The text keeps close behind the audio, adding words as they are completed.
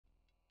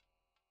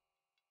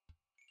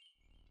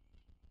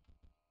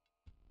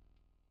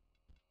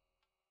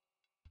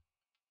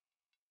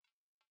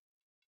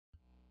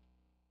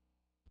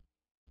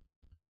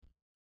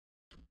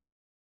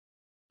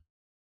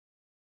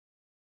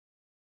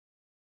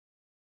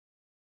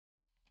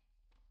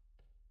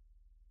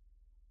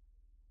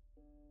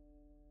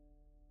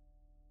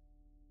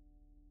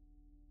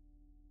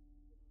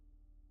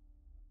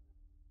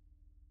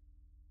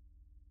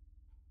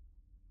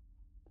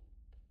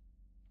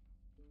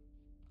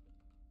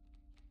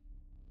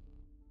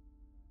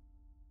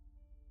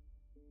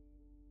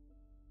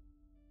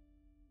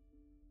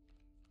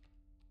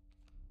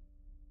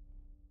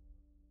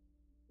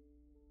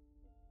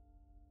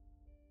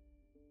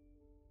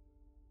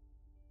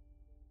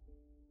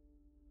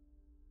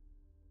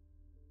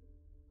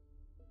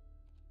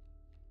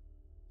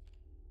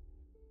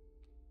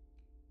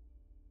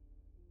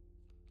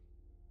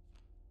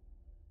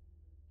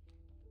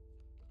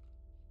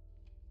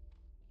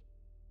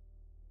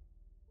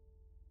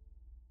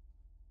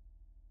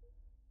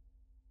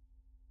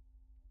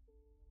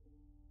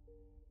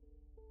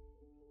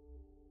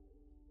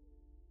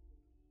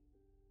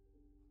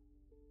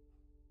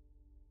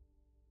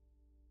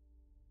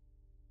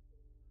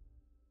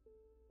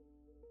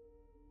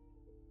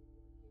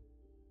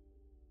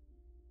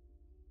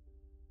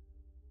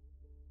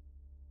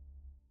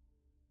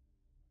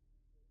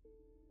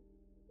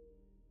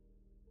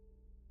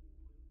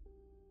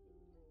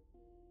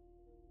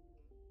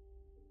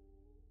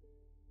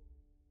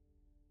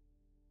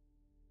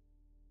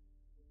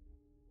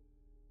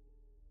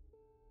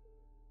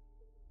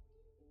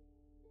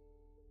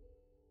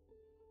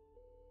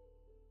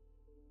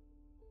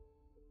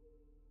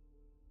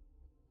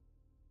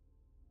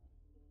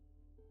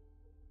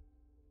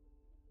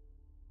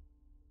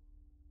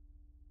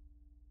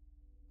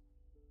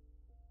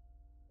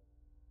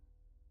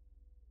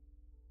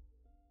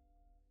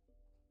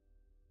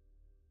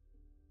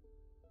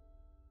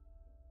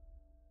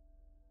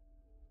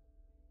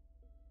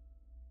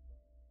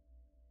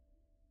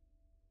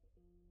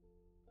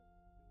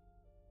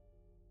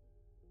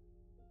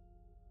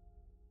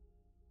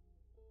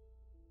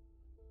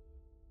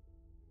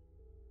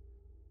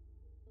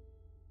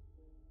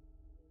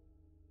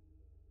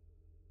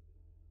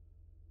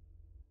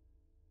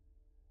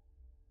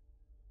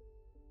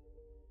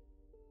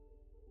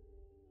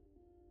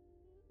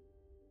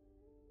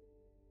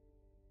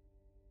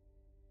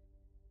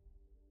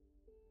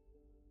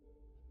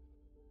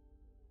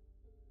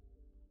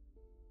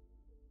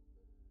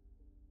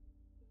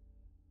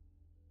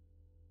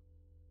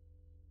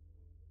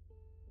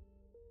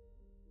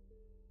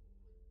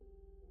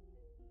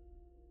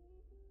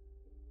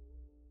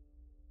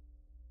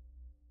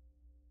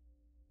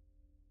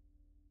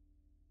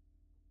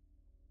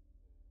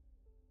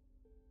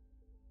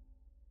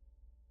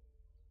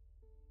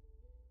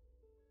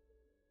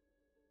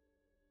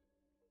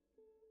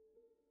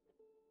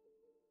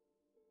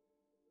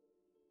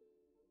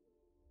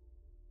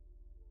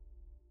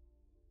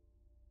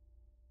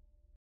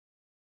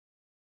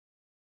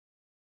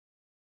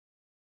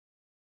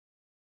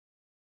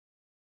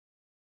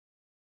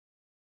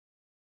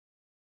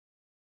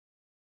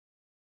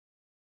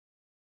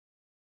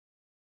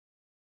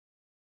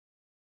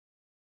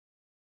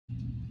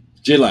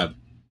J-Lab.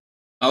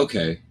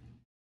 Okay.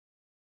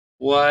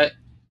 What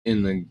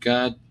in the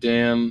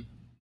goddamn...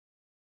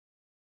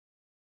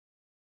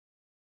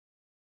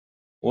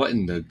 What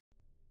in the...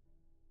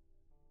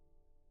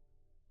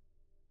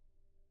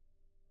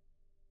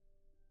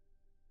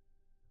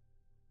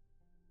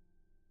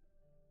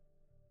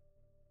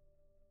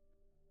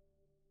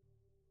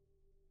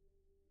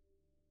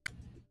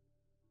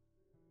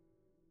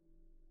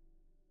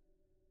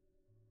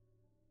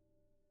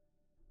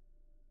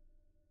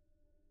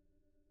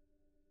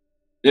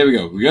 There we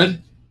go. We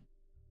good?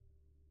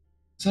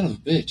 Son of a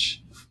bitch.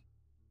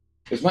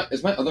 Is my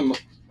other...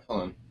 Hold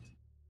on.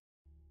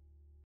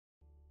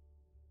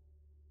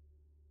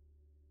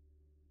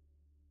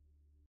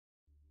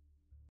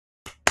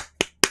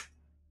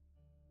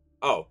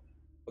 Oh.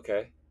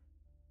 Okay.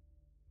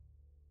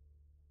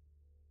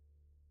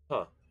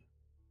 Huh.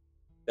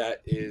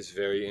 That is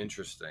very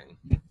interesting.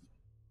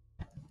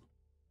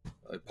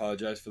 I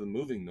apologize for the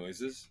moving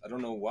noises. I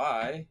don't know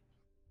why.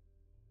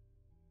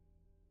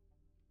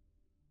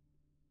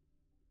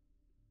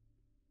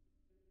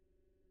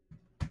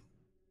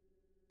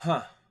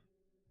 Huh.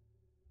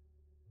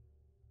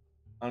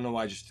 I don't know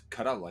why I just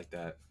cut out like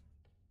that.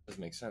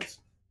 Doesn't make sense.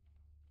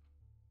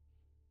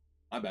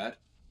 My bad.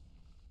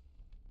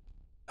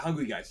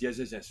 Hungry guys.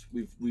 Yes.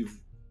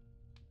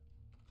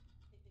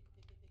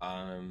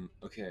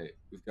 Okay.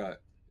 We've got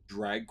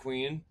drag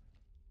queen,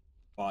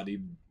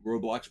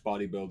 Roblox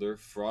bodybuilder,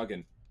 frog,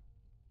 and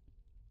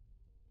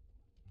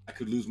I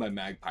could lose my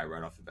magpie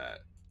right off the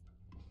bat.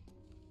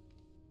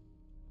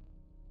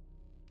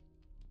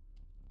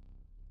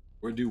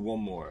 We're gonna do one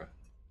more.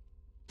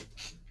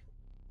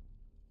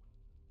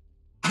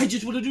 I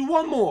just want to do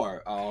one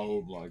more.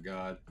 Oh my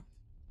god.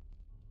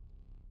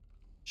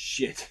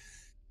 Shit.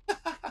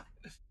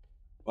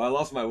 Well, I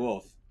lost my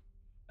wolf.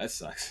 That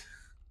sucks.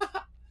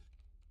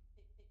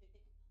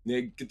 Yeah,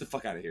 get the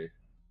fuck out of here,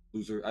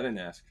 loser. I didn't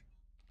ask.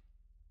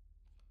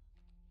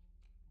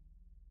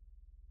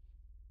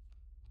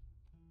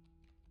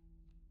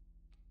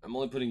 I'm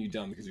only putting you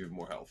down because you have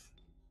more health.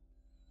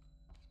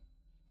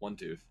 One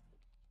tooth.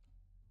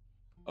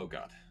 Oh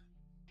god.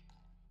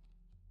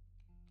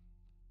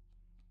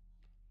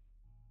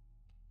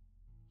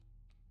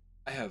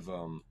 I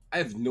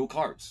have no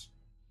cards.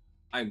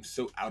 I'm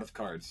so out of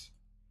cards.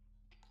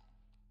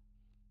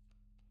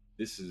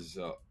 This is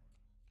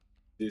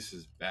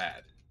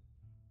bad.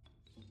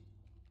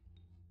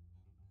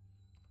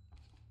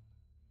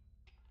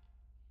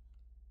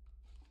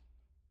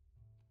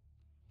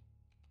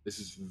 This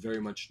is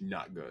very much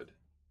not good.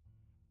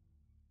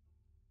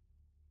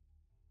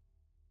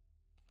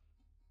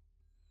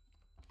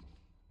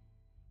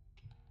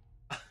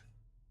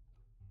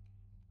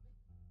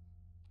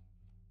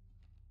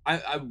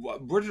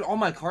 Where did all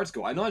my cards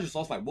go? I know I just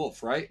lost my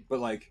wolf, right? But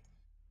like,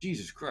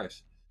 Jesus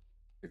Christ.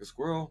 Like a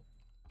squirrel.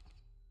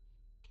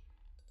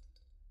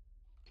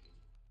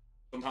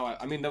 Somehow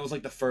I mean that was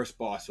like the first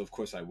boss, so of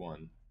course I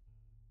won.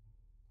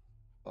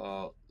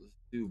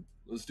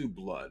 Let's do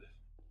blood.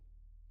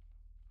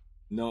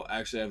 No,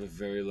 actually I have a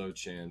very low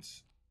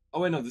chance.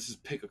 Oh wait, no, this is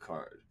pick a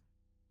card.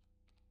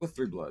 With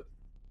 3 blood.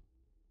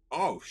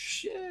 Oh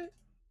shit.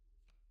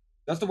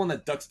 That's the one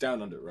that ducks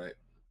down under, right?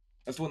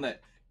 That's the one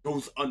that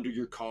goes under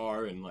your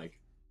car and like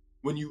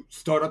when you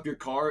start up your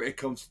car, it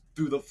comes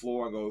through the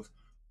floor and goes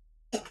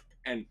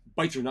and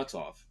bites your nuts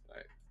off.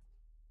 Right?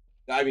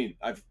 I mean,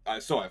 I've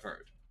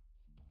heard.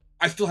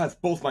 I still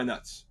have both my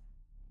nuts.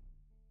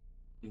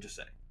 I'm just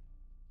saying.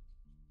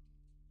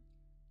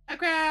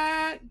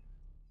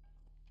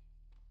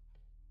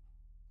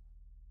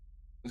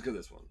 Let's go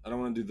this one. I don't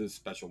want to do the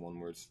special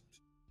one where it's.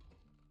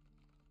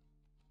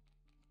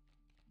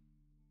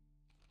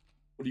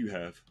 What do you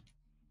have?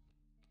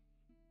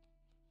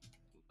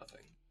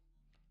 Nothing.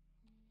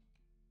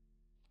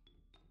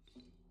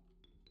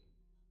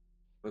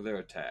 What are their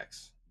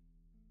attacks?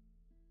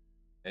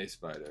 A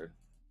spider.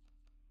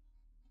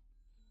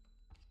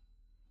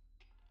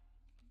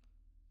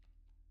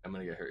 I'm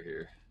gonna get hurt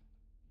here.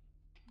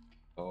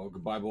 Oh,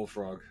 goodbye,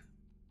 bullfrog.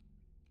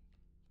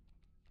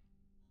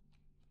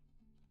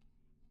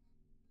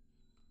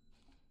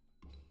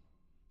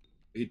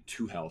 I need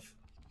 2 health.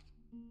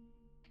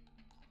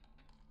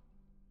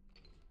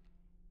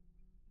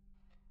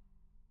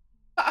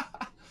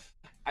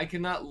 I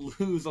cannot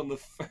lose on the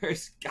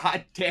first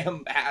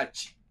goddamn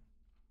match.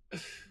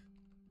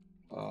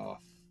 Oh,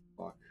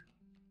 fuck.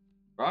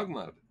 Frog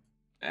mode.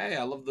 Hey,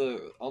 I love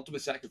the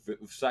ultimate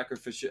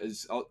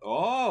sacrifice.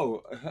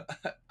 Oh,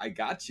 I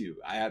got you.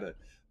 I had a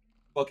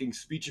fucking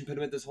speech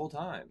impediment this whole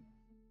time.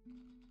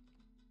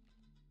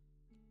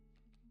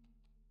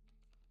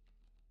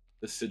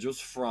 The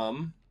sigils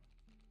from.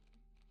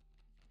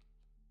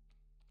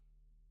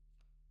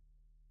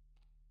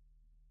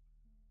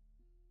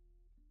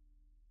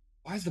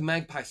 Why is the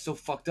magpie so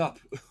fucked up?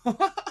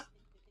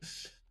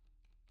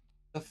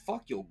 The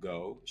fuck you'll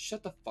go?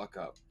 Shut the fuck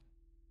up.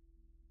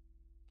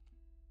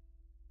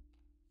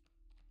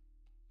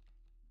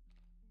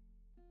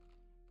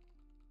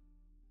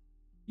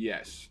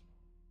 Yes.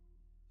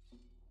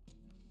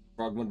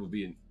 Frogmund would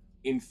be an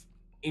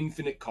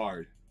infinite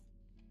card.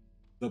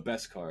 The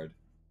best card.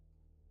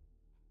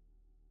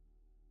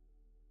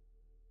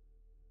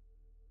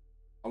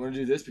 I want to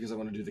do this because I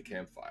want to do the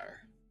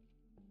campfire.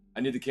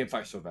 I need the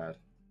campfire so bad.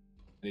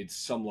 I need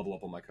some level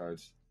up on my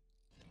cards.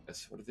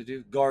 Yes, what did they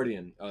do?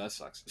 Guardian. Oh, that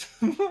sucks.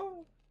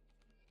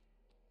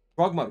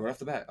 Frog Mud right off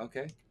the bat.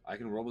 Okay, I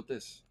can roll with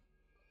this.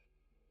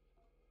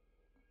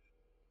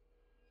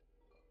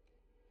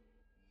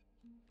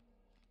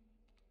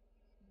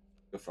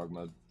 Go Frog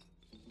Mud.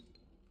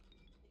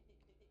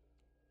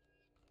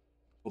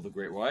 Pull the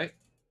Great White.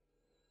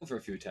 Go for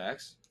a few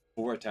attacks.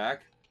 4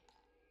 attack.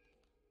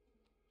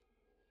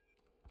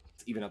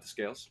 Let's even out the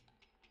scales.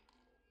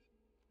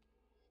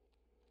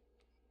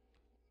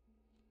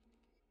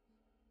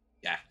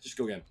 Yeah, just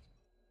go again.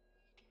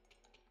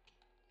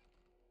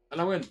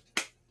 And I win.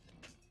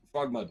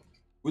 Frog Mud.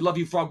 We love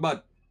you, Frog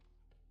Mud.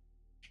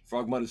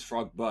 Frog Mud is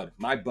Frog Bud.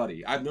 My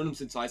buddy. I've known him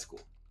since high school.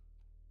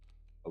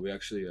 We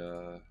actually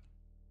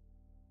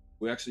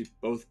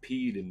both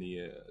peed in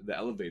the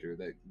elevator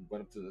that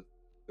went up to the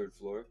 3rd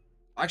floor.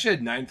 I actually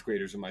had 9th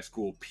graders in my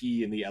school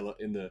pee in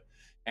the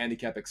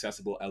handicap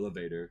accessible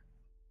elevator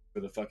for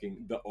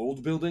the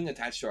old building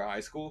attached to our high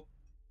school.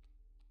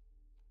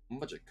 I'm a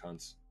bunch of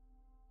cunts.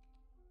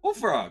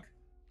 Bullfrog.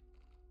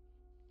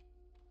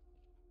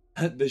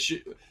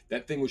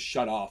 That thing was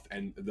shut off,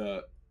 and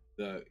the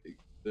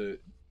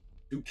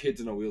 2 kids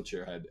in a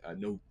wheelchair had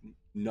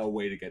no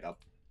way to get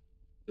up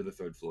to the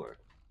 3rd floor.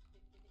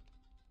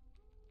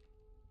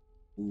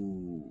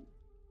 Ooh.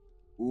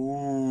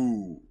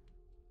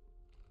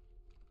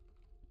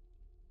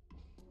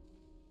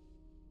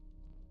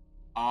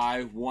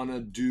 I wanna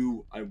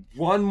do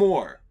one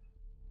more.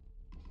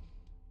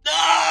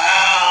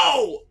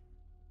 No!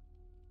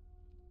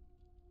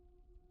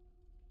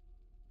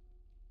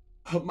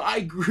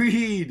 My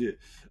greed!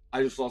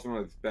 I just lost one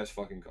of my best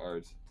fucking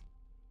cards.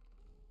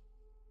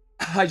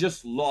 I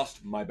just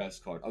lost my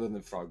best card, other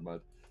than Frog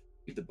Mud.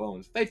 Eat the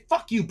bones. Hey,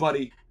 fuck you,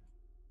 buddy!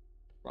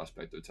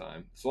 Prospector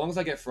time. So long as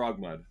I get Frog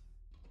Mud.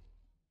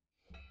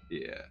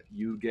 Yeah,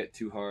 you get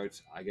 2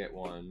 hearts, I get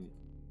 1.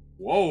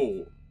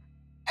 Whoa!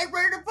 I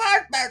read the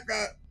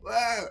prospector!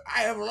 Whoa,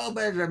 I have a little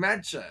bit of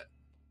dementia.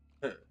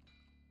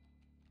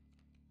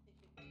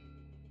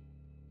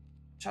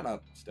 Shut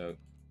up, Stoke.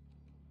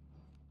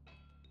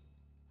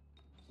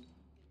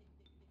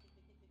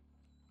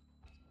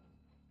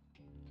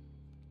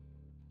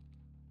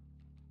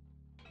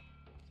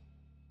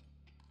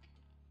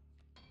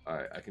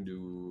 Alright, I can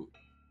do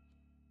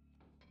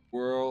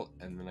Whirl,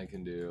 and then I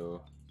can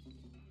do...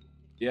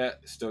 Yeah,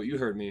 Stoke, you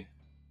heard me.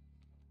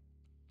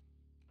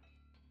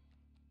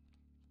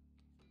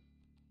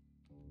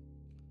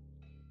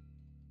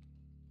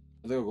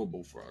 I think I'll go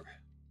Bullfrog.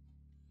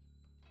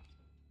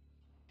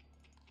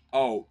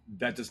 Oh,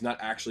 that does not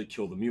actually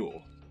kill the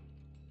mule.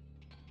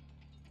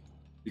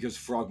 Because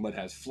Frog Mud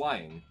has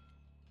flying.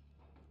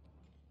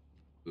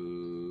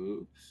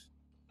 Oops.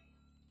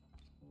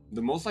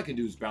 The most I can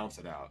do is bounce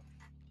it out.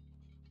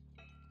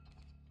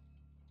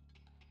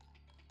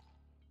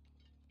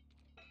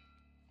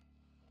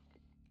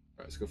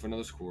 Alright, let's go for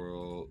another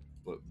squirrel.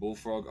 Put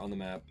Bullfrog on the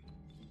map.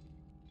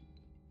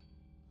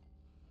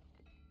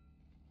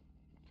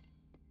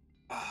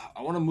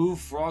 I want to move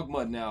Frog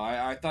Mud now.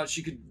 I thought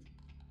she could...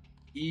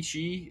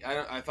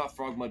 I thought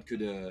Frog Mud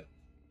could,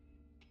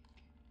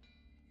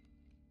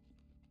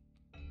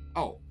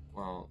 Oh,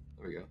 well,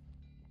 there we go.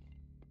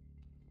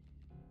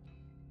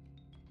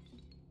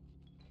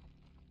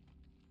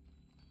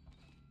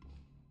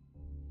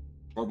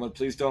 Frog Mud,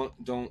 please don't...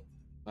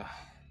 I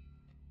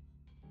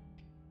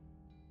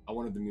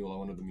wanted the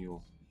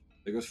mule.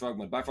 There goes Frog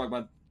Mud. Bye, Frog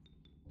Mud.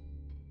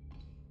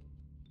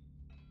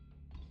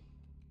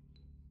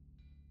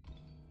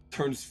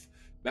 Turns...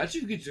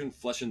 Imagine if you could turn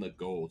flesh into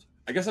gold.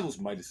 I guess that was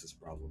Midas's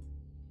problem.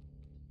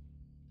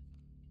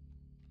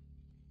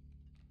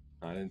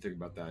 I didn't think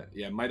about that.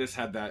 Yeah, Midas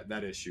had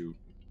that issue.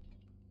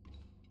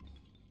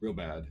 Real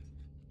bad.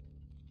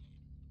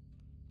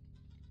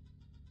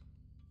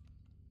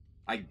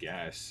 I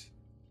guess.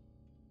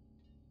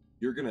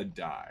 You're gonna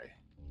die.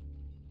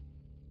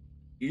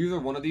 Either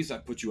one of these I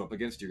put you up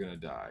against, you're gonna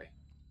die.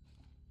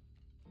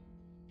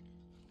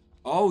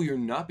 Oh, you're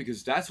not,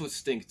 because that's what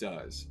Stink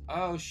does.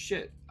 Oh,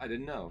 shit. I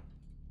didn't know.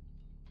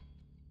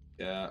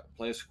 Yeah,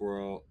 play a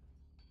squirrel.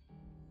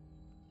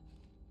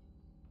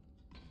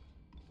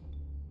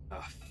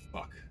 Ah,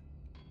 fuck.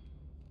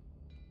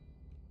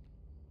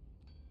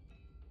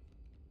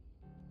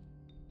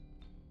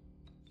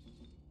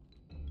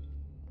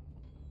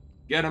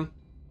 Get him.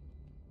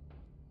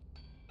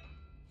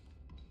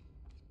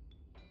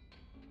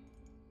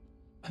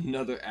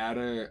 Another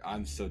adder.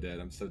 I'm so dead.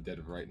 I'm so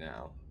dead right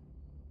now.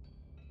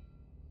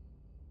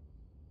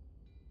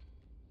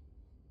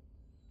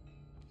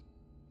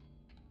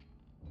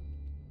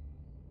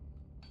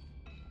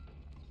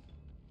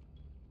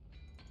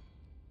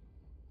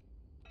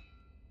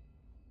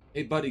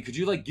 Hey, buddy, could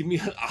you, like, give me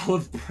an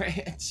olive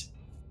branch?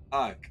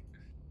 Fuck.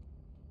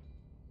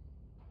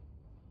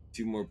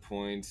 2 more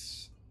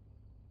points.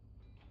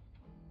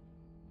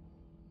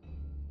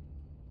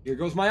 Here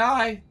goes my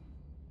eye.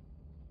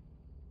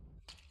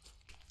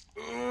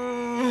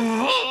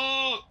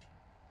 Oh,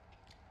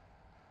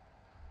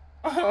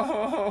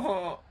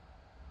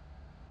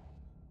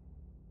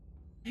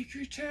 take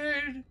your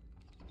turn.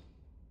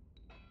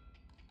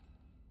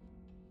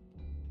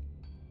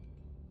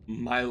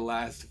 My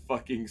last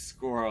fucking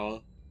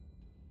squirrel.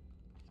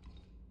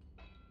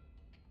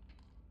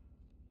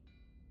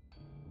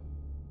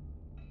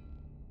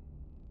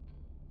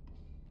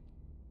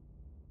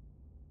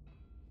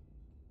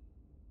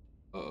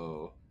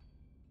 Uh-oh.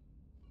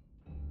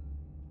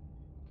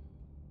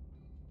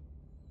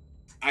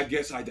 I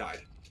guess I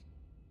died.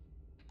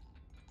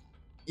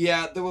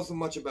 Yeah, there wasn't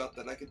much about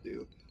that I could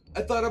do.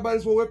 I thought I might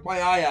as well whip my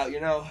eye out,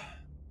 you know?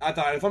 I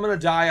thought if I'm gonna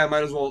die, I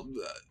might as well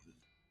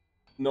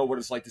know what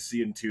it's like to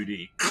see in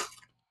 2D.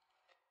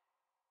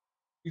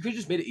 You could have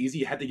just made it easy.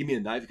 You had to give me a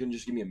knife. You couldn't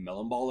just give me a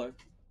melon baller.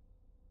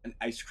 An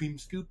ice cream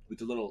scoop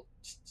with a little...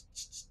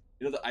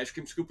 You know the ice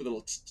cream scoop with a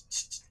little...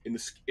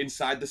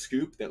 inside the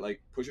scoop that,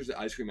 like, pushes the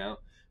ice cream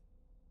out?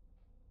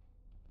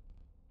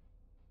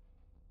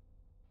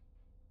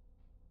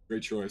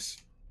 Great choice.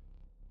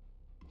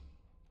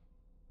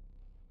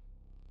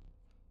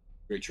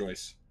 Great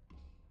choice.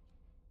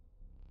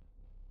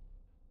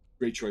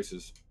 Great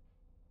choices.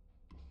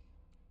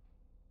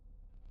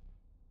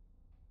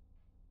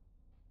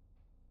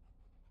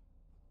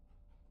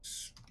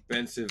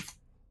 Expensive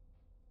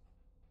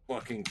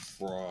fucking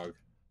frog.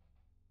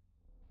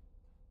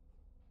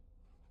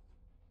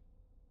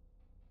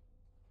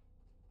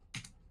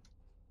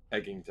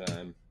 Pegging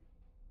time.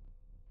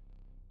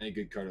 Any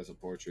good card has a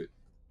portrait.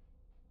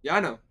 Yeah, I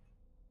know.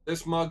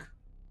 This mug.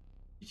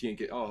 You can't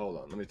get... Oh, hold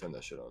on. Let me turn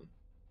that shit on.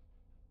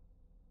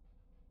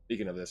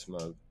 Speaking of this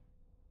mug.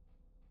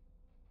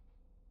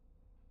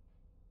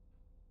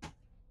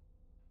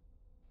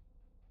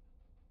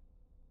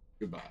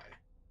 Goodbye.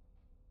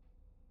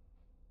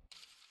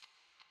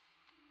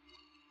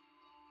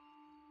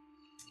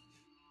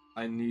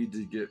 I need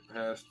to get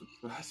past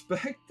the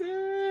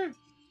prospector.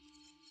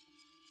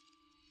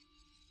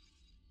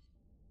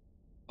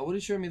 Oh, what did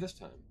he show me this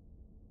time?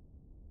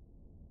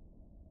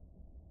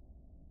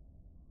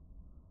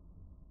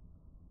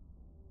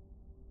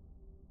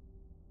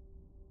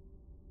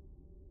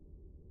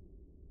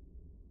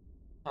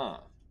 Huh.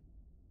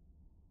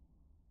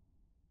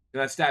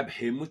 Can I stab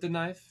him with the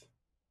knife?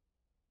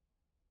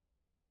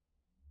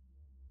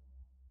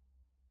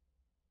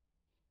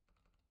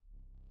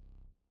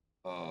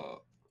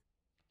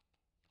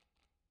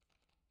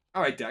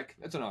 Alright, deck.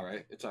 That's an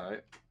alright. It's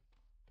alright.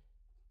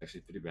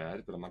 Actually pretty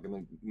bad, but I'm not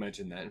gonna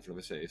mention that in front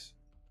of his face.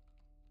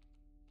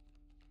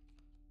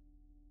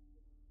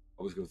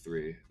 Always go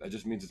 3. That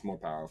just means it's more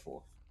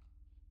powerful.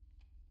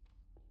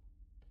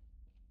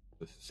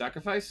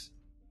 Sacrifice?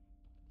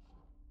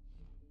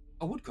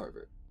 A wood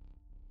carver.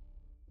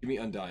 Give me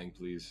Undying,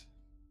 please.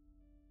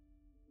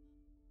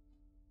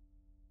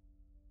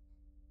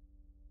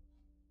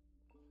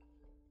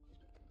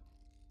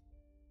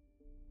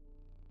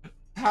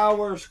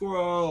 Power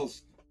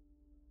squirrels!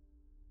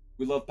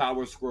 We love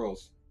power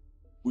squirrels.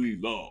 We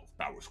love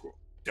power squirrels.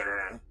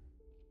 Duh.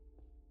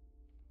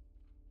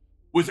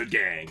 Wizard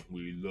gang.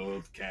 We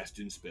love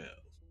casting spells.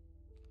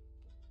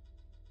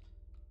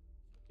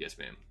 Yes,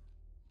 ma'am.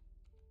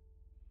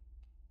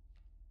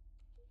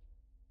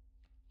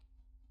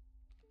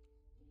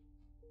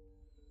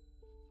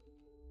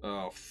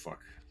 Oh,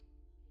 fuck.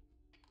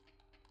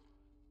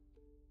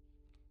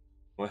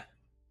 What?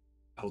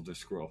 Elder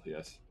Scroll,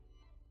 yes.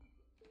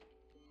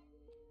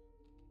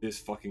 This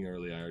fucking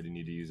early, I already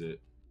need to use it.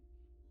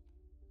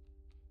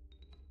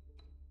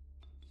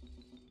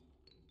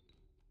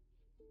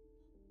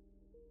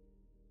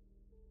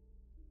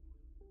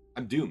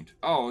 I'm doomed.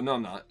 Oh, no,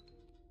 I'm not.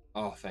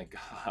 Oh, thank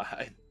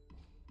God.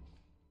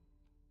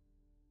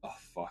 Oh,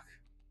 fuck.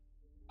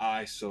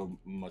 I so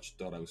much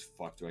thought I was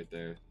fucked right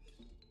there.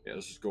 Yeah,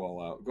 let's just go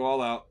all out. Go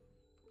all out.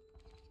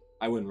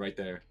 I win right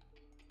there.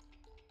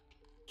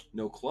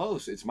 No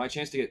close. It's my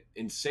chance to get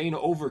insane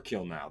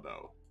overkill now,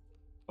 though.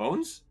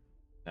 Bones?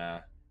 Nah.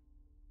 How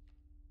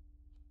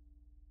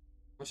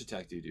much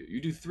attack do? You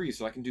do 3,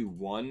 so I can do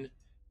 1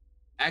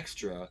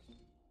 extra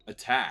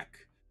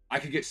attack. I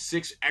could get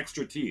 6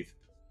 extra teeth.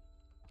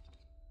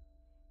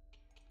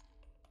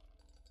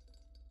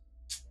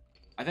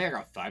 I think I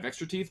got 5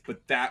 extra teeth,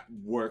 but that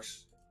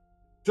works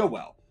so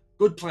well.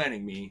 Good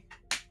planning, me.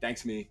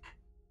 Thanks, me.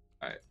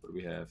 Alright, what do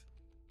we have?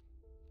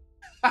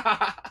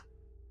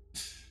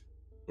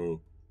 Oh.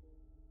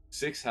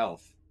 6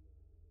 health.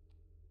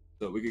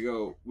 So we could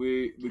go,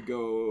 we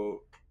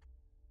go,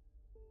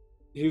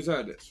 here's how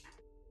it is.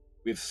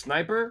 We have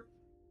sniper,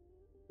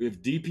 we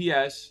have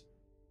DPS,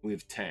 we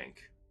have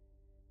tank.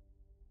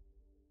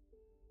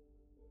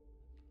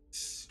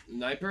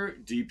 Sniper,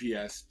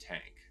 DPS,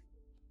 tank.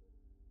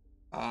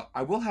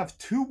 I will have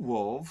 2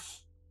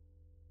 wolves.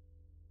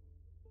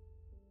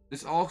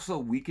 This also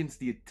weakens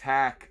the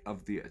attack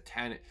of the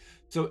attack.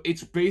 So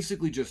it's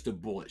basically just a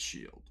bullet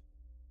shield.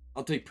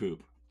 I'll take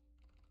poop.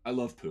 I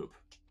love poop.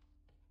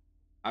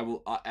 I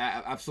will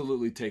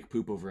absolutely take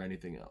poop over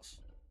anything else.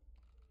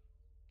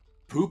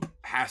 Poop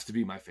has to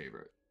be my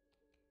favorite.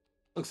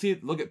 Look, see,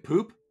 look at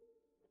poop.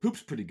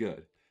 Poop's pretty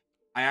good.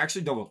 I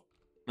actually double.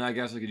 I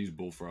guess I could use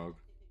bullfrog.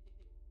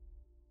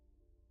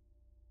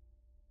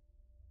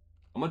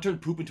 I'm gonna turn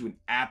poop into an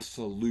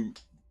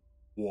absolute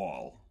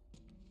wall.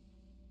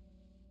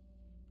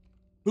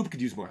 Poop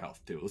could use more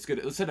health too. Let's get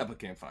it. Let's set up a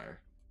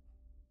campfire.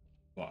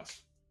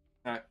 Boss.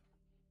 All right.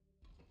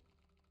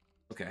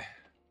 Okay.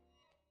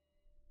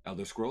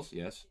 Elder Scrolls,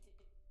 yes.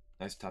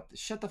 Nice top.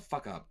 Shut the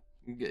fuck up.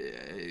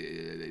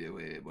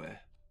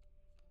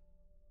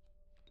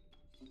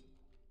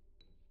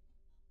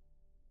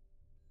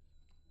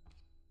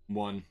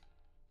 One.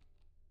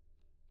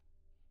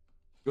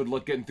 Good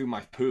luck getting through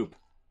my poop.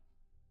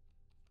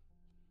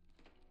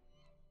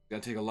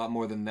 Gotta take a lot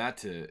more than that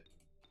to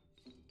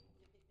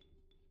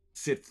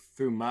sift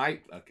through my...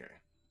 Okay.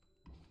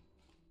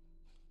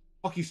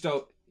 Fuck you,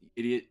 Stoat,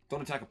 idiot.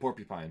 Don't attack a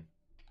porcupine.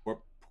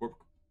 Porp.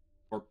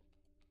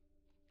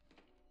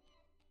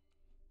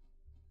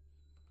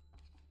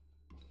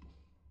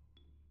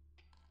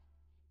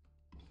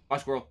 Bye,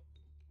 squirrel.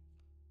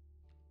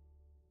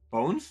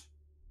 Bones?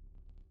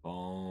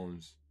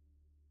 Bones.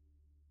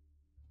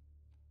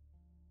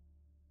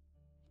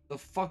 The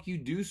fuck you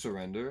do,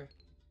 surrender?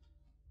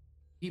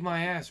 Eat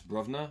my ass,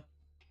 bruvna.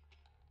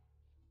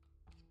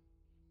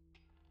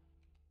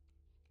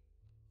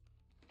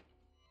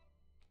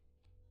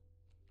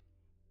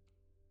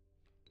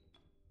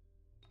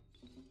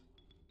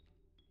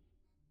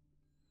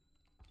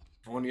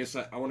 I want to get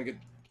that. I want to get.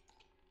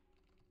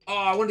 Oh,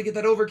 I wanted to get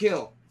that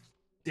overkill.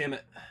 Damn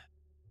it.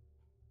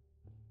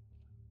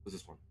 What's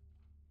this one?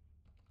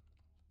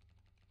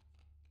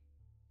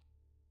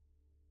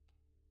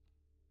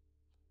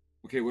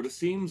 Okay, what it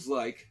seems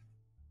like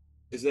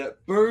is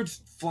that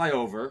birds fly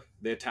over,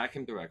 they attack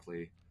him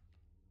directly.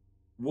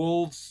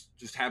 Wolves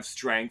just have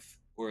strength,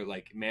 or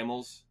like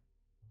mammals.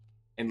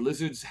 And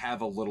lizards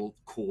have a little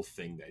cool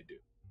thing they do.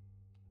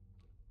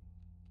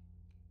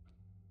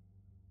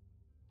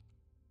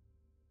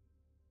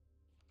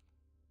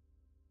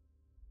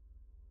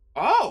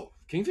 Oh!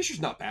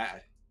 Kingfisher's not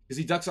bad. Because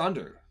he ducks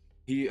under.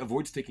 He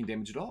avoids taking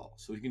damage at all.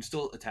 So he can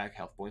still attack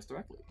health points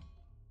directly.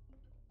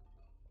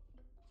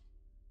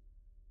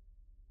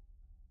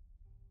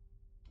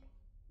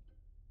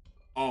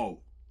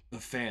 Oh, the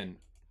fan.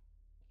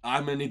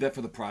 I'm going to need that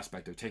for the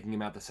prospector. Taking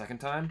him out the second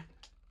time.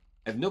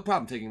 I have no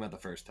problem taking him out the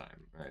first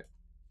time, right?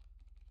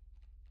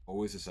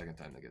 Always the second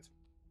time that gets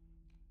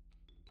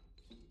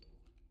me.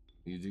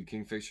 You do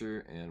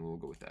Kingfisher, and we'll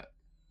go with that.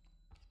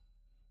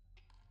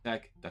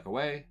 Attack, duck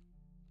away.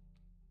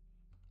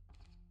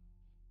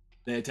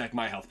 They attack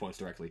my health points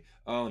directly.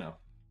 Oh no.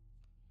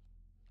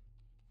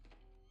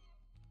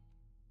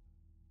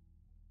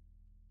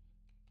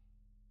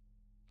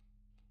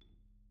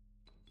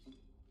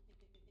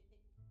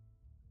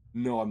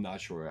 No, I'm not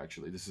sure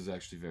actually. This is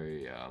actually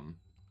very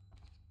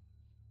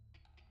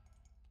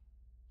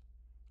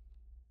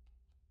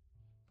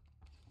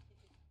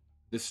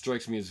this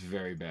strikes me as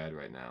very bad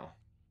right now.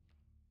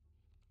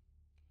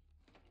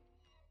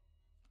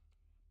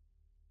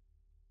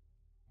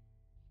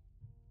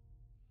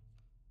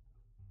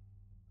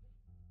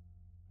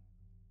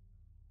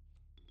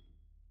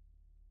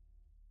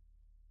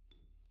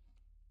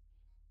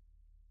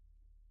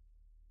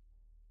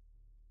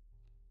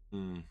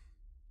 Hmm.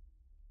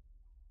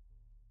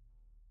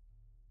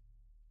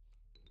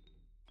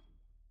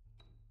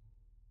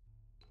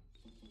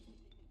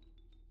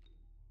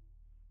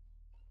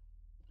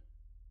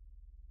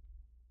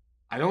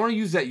 I don't want to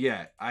use that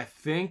yet. I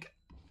think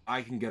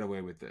I can get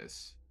away with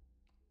this.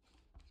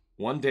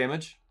 1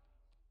 damage.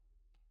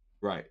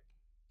 Right.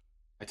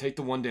 I take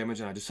the 1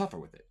 damage and I just suffer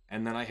with it.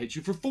 And then I hit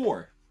you for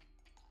 4.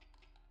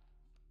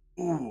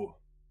 Ooh.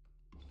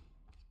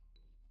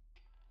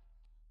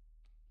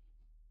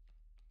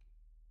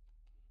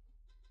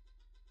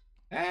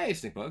 Hey,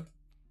 snake bug.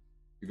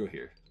 You go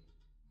here.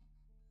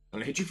 I'm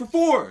gonna hit you for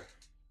 4.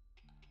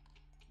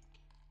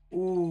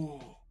 Ooh.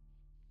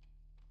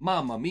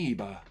 Mamma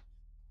mia.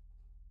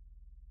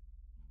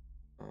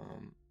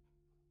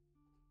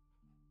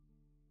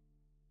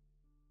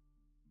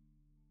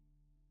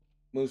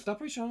 Move,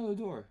 stop reaching under the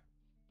door.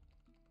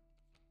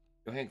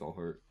 Your hand gonna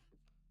hurt.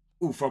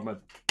 Ooh, frog mud.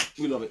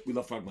 We love it. We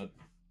love frog mud.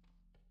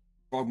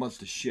 Frog mud's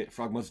the shit.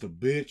 Frog mud's the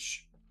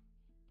bitch.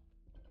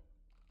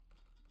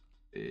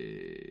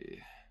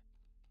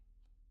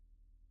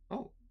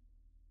 Oh.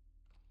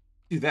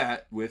 Do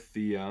that with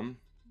the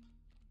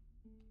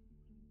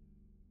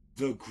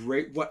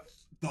great what?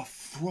 The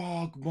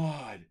frog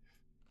mud.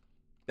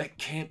 That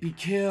can't be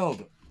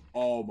killed.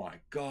 Oh my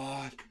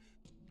god.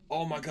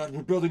 Oh my god,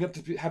 we're building up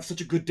to have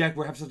such a good deck.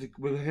 We're having such a...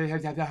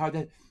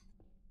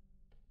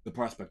 The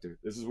prospector.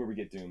 This is where we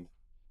get doomed.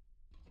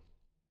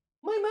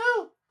 My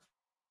mouth!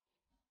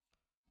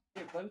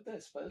 Here, play with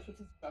this. Play this with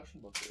the instruction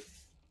booklet.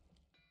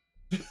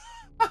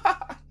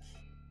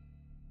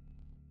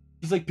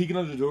 She's like peeking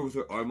under the door with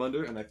her arm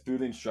under, and I threw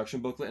the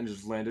instruction booklet and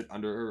just landed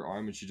under her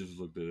arm, and she just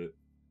looked at it.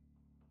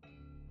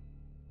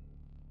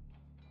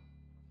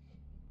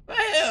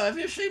 Well, have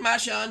you seen my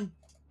son?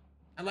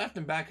 I left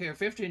him back here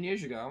 15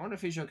 years ago. I wonder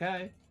if he's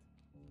okay.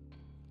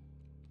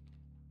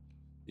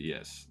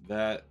 Yes,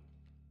 that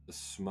The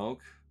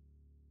smoke.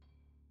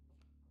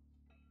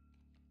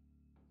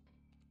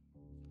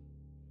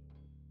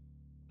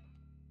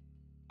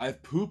 I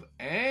have poop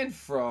and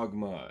frog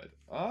mud.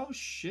 Oh,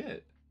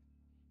 shit.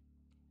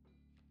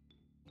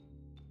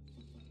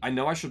 I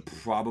know I should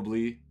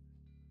probably...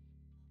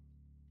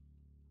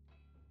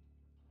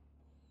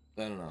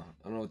 I don't know.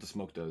 I don't know what the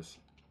smoke does.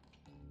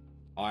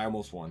 I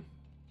almost won.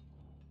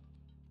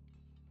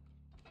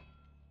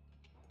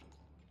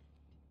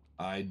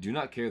 I do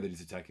not care that he's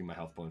attacking my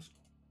health points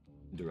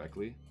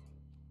directly.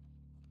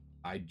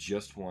 I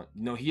just want...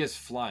 No, he has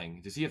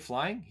flying. Does he have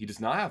flying? He does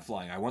not have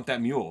flying. I want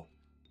that mule.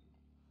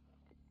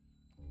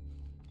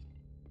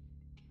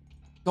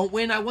 Don't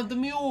win. I want the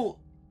mule.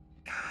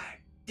 God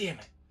damn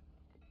it.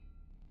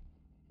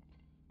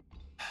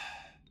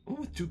 I'm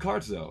with 2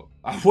 cards, though.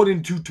 I won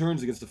in 2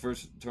 turns against the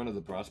first turn of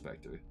the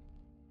Prospector.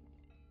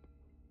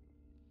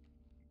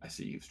 I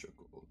see you've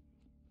struggled.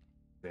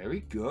 Very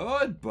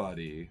good,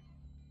 buddy.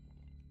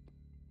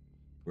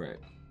 Right.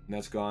 And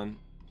that's gone.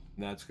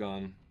 And that's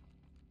gone.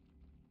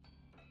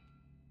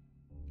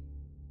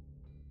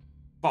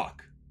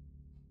 Fuck.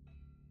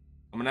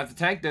 I'm gonna have to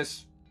tank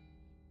this.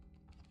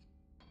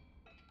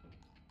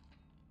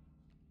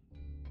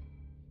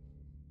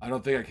 I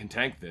don't think I can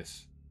tank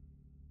this.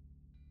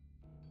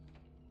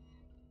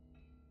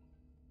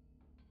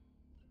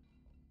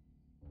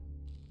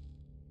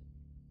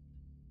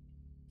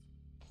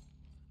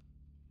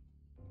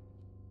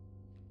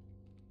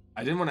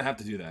 I didn't want to have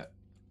to do that.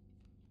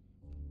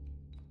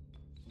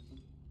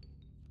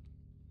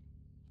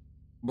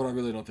 But I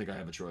really don't think I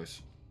have a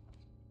choice.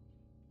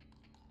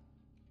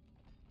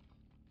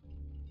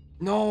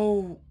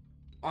 No!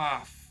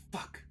 Ah,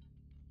 fuck.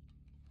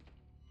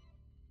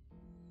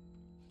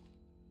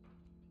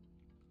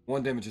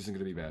 1 damage isn't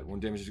gonna be bad. 1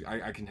 damage is...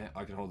 I can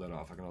hold that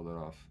off. I can hold that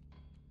off.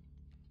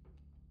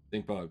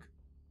 Think bug.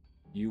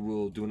 You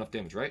will do enough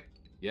damage, right?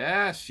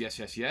 Yes! Yes,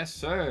 yes, yes,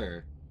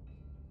 sir!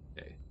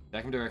 Okay.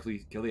 Attack him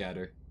directly. Kill the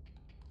adder.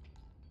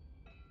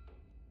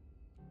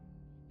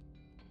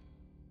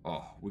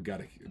 Oh, we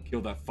gotta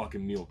kill that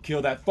fucking mule.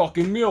 Kill that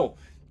fucking mule!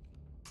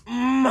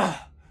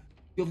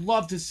 You'll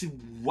love to see...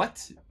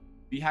 What?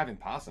 Be having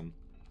possum.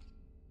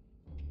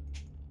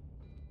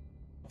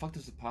 What the fuck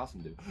does the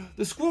possum do?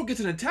 The squirrel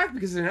gets an attack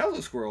because it's an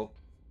elder squirrel.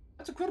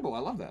 That's incredible. I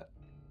love that.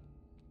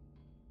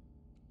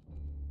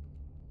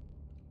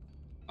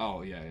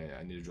 Oh, yeah.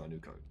 I need to draw a new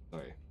card.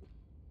 Sorry.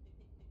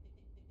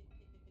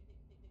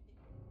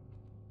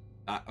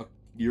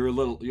 You're a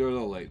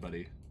little late,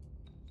 buddy.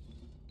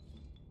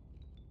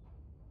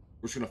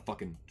 We're just gonna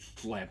fucking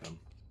slamp him.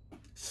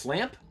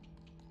 Slamp?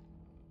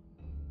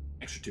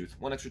 Extra tooth.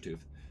 1 extra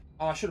tooth.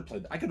 Oh, I should have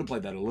played that. I could have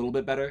played that a little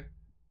bit better.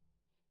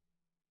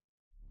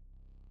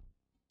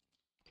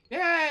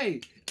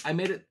 Yay! I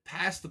made it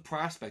past the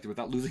Prospector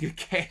without losing a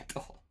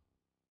candle.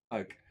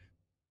 Like,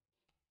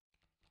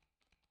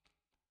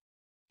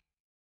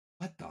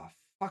 what the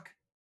fuck?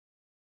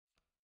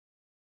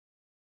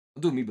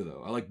 I'll do Amoeba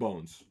though. I like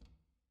Bones.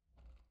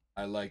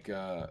 I like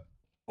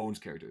Bones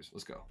characters.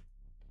 Let's go.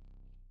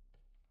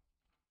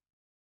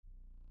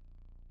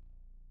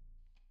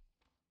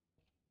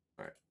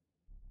 Alright.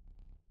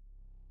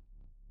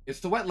 It's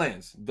the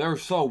wetlands. They're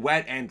so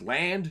wet and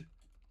land.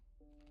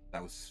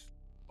 That was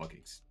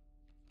fucking...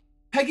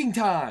 Pegging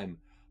time!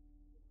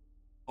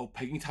 Oh,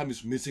 pegging time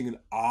is missing an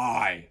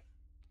eye.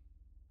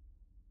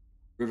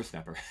 River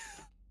Snapper.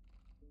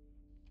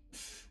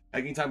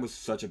 Pegging time was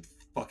such a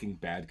fucking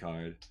bad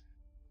card.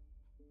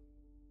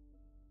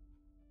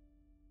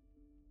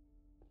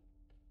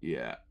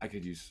 Yeah, I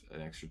could use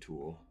an extra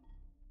tool.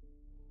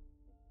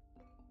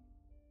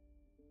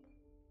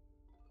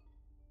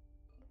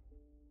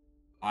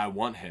 I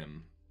want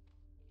him.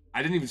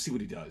 I didn't even see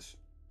what he does.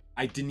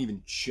 I didn't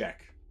even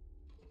check.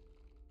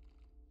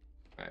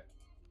 Alright.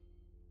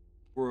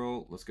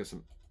 Squirrel, let's get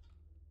some...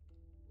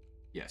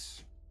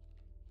 Yes.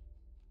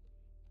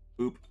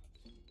 Boop.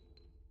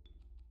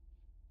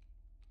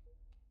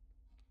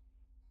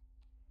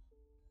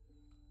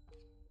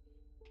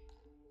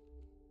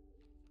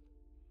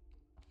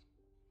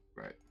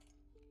 Right.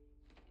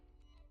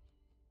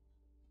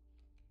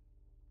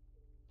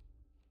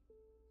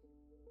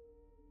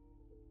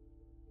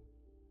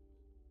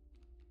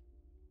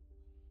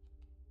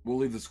 We'll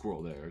leave the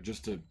squirrel there,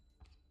 just to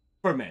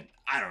ferment.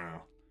 I don't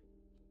know.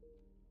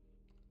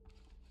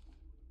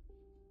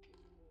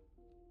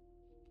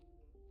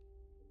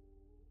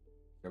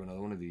 Grab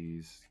another one of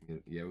these.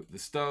 Yeah, the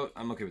stoat.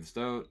 I'm okay with the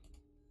stoat.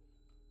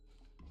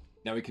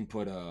 Now we can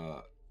put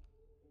Oh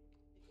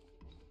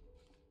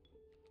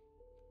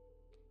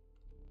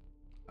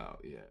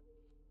yeah.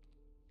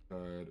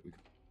 Card. We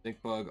can put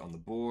stink bug on the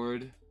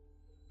board.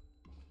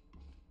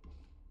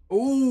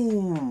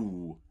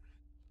 Ooh.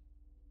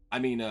 I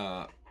mean,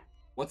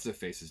 what's their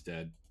face is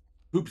dead.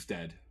 Poop's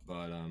dead,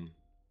 but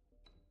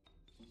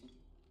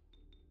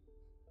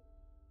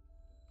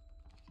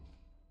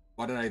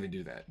why did I even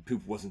do that?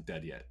 Poop wasn't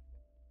dead yet.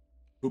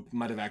 Poop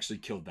might have actually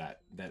killed that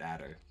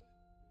adder.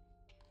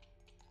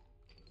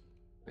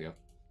 There we go.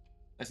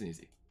 Nice and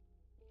easy.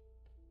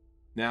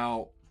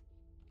 Now,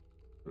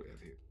 what do we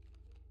have here?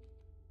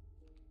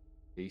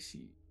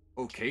 Casey.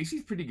 Oh,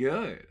 Casey's pretty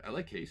good. I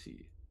like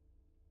Casey.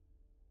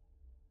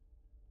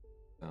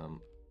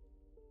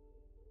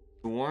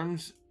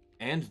 Thorns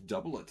and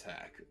double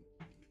attack.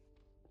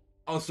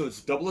 Oh, so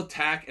it's double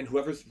attack, and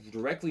whoever's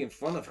directly in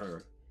front of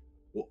her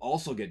will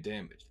also get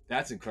damaged.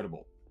 That's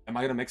incredible. Am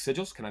I gonna mix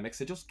sigils? Can I mix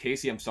sigils?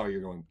 Casey, I'm sorry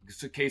you're going.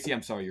 So Casey,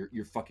 I'm sorry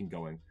you're fucking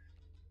going.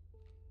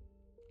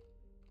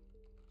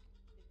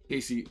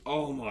 Casey,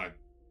 oh my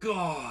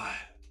god.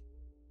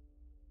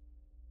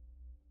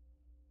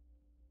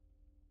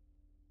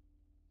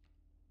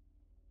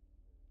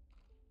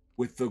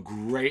 With the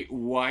great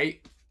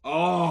white.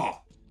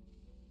 Oh,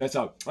 that's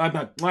out. I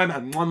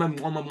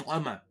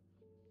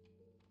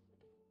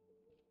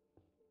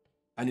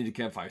need a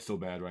campfire so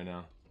bad right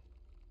now.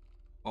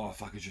 Oh,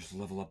 if I could just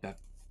level up that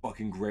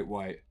fucking great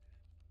white.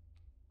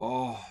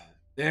 Oh,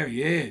 there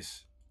he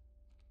is.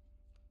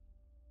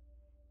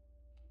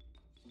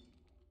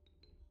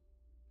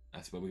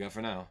 That's what we got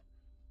for now.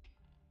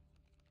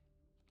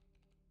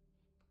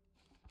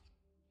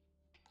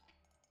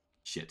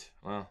 Shit.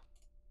 Well.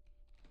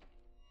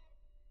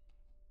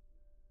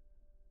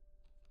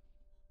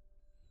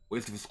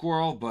 Waste of a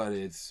squirrel, but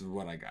it's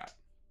what I got.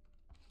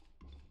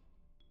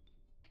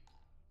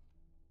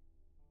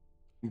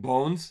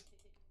 Bones?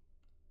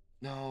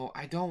 No,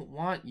 I don't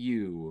want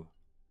you.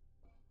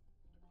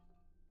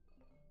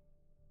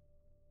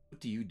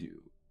 What do you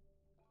do?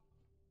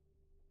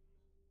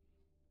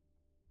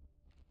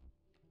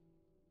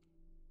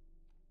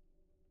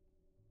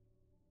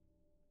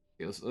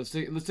 Okay, let's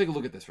take a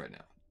look at this right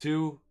now.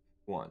 2,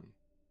 1.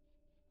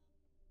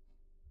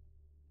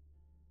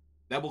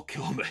 That will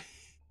kill me.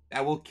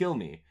 That will kill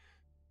me.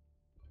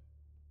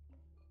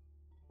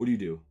 What do you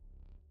do?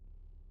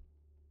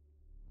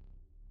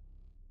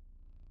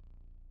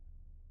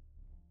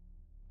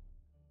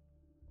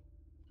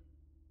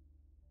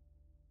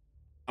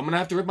 I'm gonna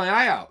have to rip my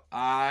eye out.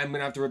 I'm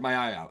gonna have to rip my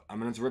eye out. I'm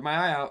gonna have to rip my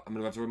eye out. I'm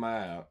gonna have to rip my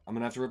eye out. I'm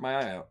gonna have to rip my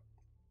eye out.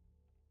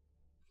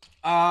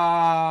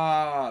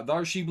 Ah,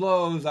 there she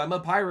blows. I'm a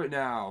pirate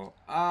now.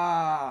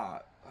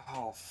 Ah.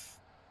 Oh,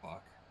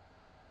 fuck.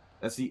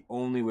 That's the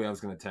only way I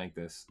was gonna tank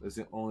this. That's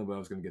the only way I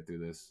was gonna get through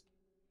this.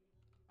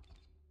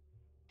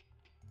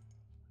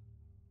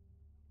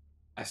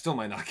 I still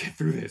might not get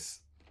through this.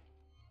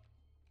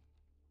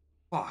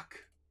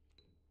 Fuck.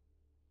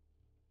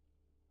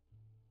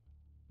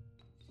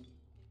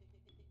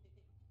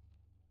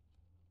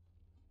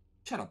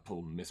 Shut up,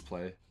 pull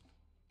misplay.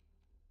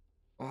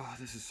 Oh,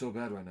 this is so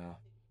bad right now.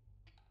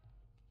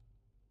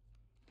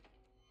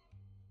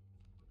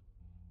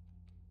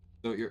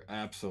 So you're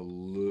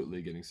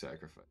absolutely getting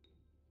sacrificed.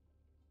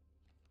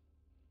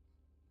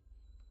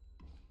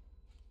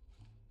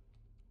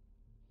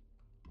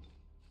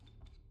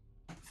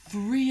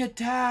 Three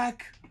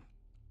attack!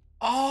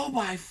 Oh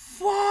my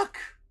fuck!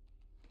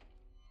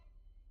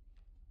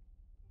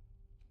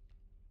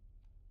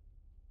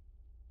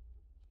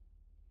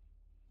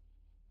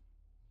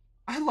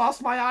 I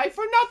lost my eye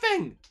for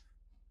nothing!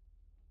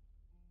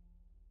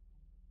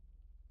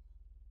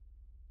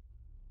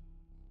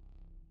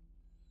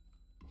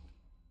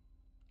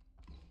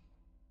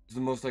 It's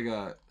the most I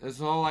got.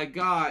 That's all I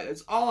got.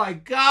 That's all I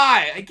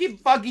got! I can't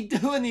fucking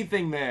do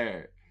anything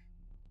there!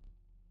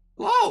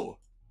 Hello!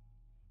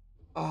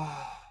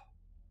 Oh.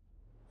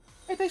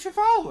 Hey, thanks for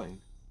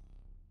following!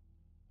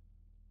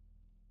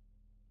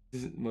 This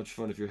isn't much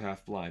fun if you're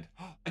half blind.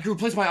 I can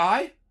replace my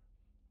eye?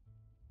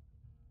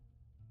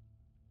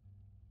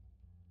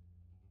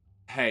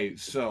 Hey,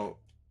 so...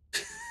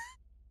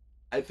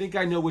 I think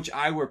I know which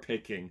eye we're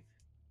picking.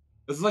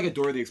 This is like a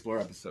Dora the Explorer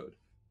episode.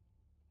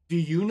 Do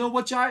you know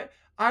which eye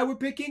we're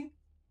picking?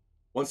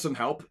 Want some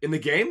help in the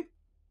game?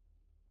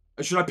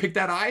 Should I pick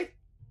that eye?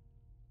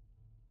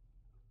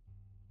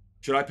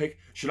 Should I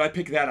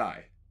pick that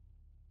eye?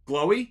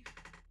 Glowy?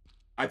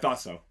 I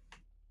thought so.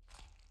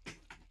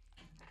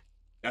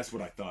 That's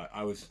what I thought.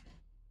 I was...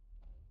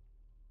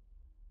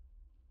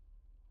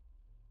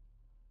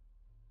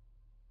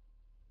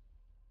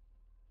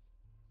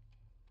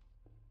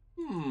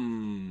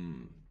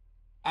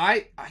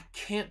 I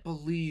can't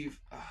believe...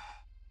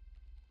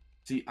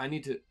 See, I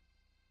need to...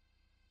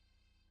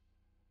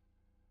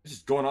 This is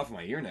going off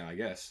my ear now, I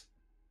guess.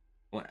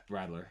 What,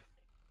 Rattler?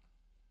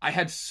 I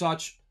had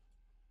such...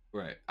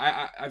 Right.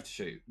 I have to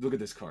show you. Look at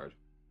this card.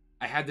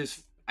 I had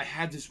this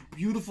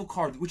beautiful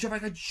card, which if I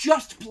could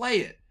just play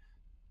it.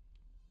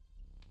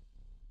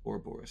 Or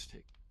Boris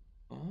take.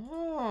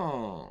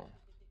 Oh.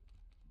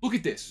 Look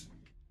at this.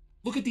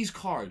 Look at these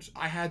cards.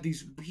 I had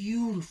these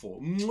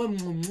beautiful,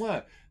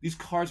 these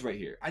cards right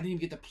here. I didn't even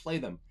get to play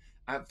them.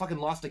 I fucking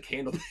lost a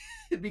candle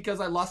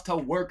because I lost to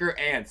worker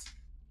ants.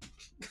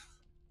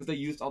 Because they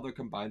used all their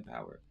combined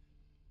power.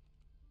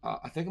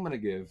 I think I'm going to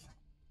give...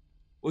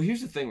 Well,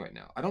 here's the thing right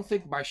now. I don't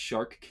think my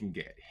shark can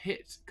get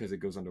hit because it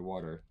goes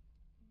underwater.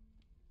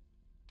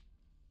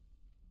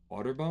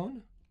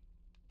 Waterbone?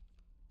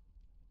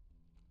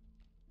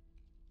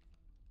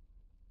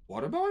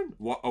 Waterborne?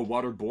 A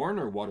waterborne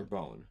or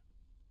waterbone?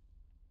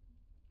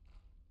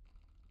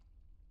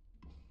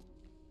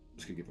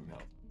 Just gonna give him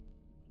help.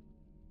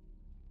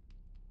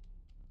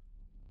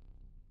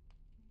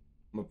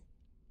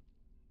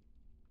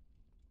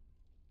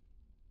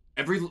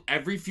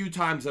 Every few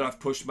times that I've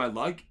pushed my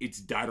luck, it's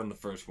died on the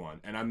first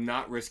one, and I'm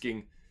not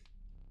risking.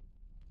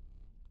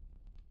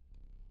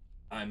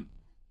 I'm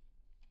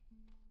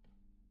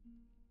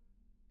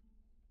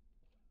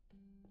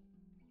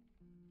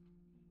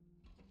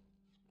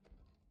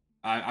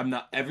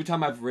not. Every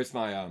time I've risked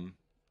my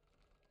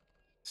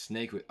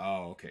snake with.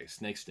 Oh, okay,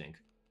 snake stink.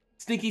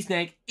 Stinky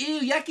snake.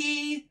 Ew,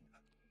 yucky.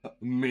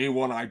 Me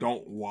when I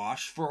don't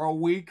wash for a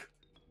week.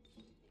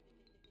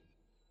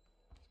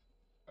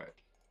 All right,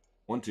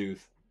 one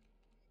tooth.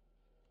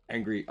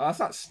 Angry. Oh, that's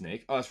not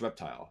snake. Oh, that's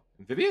reptile.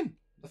 Amphibian?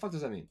 What the fuck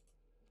does that mean?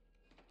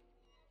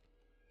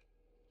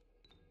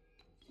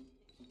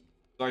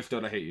 Sorry,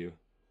 Stoat, I hate you.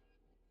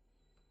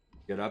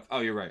 Get up. Oh,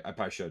 you're right. I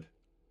probably should.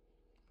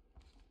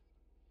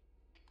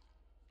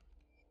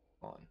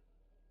 On.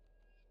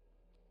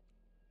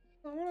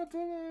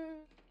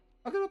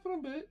 I'll get up in a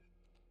bit.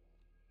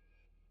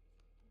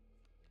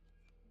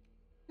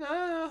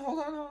 Nah, hold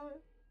on.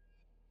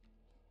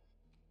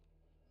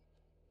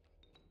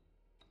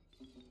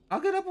 I'll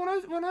get up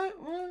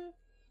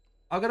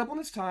I'll get up when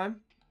it's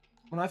time.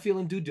 When I feel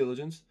in due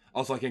diligence.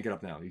 Also, I can't get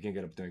up now. You can't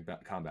get up during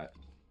combat.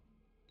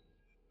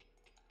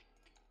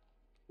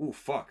 Ooh,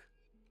 fuck.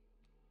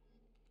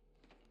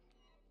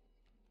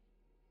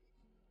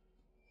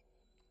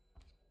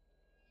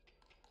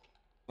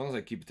 As long as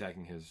I keep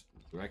attacking his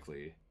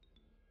directly,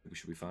 we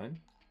should be fine.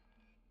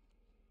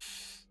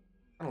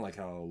 I don't like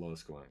how low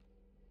it's going.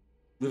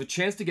 We have a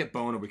chance to get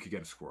bone, or we could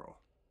get a squirrel.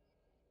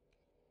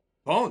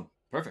 Bone!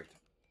 Perfect.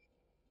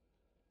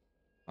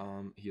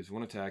 He has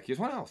one attack. He has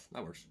 1 health.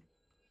 That works.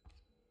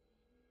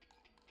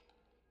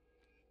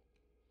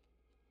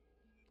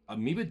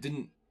 Amoeba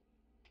didn't...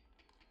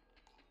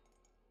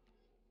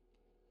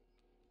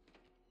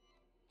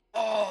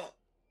 Oh!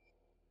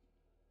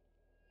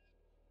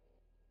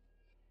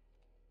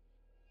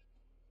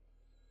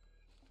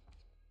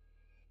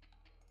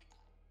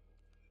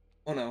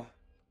 Oh no.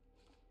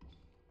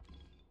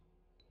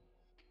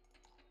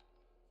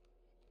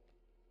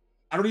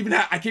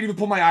 I can't even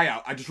pull my eye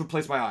out. I just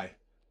replaced my eye.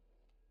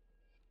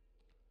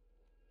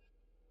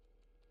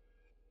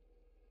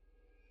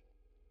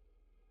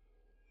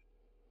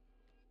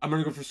 I'm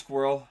gonna go for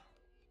squirrel.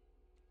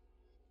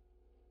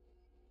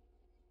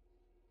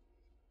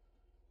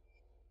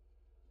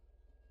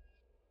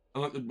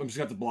 I'm just gonna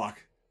have to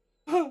block.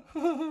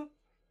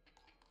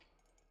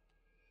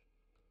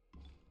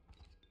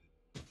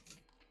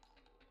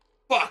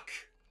 Fuck!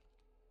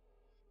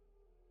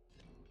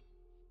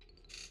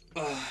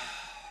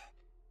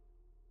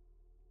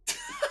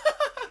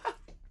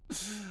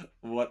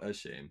 What a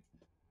shame.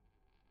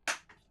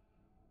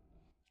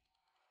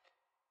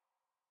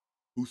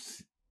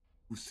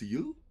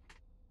 Pusil?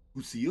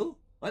 Pusil?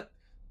 What?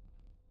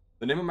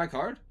 The name of my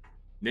card?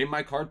 Name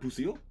my card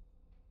Pusil?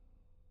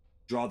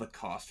 Draw the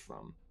cost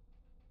from.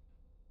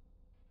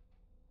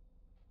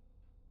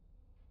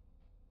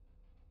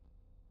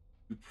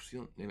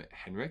 Pusil? Name it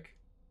Henrik?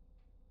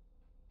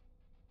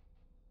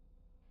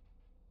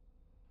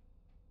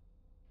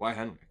 Why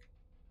Henrik?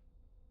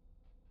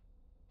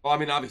 Well, I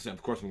mean, obviously,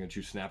 of course, I'm going to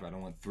choose Snapper. I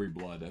don't want 3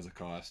 blood as a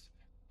cost.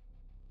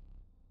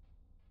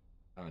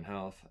 7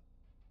 health.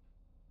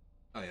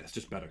 Oh, yeah, it's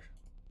just better.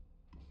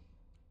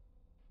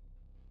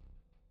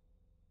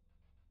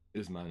 It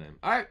is my name.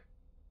 Alright.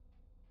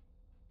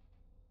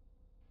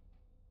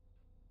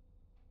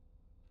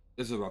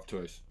 This is a rough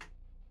choice.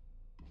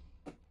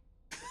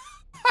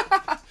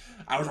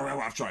 I was a real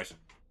rough choice.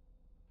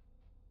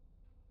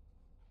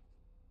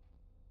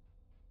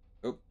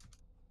 Oh.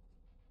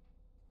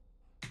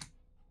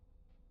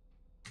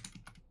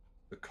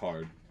 The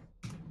card.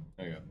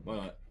 There you go. Why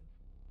not?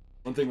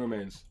 One thing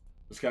remains.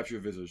 Let's capture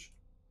your visage.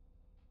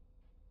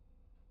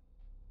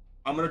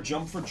 I'm gonna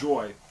jump for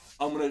joy.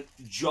 I'm gonna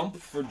jump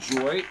for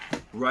joy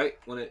right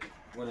when it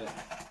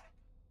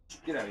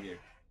get out of here.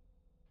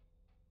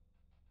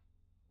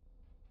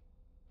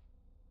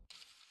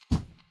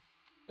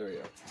 There we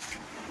go.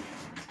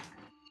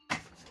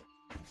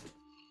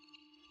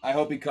 I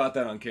hope he caught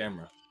that on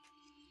camera.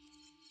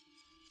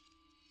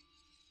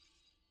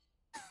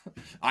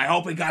 I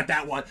hope he got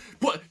that one.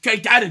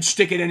 Take that and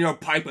stick it in your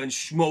pipe and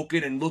smoke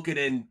it and look at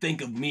it and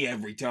think of me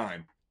every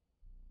time.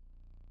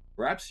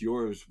 Perhaps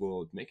yours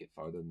will make it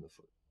farther than the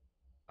foot.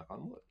 Knock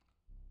on wood.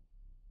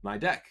 My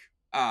deck.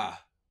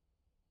 Ah.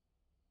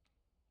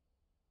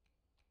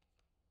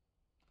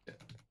 Yeah.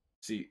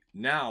 See,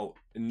 now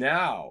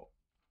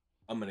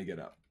I'm gonna get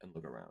up and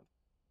look around.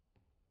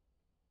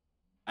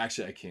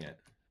 Actually, I can't.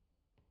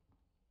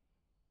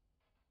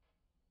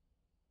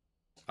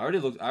 I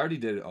already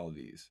did all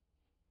these.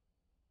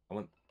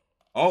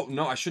 Oh,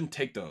 no, I shouldn't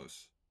take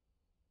those.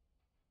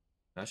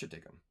 I should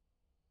take them.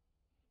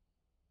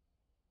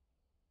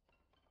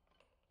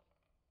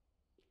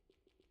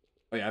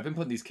 Oh yeah, I've been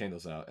putting these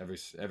candles out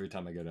every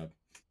time I get up.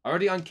 I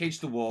already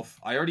uncaged the wolf.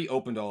 I already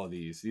opened all of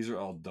these. These are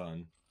all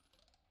done.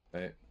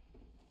 Okay.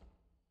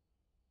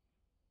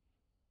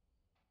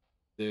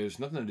 There's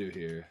nothing to do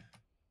here.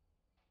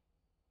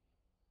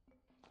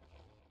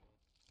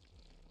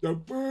 The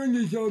burn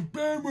is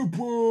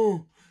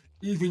unbearable.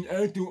 Even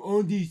after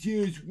all these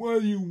years,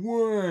 what do you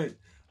want?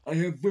 I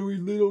have very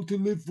little to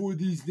live for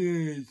these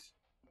days.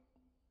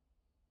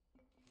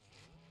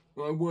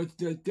 I watched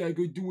that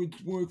dagger do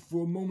its work.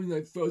 For a moment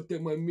I felt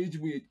that my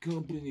misery had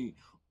company.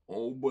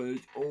 All but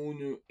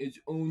its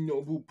own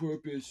noble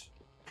purpose.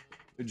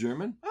 A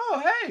German?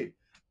 Oh, hey!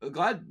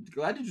 Glad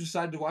you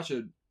decided to watch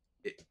a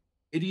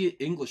idiot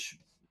English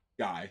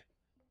guy.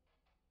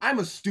 I'm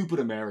a stupid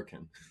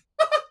American.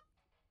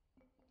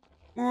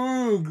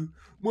 Ugh!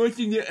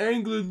 Watching the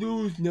Angler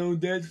lose now,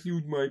 that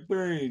soothed my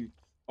pain.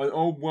 An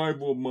old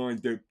rival of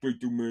mine, that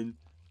Fisherman,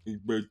 is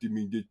bested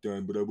me this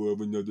time, but I will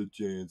have another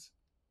chance.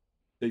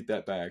 Take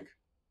that back.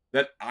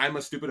 That I'm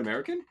a stupid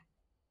American?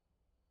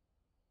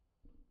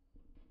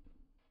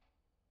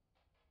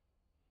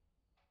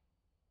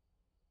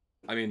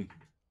 I mean...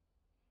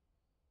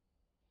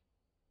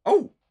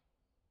 Oh!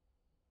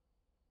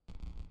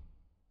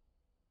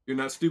 You're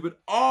not stupid?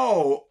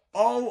 Oh!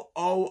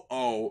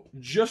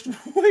 Just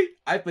wait!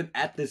 I've been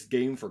at this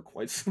game for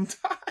quite some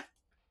time.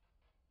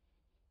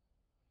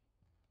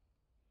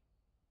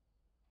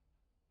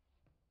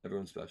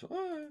 Everyone's special.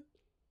 Right.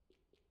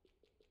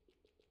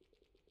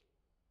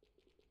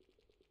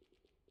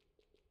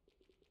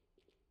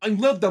 I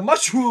love the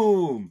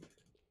mushroom!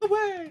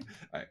 Away!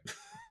 Alright.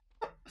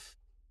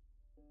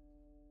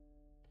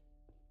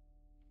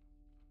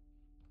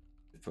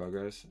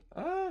 Progress.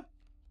 I'd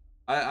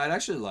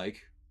actually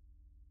like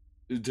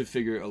to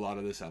figure a lot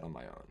of this out on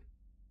my own.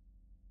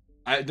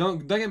 I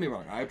don't get me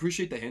wrong. I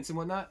appreciate the hints and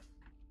whatnot,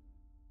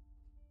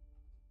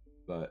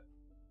 but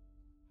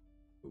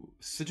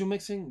sigil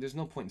mixing. There's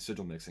no point in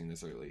sigil mixing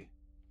this early.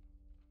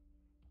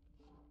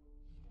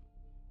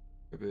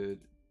 Rapid.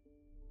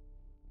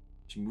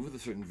 She move with a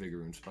certain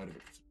vigor in spite of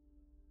it.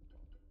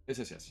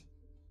 Yes.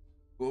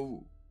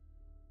 Whoa.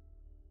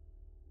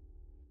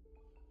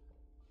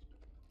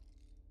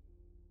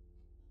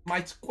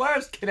 My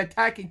squares can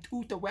attack in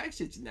 2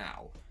 directions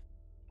now.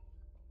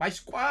 My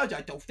squares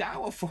are too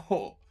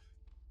powerful.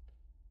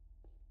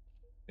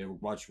 Hey,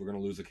 watch, we're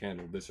gonna lose a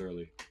candle this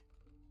early.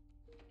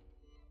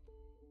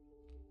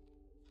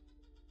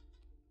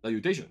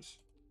 Salutations.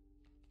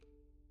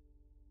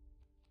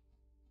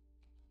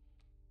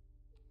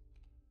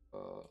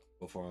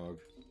 Bullfrog.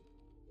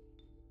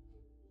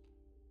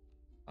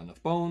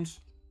 Enough bones.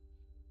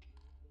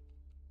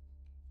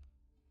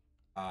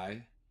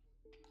 Eye.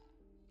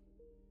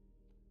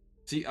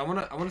 See, I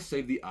wanna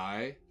save the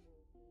eye.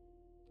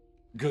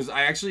 Because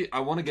I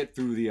wanna get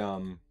through the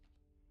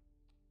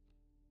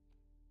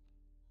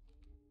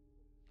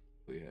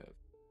we have.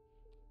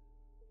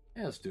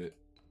 Yeah, let's do it.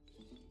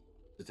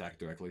 Attack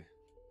directly.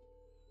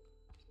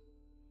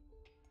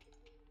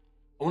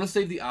 I want to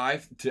save the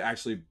eye to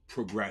actually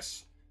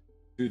progress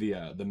through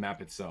the map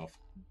itself.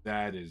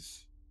 That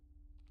is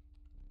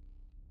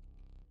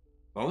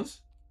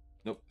bones.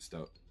 Nope,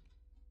 stout.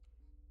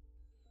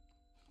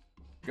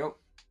 Go.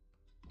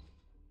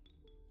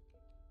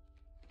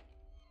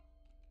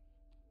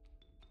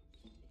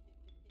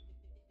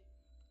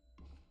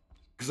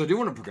 Because I do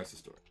want to progress the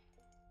story,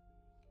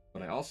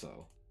 but I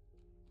also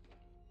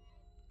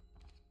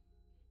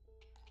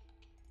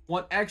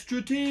want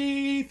extra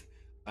teeth.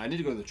 I need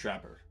to go to the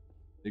trapper.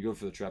 They go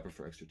for the trapper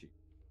for extra teeth.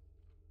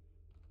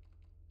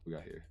 We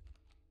got here.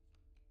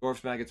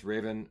 Dwarfs, maggots,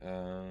 raven.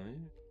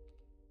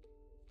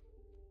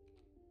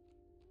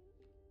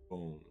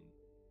 Boom.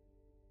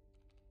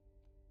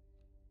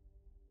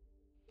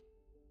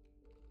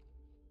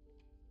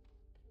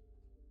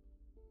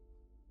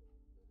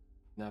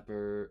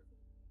 Snapper.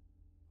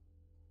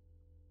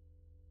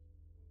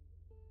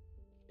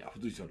 Yeah,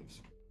 we'll do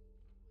totems.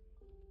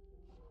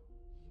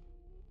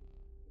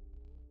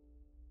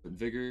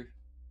 Vigor.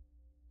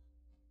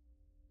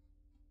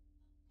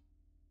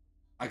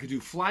 I could do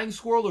flying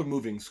squirrel or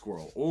moving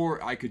squirrel,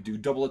 or I could do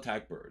double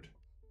attack bird.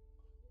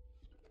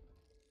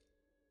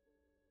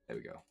 There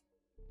we go.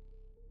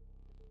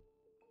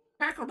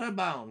 Tackle the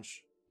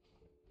bounce.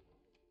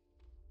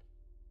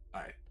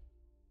 Alright.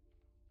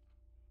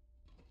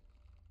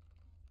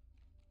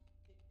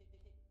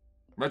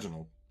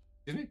 Reginald.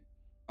 Excuse me?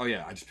 Oh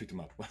yeah, I just picked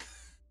him up. What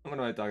am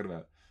I talking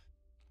about?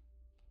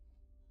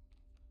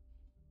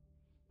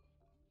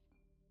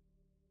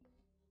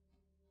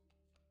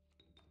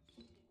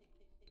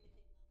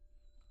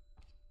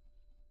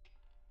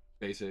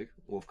 Basic.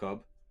 Wolf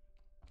cub.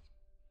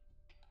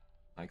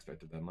 I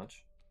expected that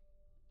much.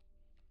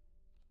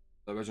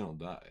 The Reginald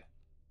die.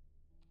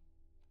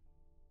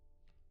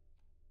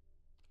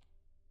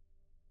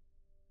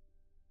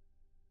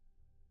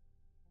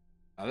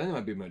 I think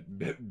it might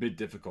be a bit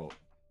difficult.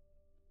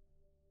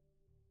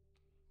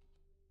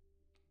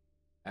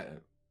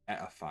 At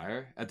a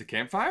fire? At the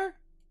campfire?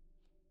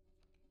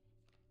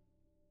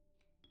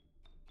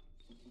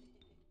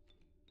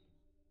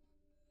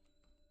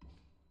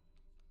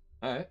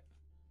 Alright.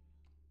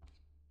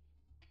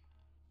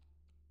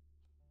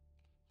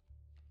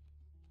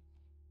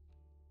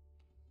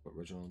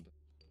 Original.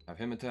 Have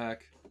him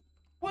attack.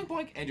 Boink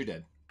boink, and you're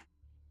dead.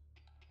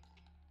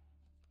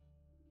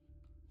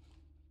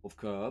 Wolf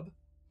cub.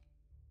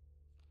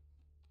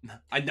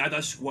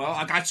 Another squirrel?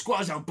 I got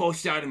squirrels on both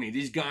sides of me.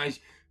 These guys,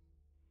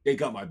 they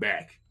got my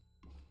back.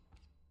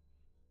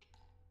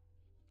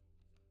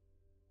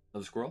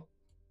 Another squirrel?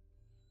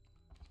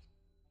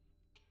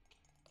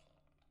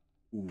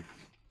 Ooh.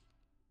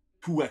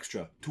 Two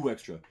extra.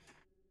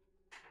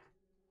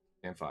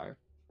 And fire.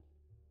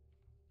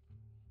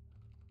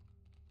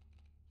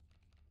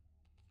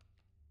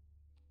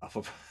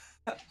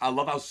 I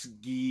love how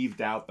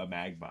skeeved out the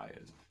magpie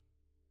is.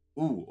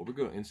 Ooh, we're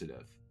going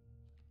insta-death.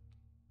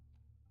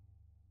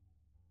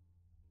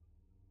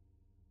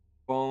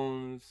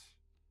 Bones.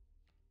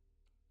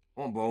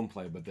 I want bone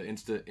play, but the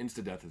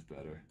insta-death is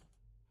better.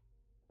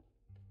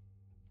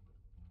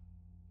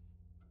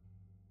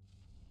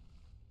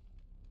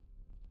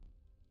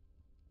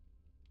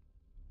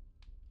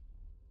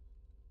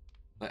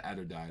 Let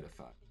Adder die at a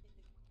 5.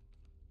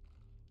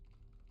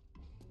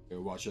 Here,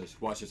 watch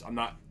this. I'm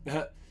not...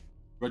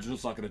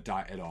 Reginald's not gonna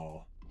die at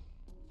all.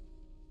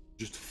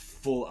 Just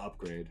full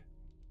upgrade.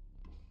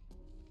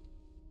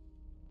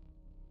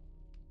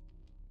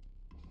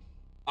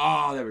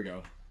 Ah, there we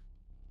go.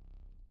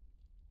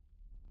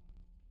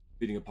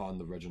 Beating upon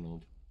the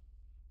Reginald.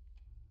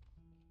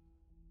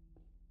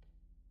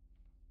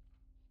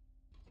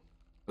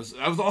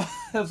 That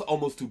was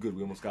almost too good.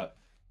 We almost got...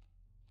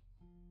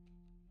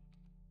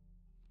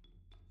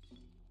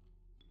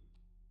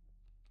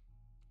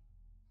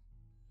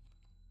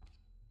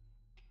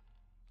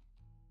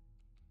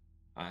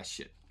 Ah,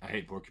 shit. I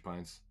hate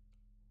porcupines.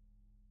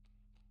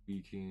 We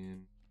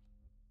can...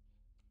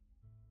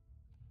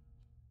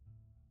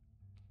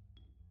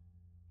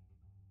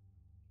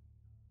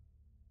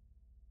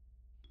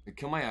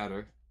 Kill my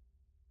adder.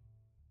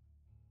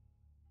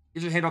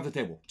 Get your hand off the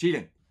table.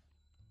 Cheating.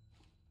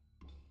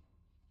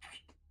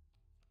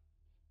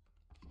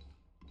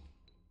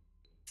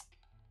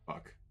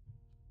 Fuck.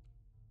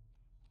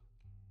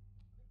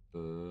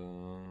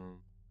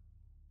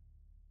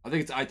 I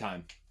think it's eye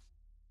time.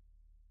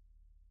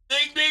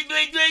 Wait.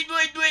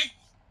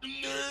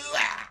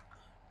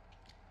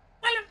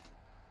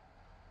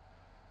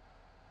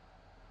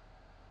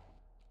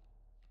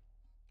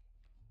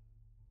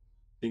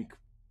 Think.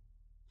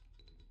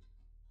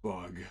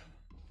 Bug.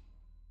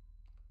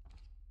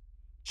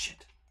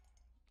 Shit.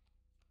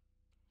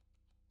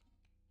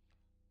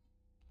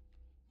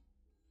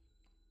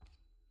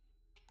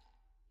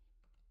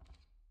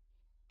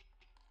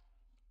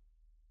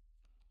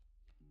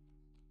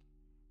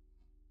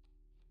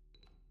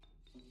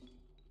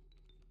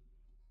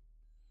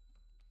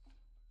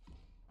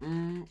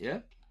 Yeah.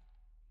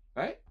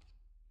 Right?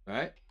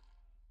 There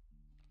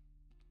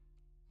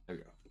we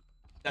go.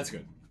 That's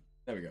good.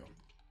 There we go.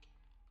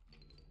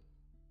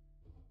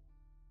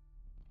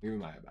 Give me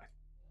my eye back.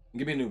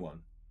 Give me a new one.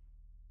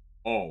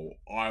 Oh,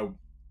 I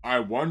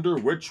wonder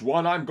which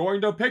one I'm going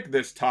to pick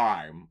this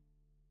time.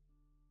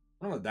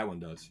 I don't know what that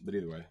one does, but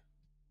either way.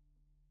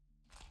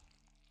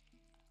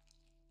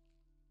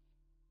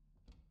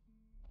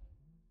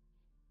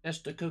 Yes,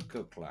 the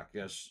cuckoo clock.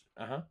 Yes.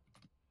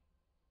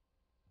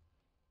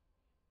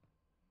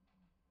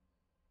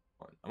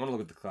 I'm gonna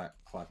look at the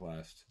clock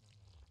last.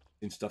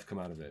 And stuff come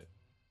out of it.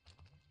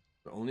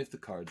 But only if the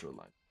cards are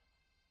aligned.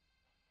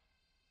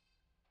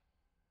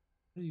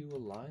 How do you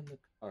align the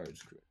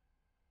cards, Chris?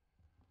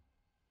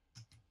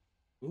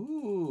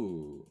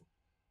 Ooh.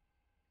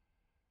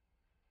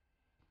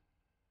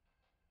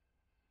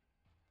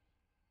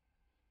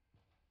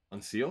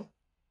 Unseal?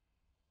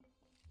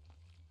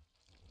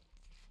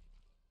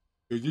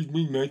 Does this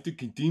mean Manta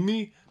can see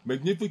me?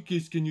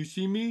 Magnificus, can you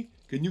see me?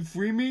 Can you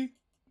free me?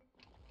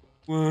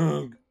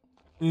 Wag.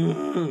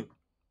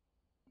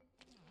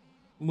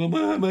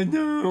 Mama,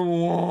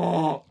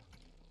 no.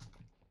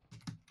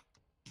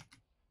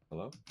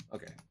 Hello?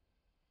 Okay.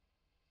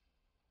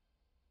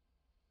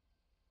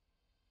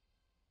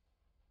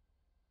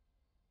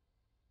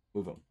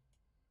 Move him.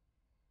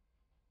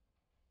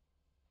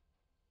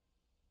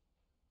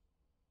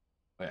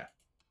 Oh, yeah.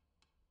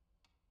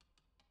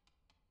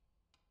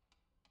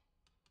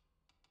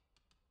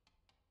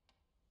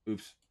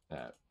 Oops.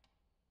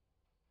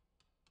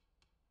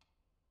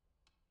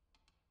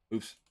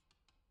 Oops.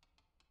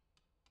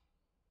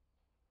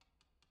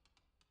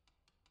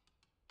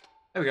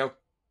 There we go.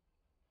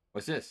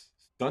 What's this?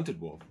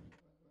 Stunted wolf.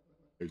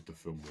 Take the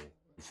film roll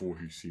before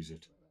he sees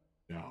it.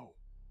 Now.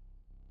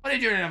 What are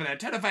you doing over there?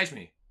 Turn to face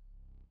me.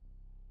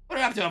 What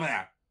are you up to over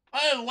there?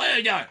 What are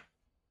you doing?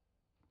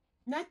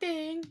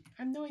 Nothing.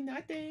 I'm doing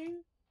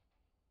nothing.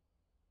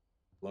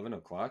 11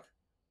 o'clock?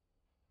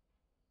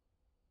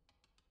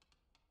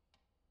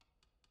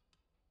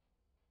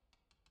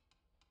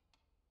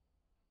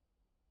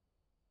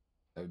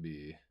 That would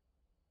be...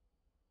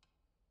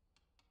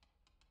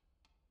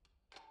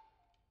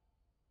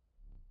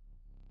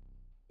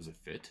 Does it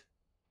fit?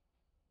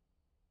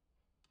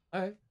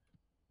 Alright.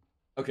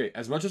 Okay,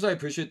 as much as I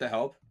appreciate the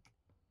help,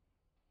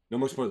 no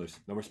more spoilers.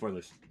 No more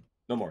spoilers.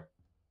 No more.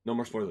 No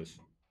more spoilers.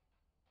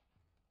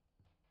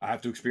 I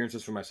have to experience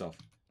this for myself.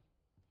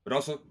 But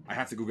also, I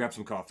have to go grab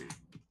some coffee.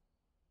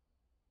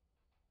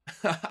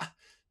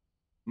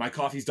 My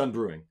coffee's done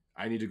brewing.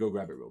 I need to go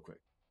grab it real quick.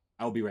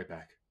 I will be right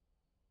back.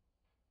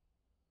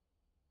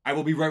 I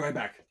will be right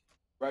back.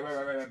 Right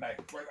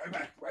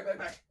back. Right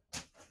back.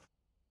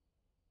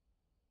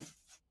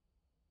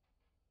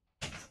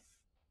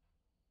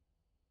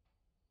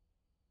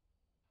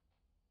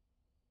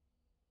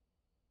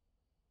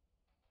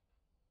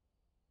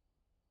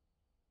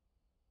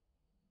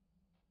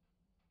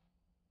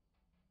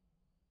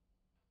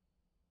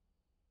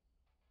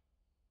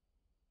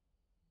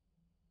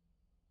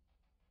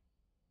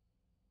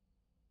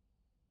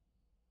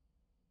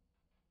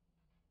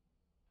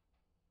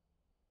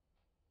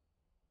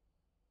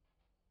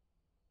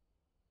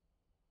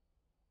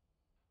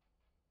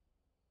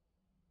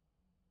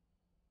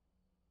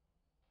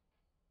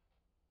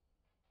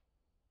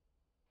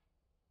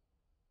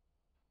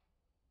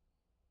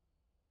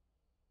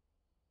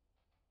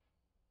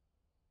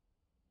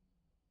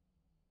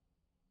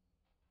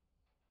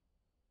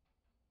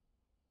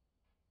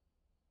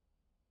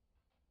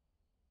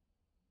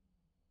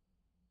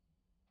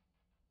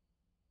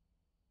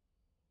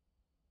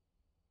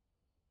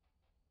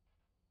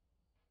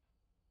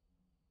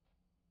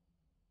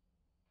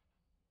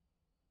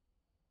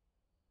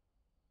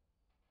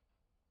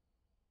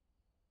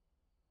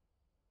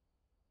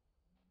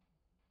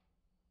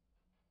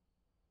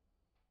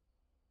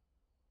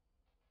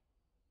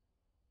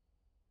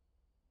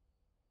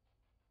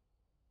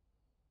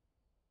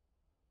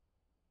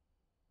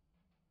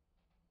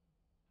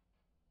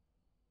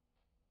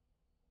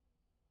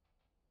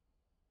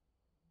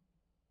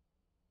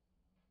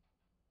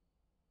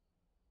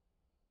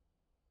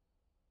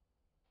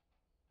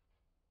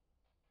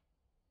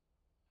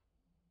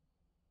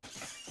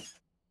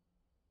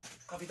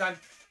 Coffee time.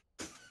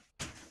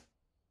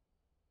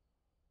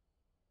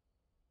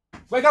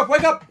 Wake up!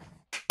 Wake up!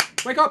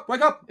 Wake up!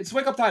 Wake up! It's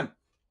wake up time.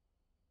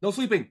 No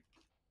sleeping.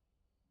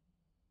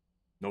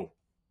 No.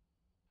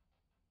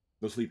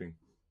 No sleeping.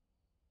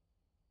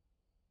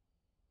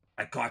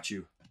 I caught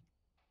you.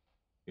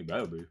 You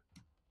better be.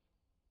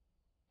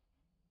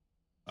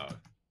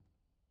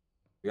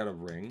 We got a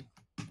ring.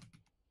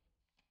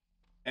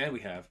 And we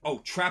have... Oh,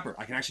 Trapper.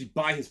 I can actually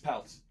buy his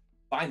pelts.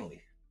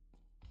 Finally.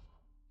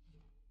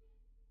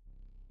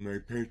 My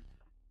pet.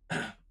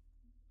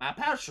 My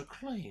pelts are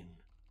clean.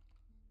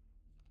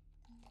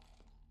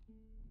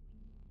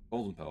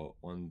 Golden pelt.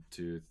 1,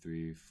 2,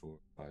 3, 4,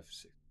 5,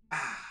 6.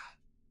 Ah!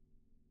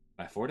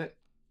 Can I afford it?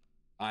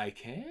 I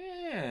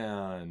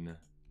can.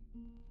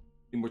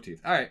 Need more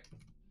teeth. Alright.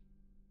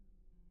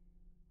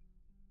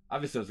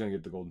 Obviously, I was going to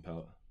get the golden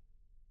pelt.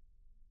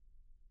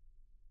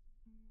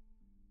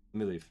 Let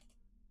me leave.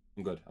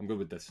 I'm good. I'm good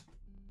with this.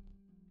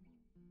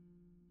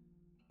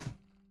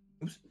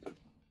 Oops.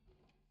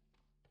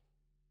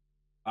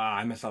 Ah,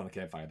 I messed out on the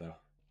campfire, though.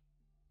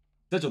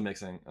 Digital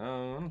mixing.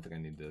 Oh, I don't think I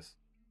need this.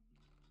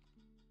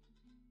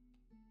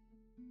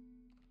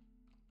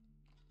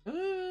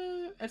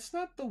 It's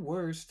not the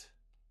worst.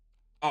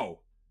 Oh.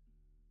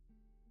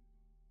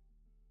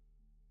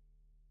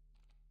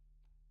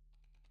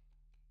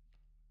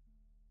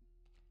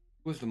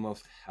 Who has the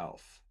most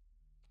health?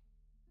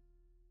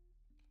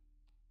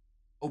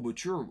 Oh,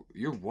 but you're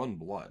 1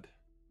 blood.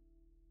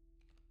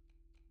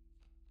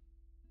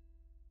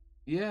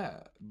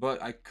 Yeah,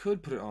 but I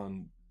could put it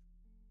on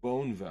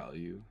bone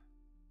value.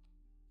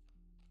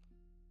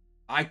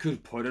 I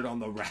could put it on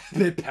the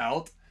rabbit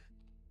pelt.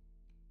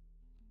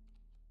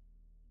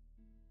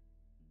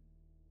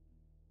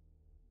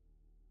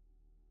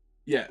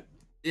 Yeah,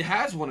 it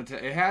has one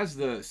attack. It has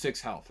the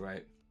 6 health,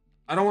 right?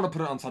 I don't want to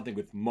put it on something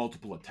with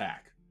multiple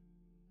attack.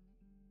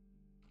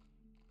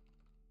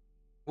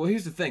 Well,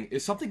 here's the thing: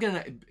 is something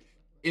gonna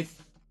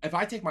if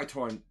I take my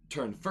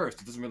turn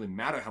first, it doesn't really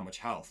matter how much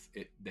health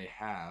they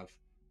have.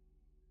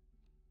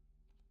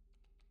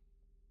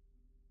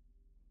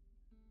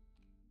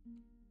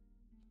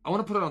 I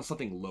want to put it on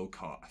something low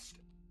cost,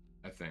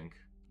 I think.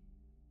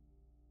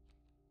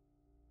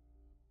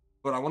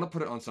 But I want to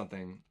put it on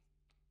something.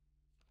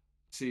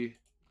 See,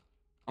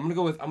 I'm gonna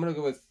go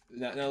with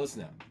now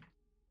listen now.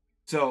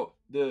 So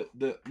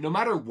the no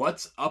matter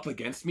what's up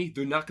against me,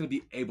 they're not gonna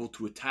be able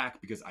to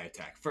attack because I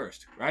attack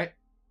first, right?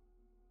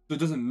 So it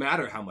doesn't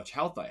matter how much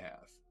health I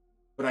have.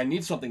 But I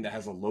need something that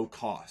has a low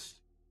cost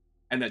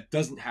and that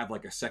doesn't have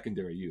like a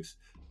secondary use.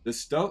 The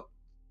stoat?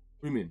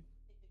 What do you mean?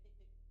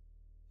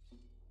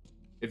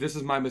 If this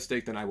is my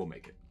mistake, then I will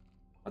make it.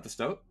 Not the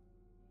stoat?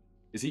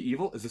 Is he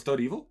evil? Is the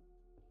stoat evil?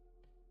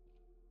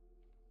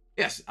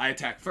 Yes, I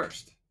attack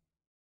first.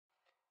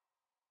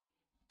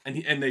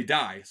 And they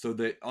die, so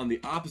that on the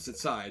opposite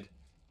side.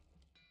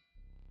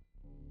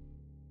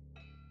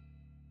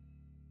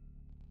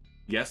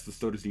 Yes, the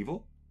stoat is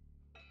evil.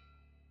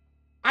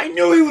 I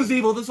knew he was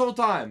evil this whole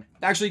time.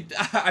 Actually,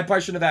 I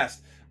probably shouldn't have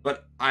asked,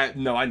 but I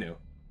knew.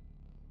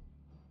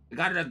 You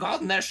got a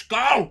golden there,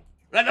 skull.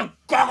 Let him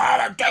go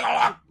and take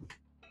a look.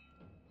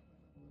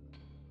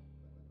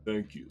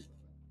 Thank you.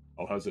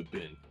 How has it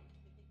been?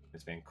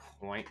 It's been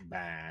quite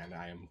bad.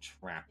 I am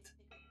trapped.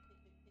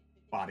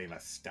 Body of a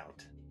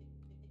stout.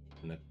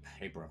 In the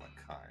paper of a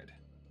card.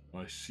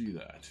 I see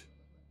that.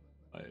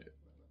 I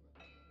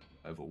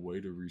have a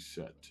way to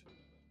reset.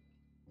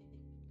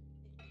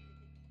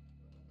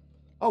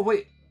 Oh,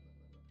 wait.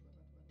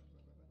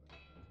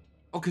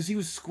 Oh, because he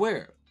was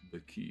square.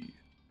 The key.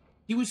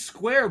 He was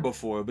square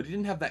before, but he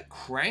didn't have that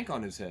crank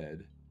on his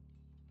head.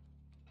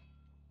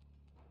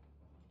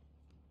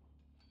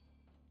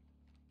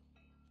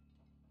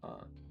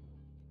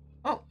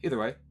 Oh, either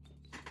way.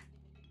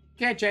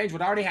 Can't change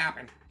what already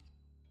happened.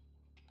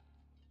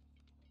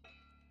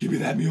 Give me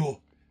that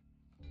mule.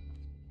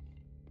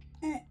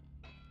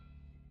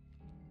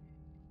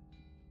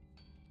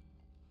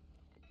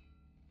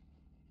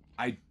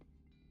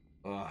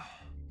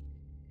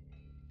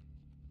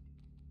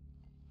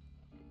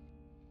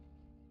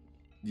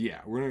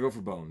 Yeah, we're gonna go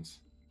for bones.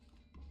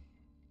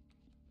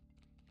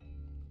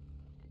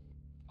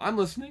 I'm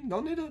listening.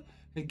 Don't need to...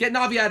 Hey, get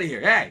Navi out of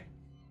here. Hey!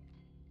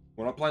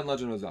 We're not playing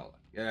Legend of Zelda.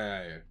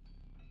 Yeah.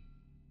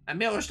 And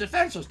Miller's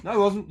defenseless. No, he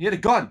wasn't. He had a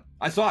gun.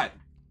 I saw it.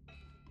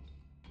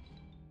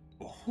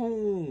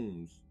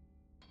 Holmes.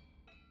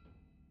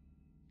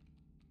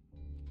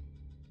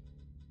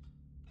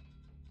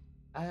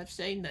 I have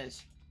seen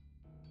this.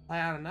 Play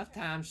out enough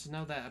times to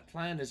know that a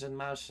plan is in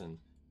motion.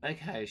 Make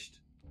haste.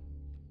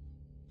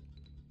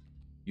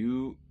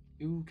 You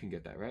can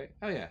get that, right?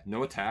 Oh, yeah.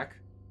 No attack.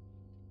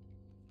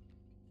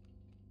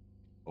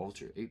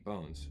 Vulture. 8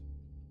 bones. Do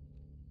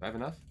I have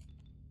enough?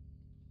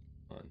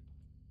 One.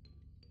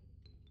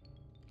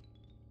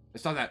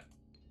 It's not that.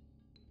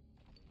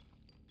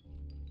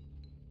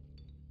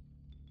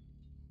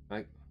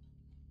 Like,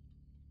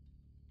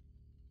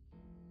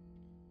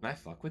 can I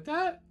fuck with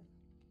that?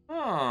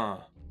 Huh.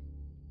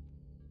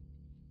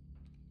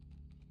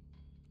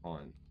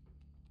 On.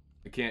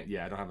 I can't.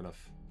 Yeah, I don't have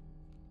enough.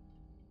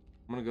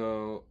 I'm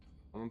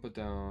gonna put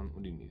down.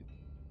 What do you need?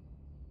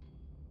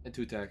 And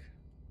 2 attack.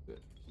 Good.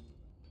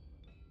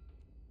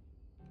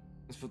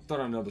 Let's throw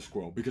down another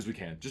squirrel because we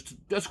can. Just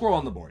a squirrel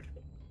on the board.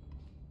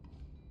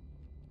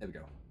 There we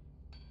go.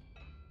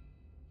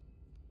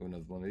 Do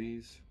another one of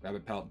these.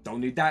 Rabbit pelt. Don't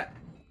need that.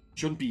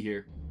 Shouldn't be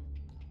here.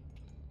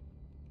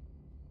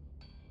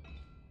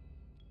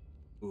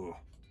 Ooh.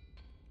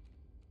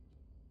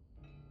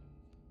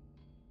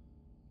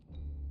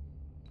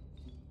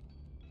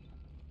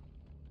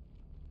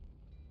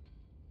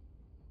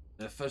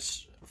 The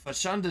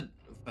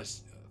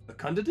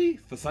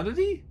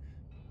fecundity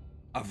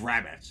of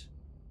rabbits.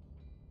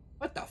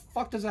 What the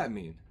fuck does that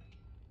mean?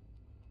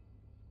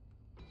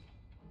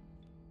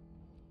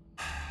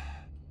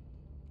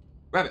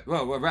 Rabbit.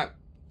 Whoa, rabbit.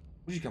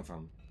 Where'd you come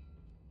from?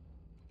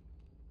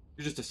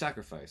 You're just a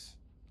sacrifice.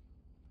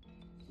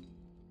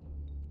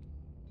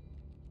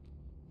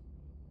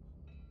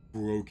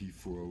 Froggy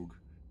frog.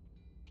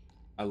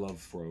 I love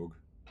Frog.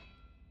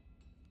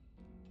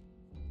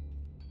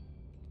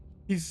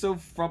 He's so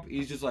frumpy.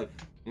 He's just like...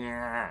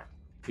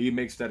 He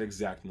makes that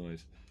exact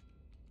noise.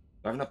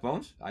 Do I have enough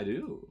bones? I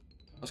do.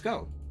 Let's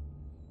go.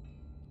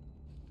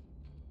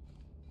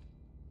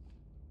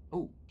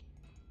 Oh.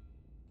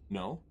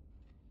 No.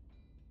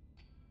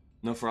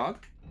 No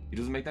frog? He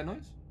doesn't make that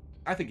noise?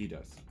 I think he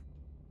does.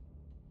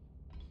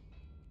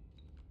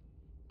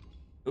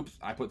 Oops,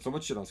 I put so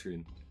much shit on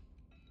screen.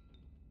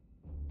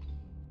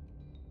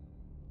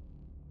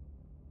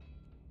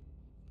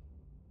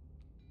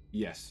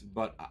 Yes,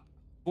 but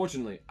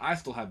fortunately, I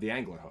still have the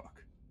angler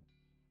hook.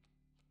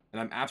 And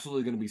I'm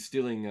absolutely going to be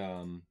stealing,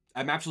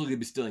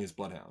 his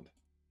bloodhound.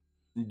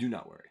 Do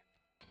not worry.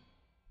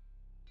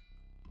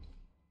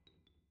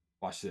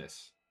 Watch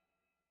this.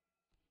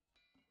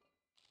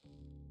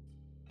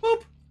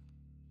 Boop!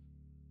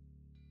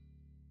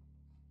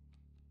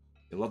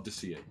 You'll love to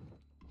see it.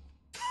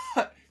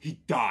 He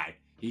died.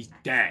 He's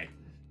dead.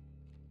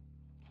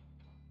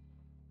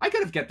 I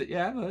could have kept it,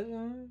 yeah, but...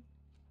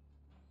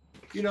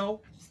 you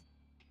know...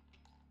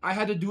 I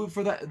had to do it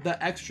for the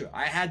extra.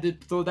 I had to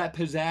throw that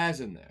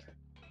pizzazz in there.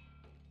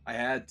 I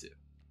had to.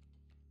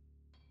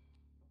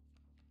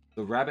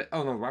 The rabbit...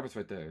 Oh, no, the rabbit's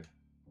right there.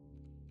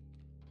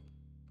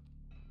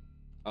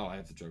 Oh, I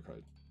have the joke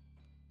card.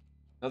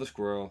 Another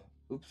squirrel.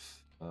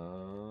 Oops.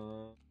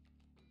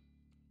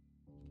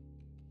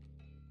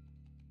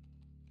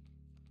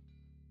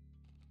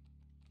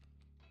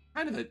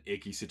 Kind of an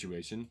icky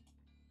situation.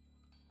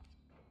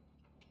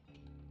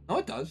 No,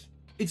 it does.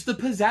 It's the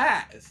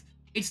pizzazz.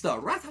 It's the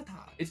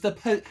ratata. It's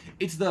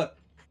the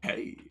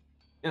hey.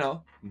 You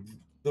know,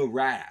 the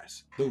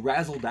razz. The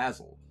razzle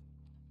dazzle.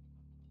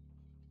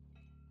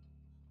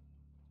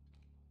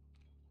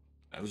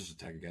 That was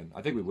just attack again.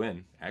 I think we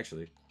win,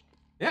 actually.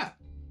 Yeah.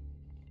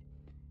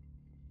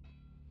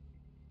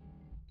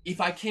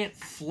 If I can't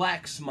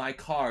flex my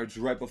cards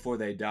right before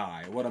they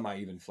die, what am I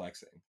even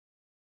flexing?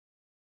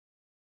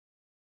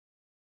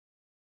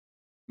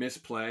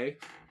 Misplay?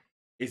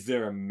 Is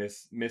there a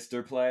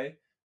Mr. Play?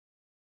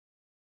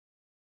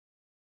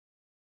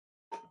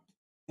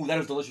 Ooh, that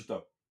is delicious,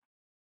 though.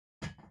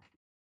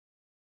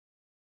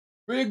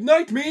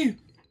 Reignite me!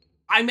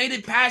 I made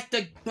it past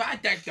the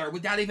protector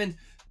without even...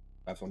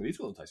 Perhaps one of these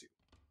will entice you.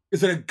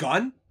 Is it a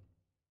gun?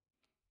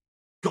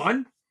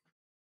 Gun?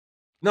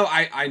 No,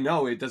 I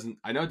know it doesn't...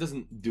 I know it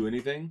doesn't do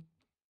anything.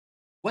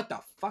 What the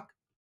fuck?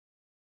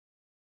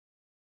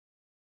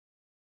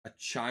 A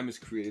chime is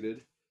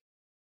created.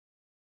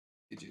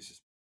 Hey,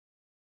 Jesus.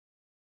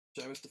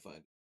 I was to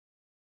find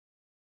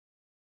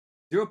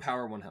 0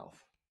 power, 1 health.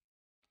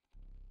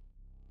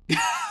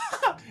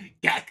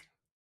 Gak!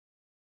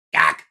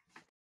 Gak!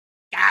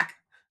 Gak!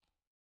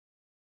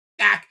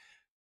 Gak!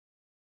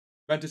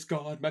 Mantis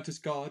God, Mantis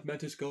God,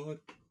 Mantis God.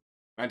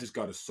 Mantis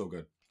God is so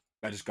good.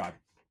 Mantis God.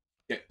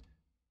 Get.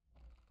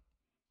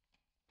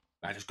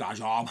 Mantis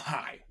God's arm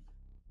high.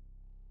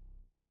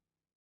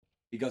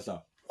 He goes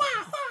up.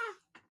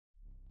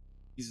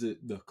 He's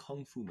the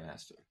Kung Fu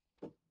master.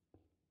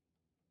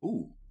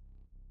 Ooh.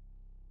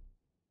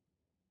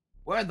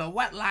 Where are the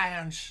wet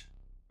lions?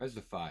 Where's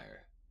the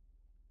fire?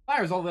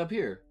 Fire's all the way up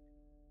here.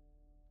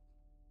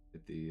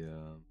 At the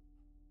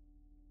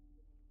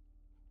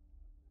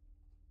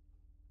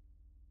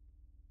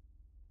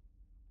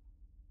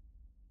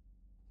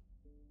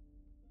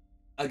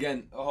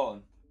Again, hold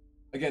on.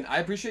 Again, I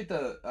appreciate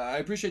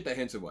the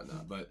hints and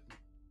whatnot, but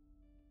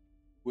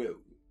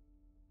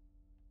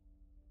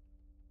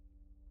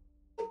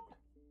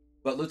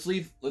let's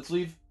leave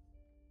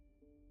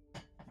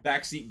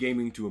backseat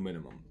gaming to a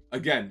minimum.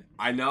 Again,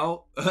 I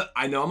know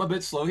I'm a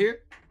bit slow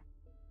here,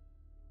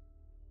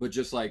 but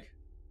just like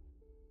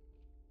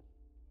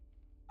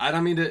I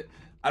don't mean to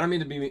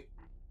be me.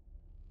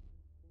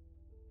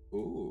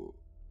 Ooh.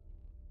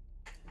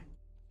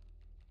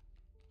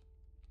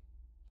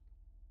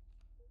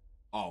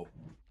 Oh.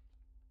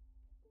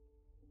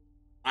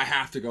 I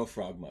have to go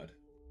frog mud.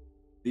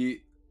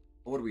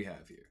 What do we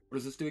have here? What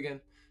does this do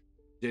again?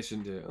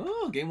 Addition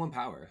to gain 1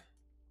 power.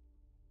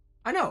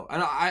 I know.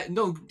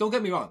 No, don't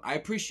get me wrong. I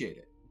appreciate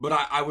it, but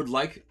I would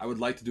like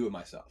to do it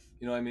myself.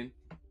 You know what I mean?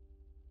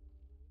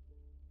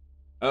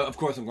 Of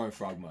course, I'm going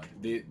frog mud.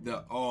 The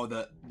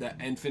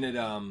infinite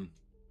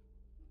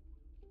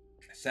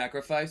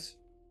sacrifice.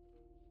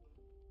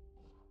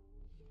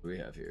 What do we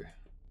have here?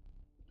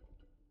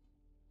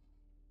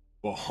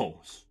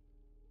 Balls.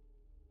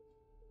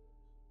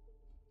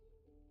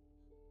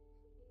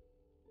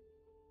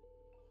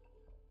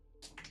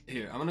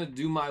 Here, I'm gonna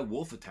do my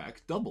wolf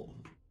attack double.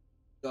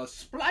 The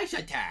splice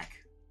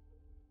attack.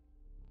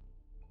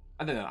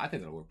 I don't know. I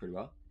think that'll work pretty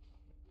well.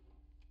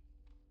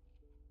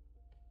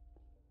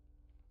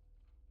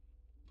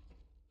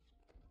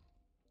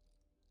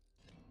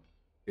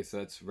 Okay, so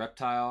that's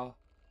reptile.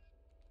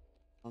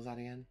 What was that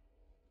again?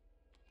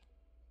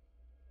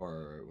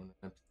 Or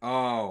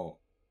oh.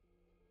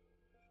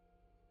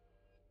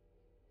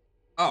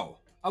 Oh,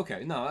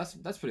 okay. No,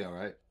 that's pretty all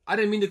right. I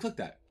didn't mean to click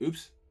that.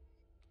 Oops.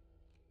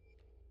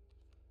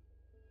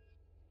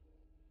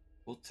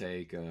 We'll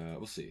take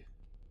we'll see.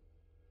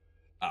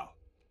 Oh.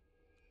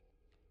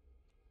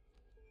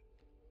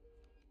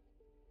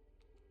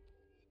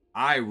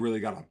 I really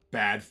got a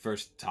bad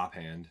first top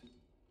hand.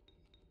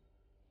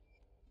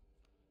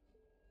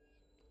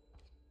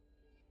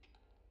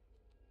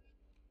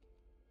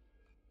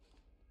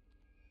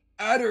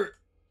 Adder.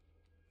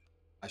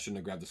 I shouldn't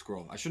have grabbed the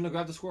squirrel. I shouldn't have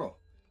grabbed the squirrel.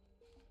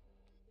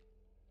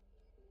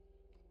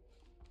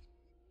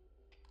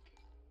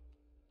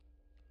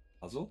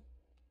 Puzzle?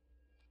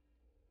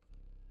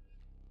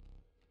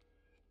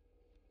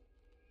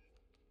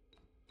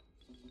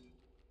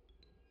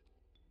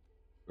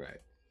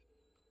 Right.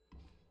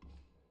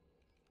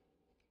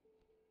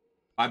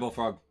 Bye,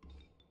 bullfrog.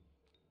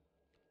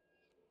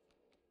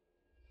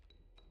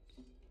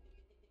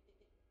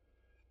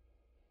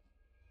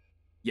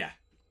 Yeah,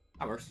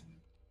 that works.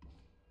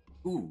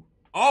 Ooh.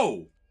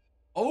 Oh!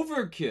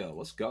 Overkill.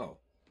 Let's go.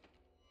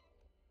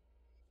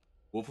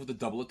 Wolf with the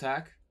double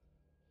attack.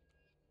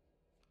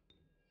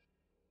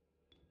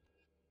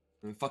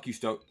 And fuck you,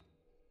 Stoat.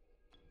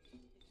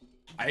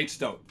 I hate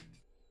Stoat.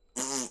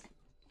 Ooh.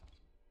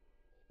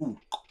 Ooh.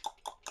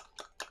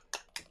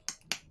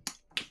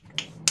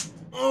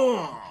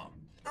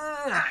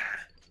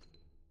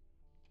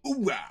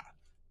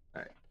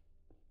 Alright.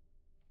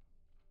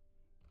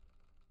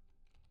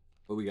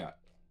 What we got?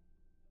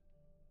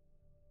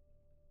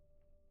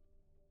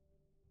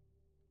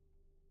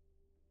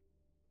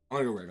 I'm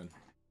gonna go Raven.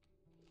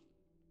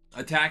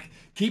 Attack.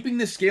 Keeping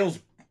the scales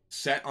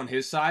set on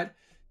his side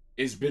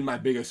has been my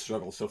biggest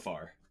struggle so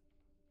far.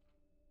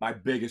 My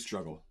biggest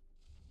struggle.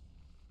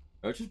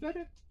 Which is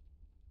better?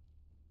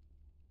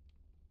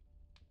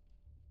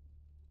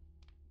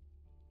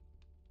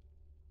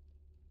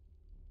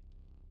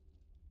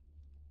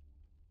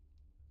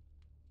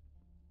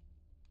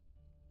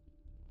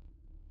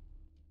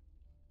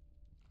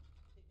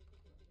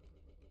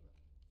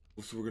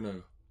 So we're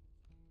gonna...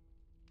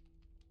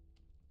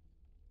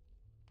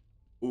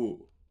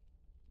 Ooh.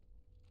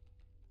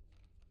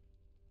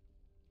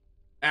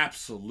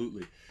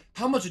 Absolutely.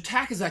 How much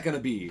attack is that gonna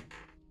be?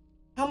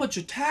 How much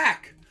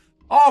attack?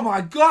 Oh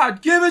my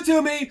god, give it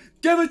to me!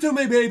 Give it to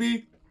me,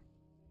 baby!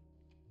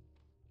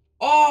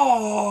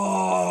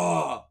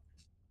 Oh!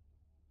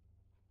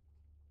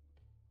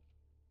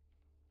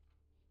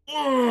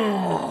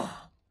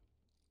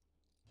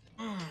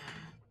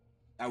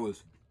 That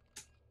was...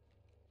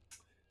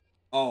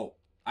 Oh,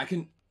 I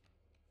can...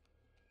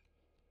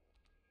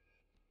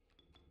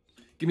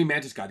 Give me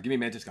Mantis God. Give me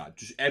Mantis God.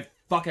 Just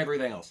fuck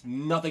everything else.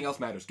 Nothing else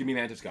matters. Give me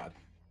Mantis God.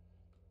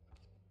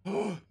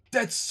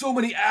 That's so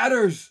many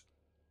adders!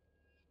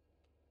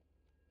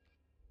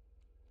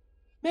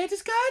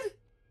 Mantis God?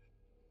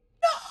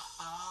 No!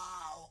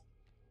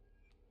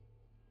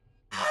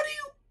 How do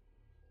you...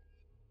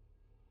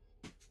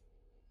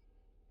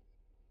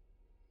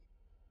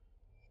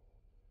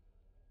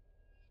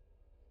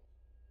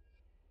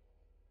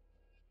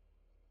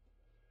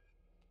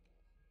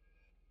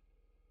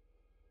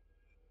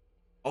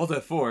 Alt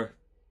F4.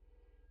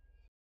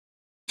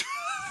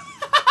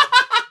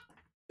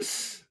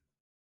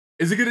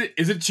 Is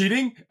it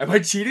cheating? Am I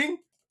cheating?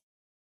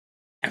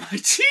 Am I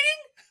cheating?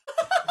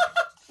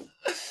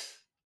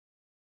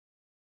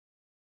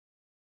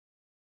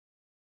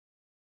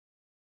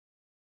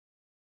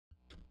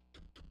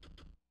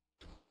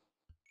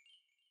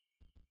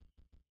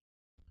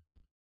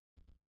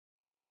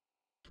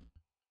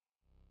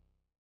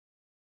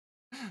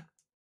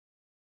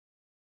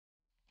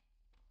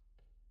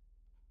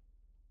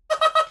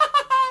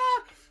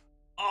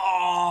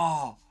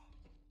 Oh!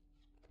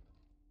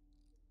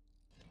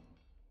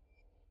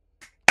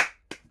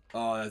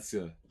 Oh, that's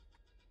good.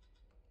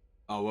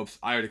 Oh, whoops.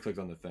 I already clicked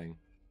on the thing.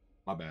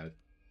 My bad.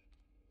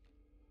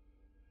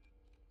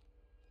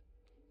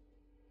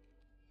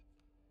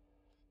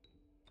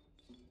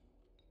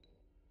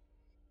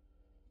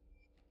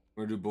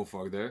 We're gonna do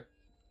Bullfrog there.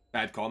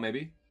 Bad call,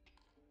 maybe?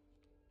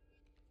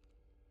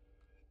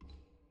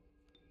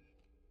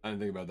 I didn't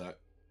think about that.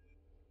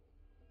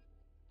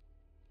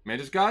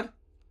 Mantis God?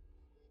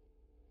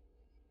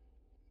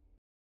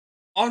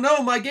 Oh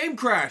no, my game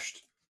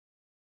crashed!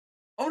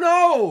 Oh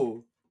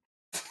no!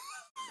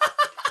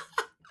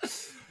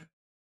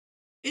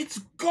 It's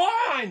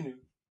gone!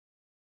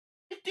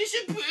 It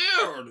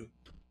disappeared!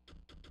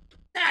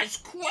 That's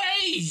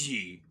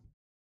crazy!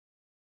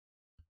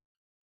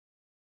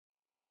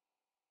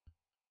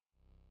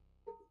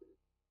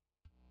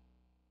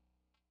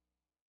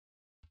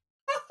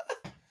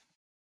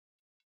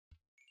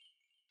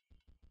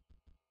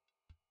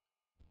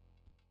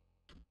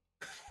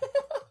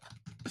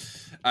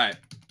 Alright.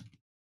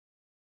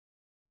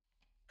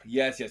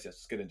 Yes.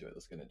 Let's get into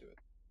it. Get into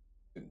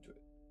it.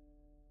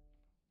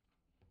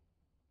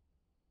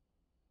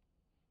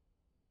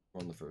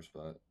 We're on the first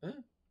spot. Huh?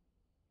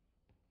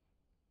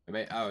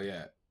 Oh,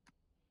 yeah.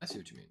 I see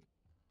what you mean.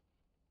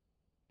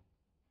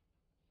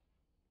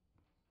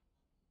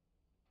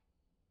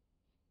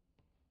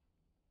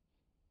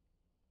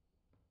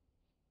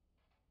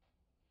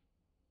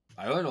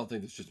 I really don't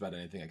think there's just about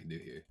anything I can do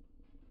here.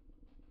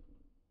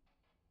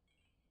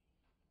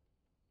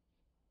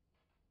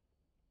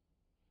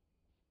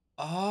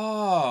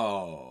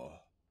 Oh.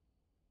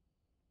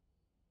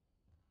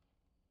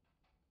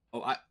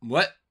 Oh,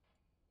 what?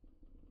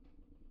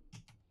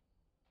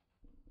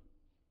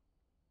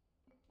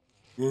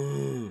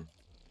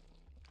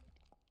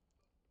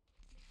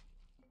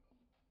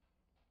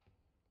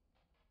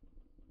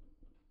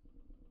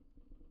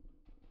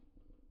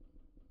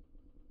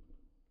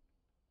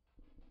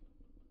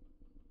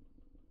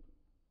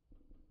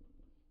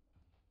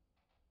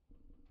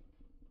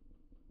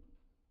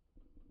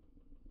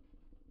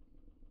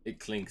 It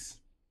clinks.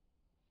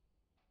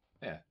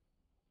 Yeah.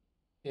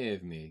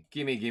 Give me.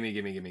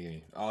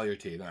 Gimme. All your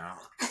teeth.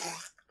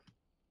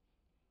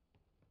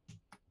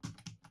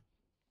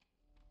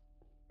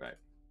 Right.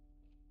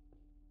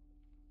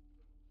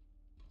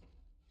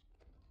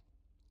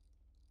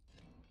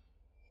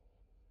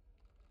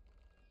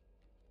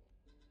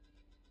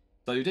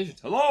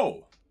 Salutations.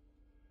 Hello!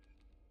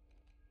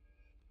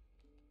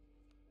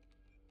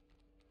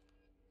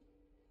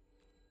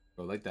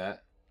 Go like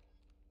that.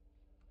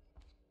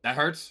 That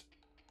hurts.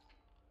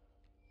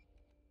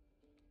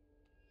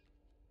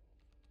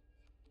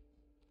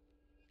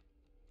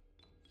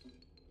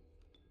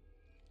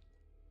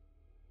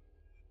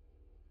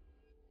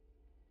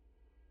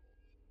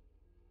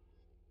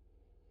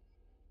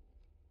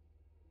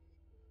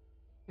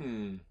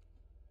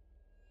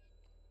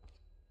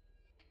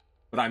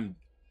 But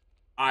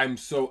I'm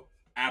so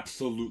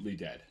absolutely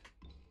dead.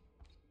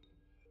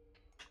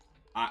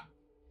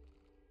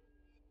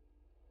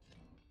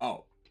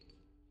 Oh.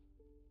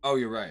 Oh,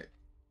 you're right.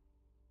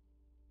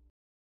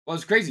 Well,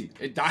 it's crazy.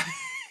 It died.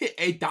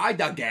 It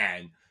died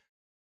again.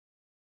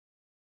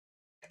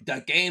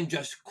 The game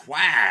just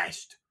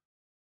crashed.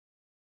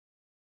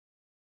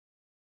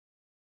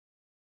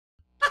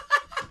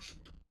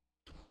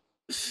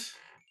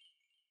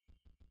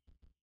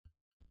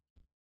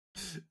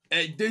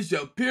 It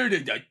disappeared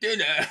in the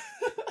dinner.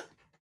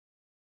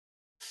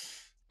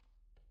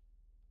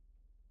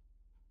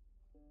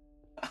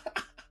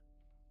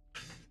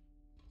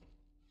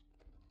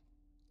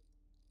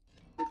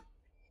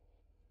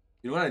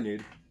 You know what I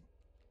need?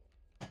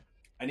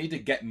 I need to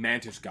get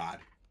Mantis God.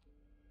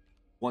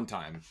 One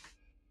time.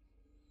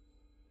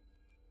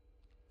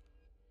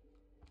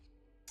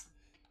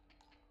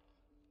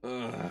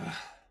 Ugh.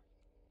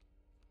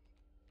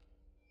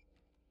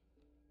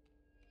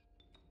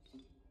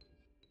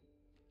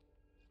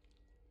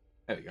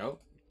 There we go.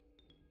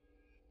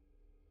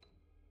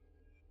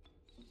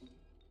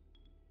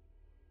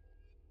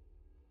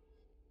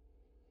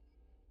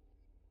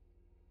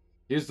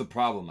 Here's the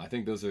problem. I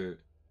think those are...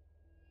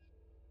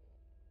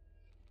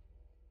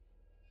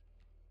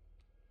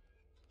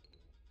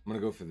 I'm gonna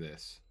go for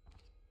this.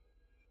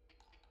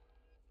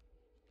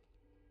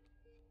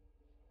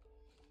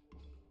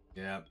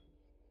 Yep.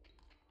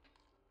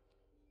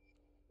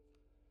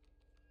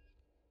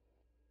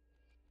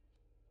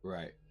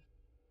 Right.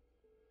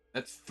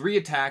 That's 3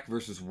 attack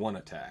versus 1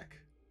 attack.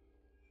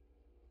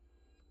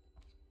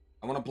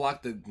 I want to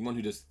block the one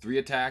who does 3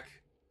 attack.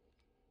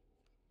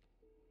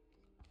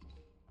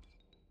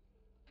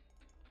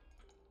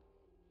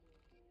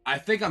 I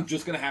think I'm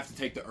just going to have to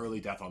take the early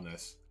death on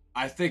this.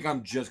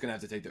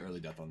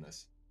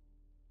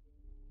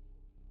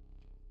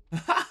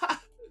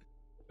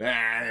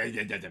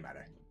 It doesn't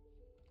matter.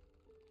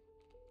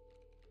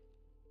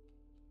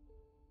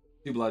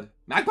 2 blood.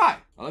 Magpie!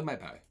 I like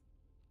Magpie.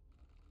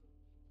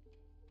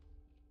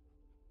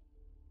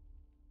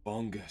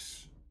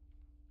 Fungus.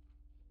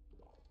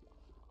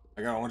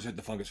 I want to hit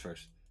the fungus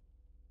first.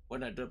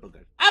 What a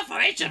duplicate. Oh,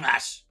 for each of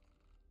us!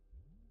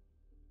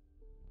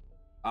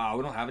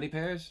 We don't have any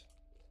pairs?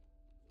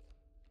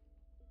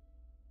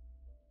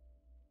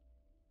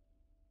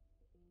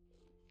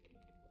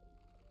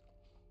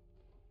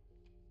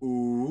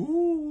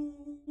 Ooh.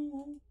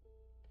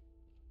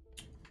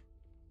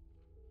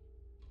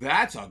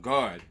 That's a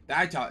good.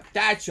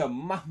 That's a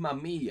mamma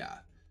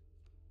mia.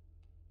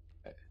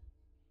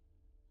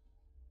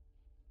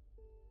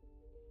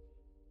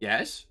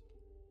 Yes?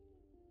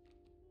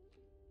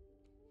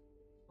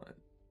 What?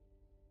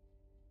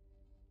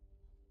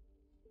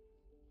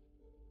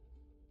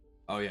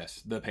 Oh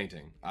yes, the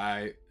painting.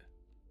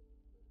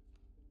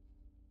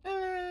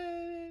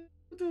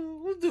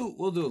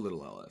 We'll do a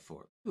little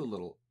LF4.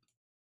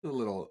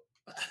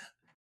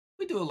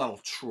 We do a little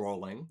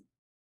trolling.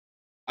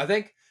 I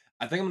think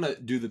I'm gonna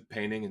do the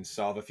painting and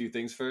solve a few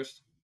things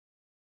first.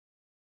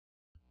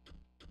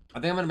 I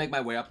think I'm gonna make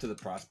my way up to the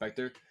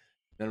prospector.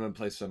 Then I'm gonna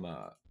play some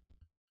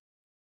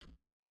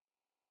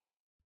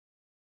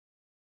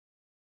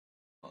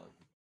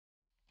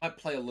might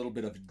play a little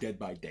bit of Dead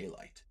by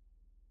Daylight.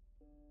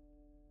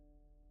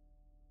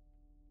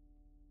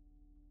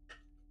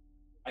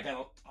 I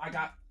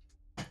got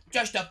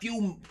just a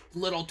few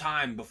little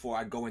time before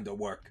I go into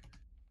work.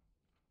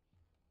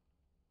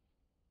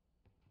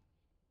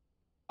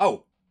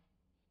 Oh.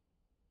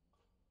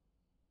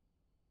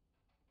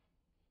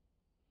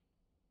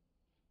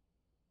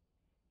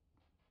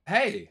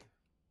 Hey.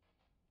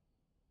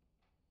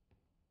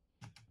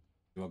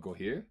 You want to go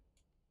here?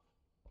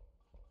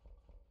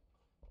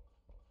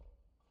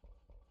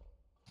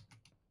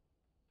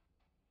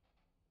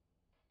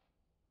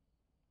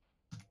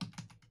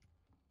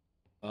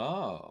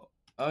 Oh.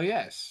 Oh,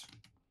 yes.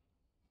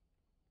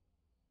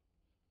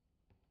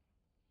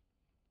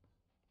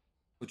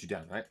 Put you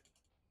down, right?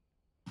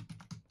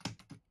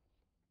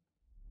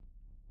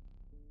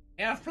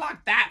 You've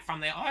plucked that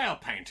from the oil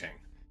painting.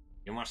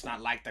 You must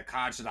not like the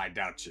cards that I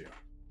dealt you.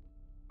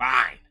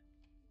 Fine.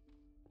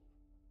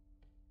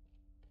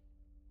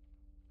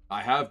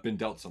 I have been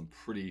dealt some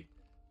pretty...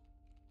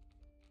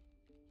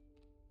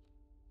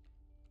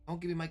 Don't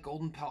give me my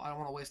golden pellet. I don't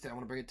want to waste it. I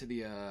want to bring it to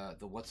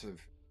the what's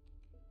of...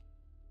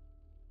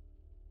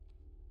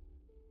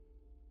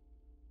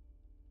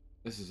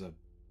 This is a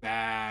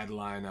bad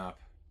lineup.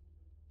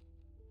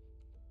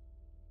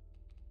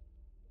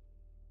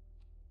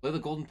 Play the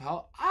golden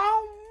pellet?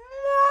 Oh,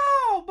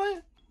 no,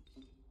 but...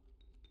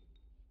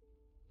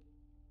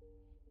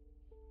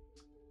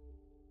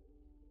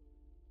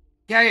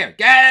 Get here!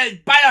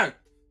 Get better!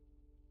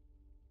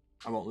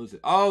 I won't lose it.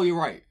 Oh, you're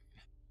right.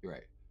 You're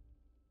right.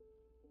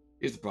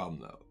 Here's the problem,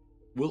 though.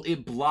 Will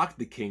it block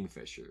the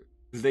Kingfisher?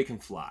 Because they can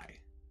fly.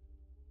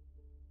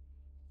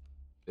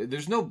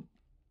 There's no...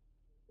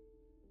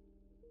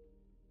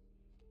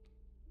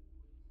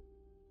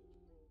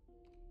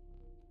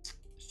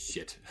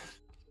 Shit.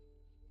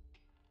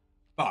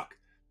 Fuck.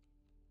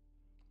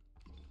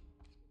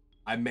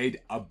 I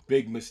made a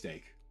big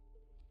mistake.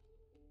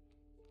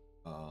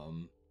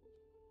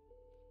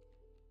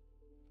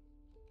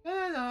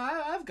 No,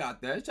 I've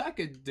got this. I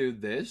could do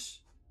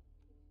this.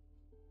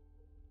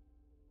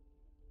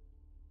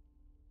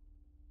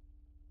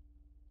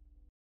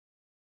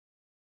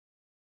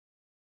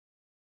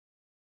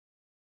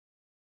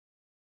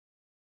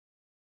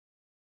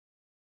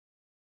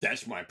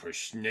 That's my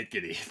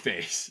persnickety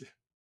face.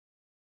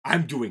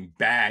 I'm doing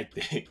bad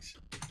things.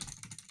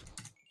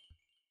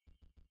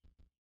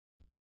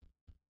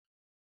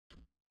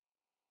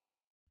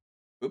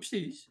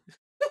 Oopsies.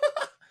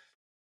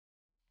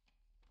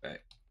 Right.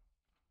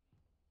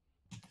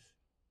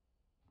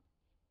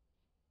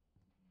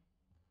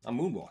 I'm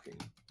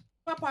moonwalking.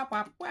 Wap, wap,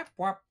 wap, wap,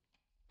 wap.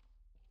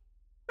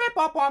 Beep,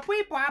 wap, wap,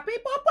 weep, wap,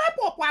 beep, wap, wap,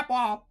 wap, wap,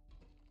 wap.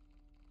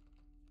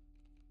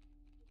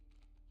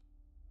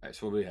 Alright,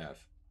 so what do we have?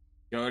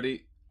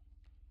 Guardy.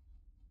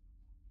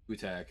 We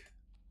attack.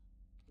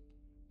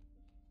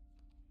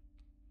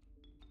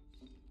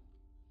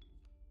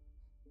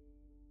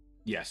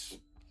 Yes.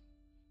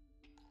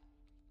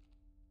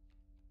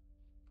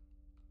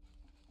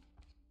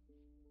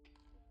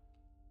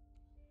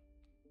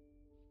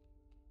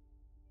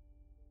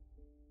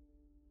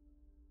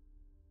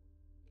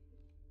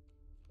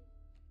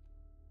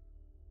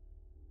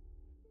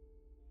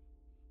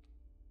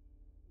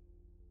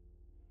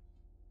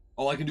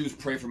 All I can do is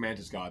pray for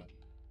Mantis God.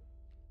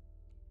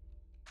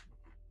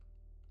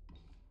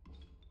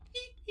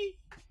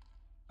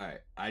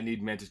 Alright, I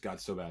need Mantis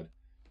God so bad.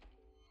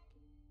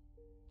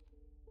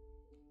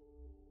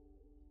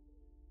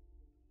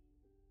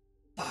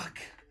 Fuck.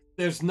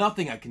 There's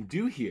nothing I can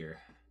do here.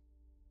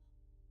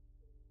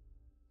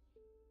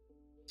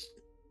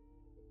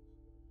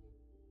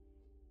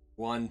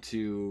 One,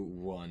 2,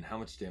 1. How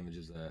much damage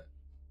is that?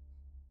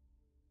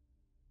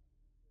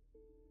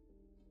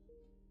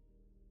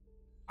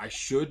 I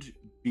should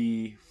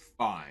be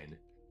fine.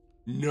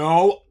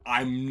 No,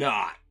 I'm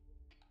not.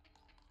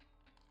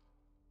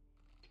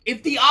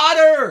 It's the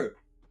otter!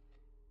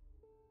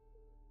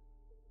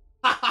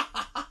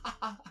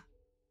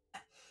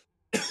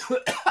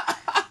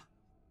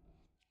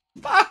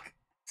 Fuck!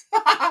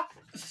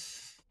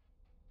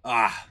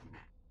 Ah.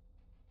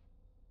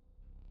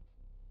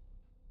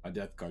 A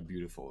death card,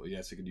 beautiful.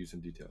 Yes, I could use some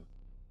detail.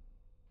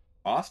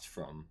 Cost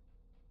from?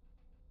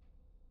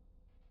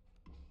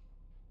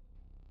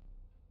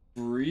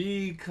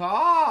 Free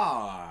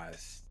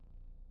cost.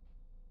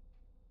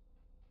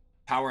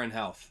 Power and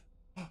health.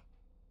 Oh,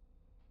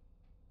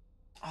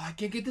 I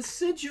can't get the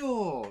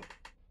sigil.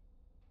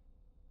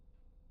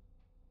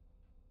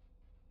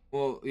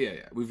 Well,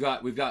 yeah. We've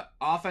got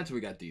offense and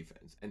we got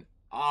defense. And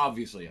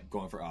obviously I'm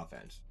going for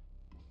offense.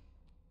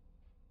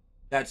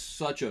 That's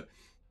such a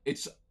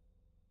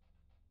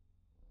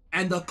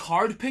and the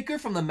card picker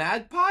from the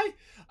magpie?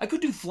 I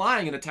could do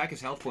flying and attack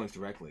his health points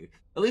directly.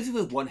 It leaves me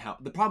with 1 health.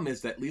 The problem is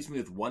that it leaves me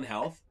with 1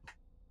 health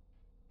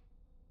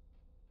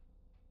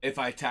if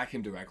I attack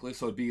him directly,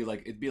 so it'd be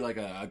like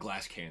a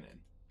glass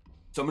cannon.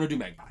 So I'm gonna do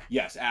magpie.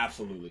 Yes,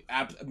 absolutely.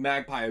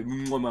 Magpie.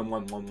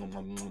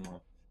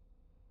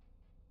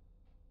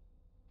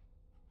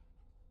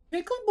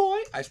 Pickle boy.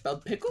 I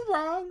spelled pickle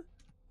wrong.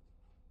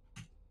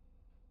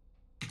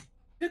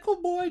 Pickle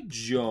boy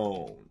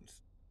Jones.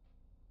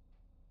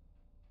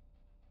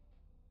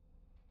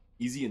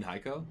 Easy and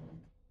Heiko?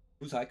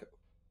 Who's Heiko?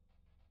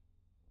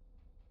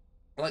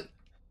 Like,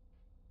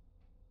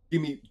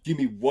 give me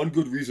one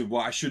good reason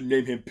why I should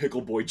name him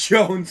Pickle Boy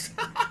Jones.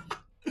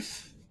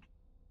 It's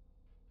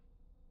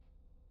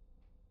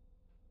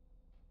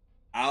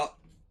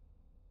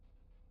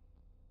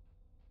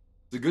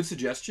a good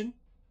suggestion.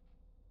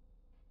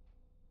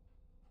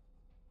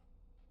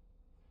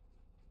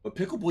 But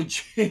Pickle Boy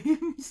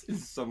James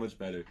is so much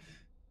better.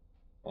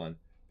 Come on.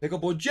 Pickle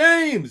Boy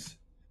James!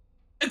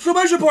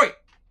 Exclamation point!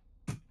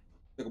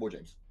 Pickle Boy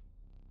James.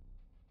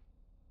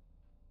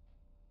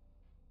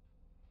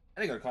 I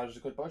think our card is a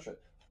quick portrait.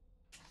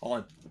 Hold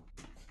on.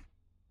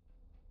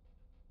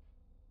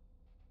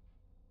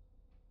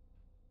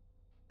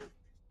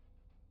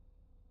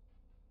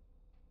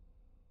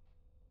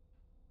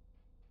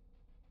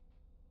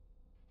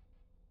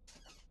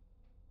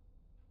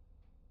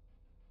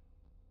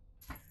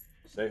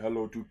 Say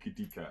hello to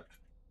Kitty Cat.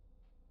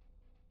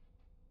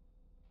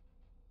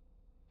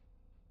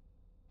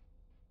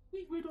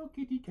 Sweet little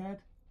kitty cat.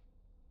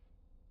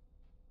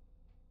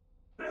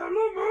 Say hello,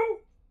 Moo.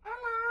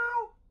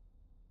 Hello.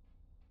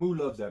 Moo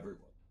loves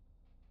everyone.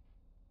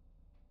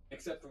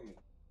 Except for me.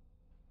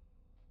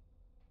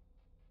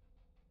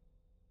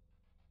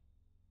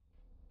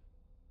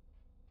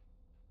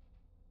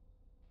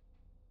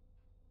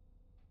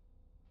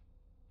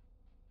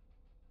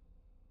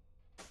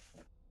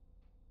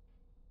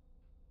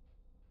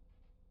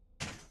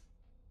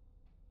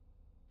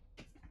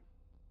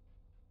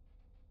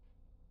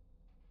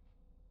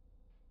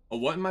 A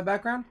what in my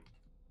background?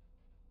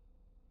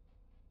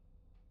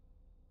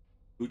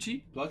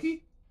 Uchi?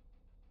 Plucky?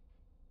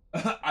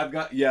 I've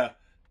got, yeah.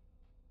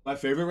 My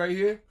favorite right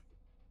here?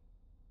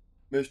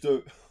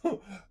 Mr.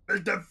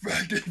 Mr.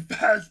 Freaking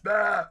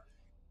Fazbear.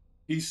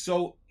 He's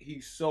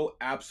so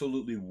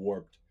absolutely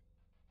warped.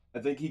 I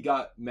think he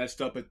got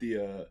messed up at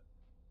the,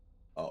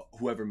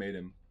 whoever made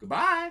him.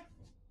 Goodbye!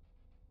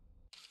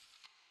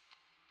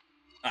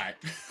 Alright.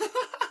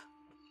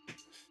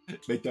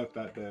 Make that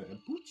fat bear.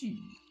 Uchi.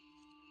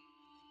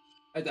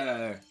 Right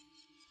there.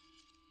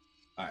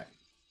 Alright.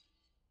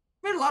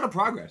 Made a lot of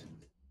progress.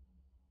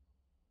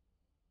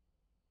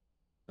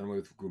 I'm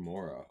with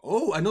Gamora.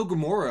 Oh, I know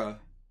Gamora.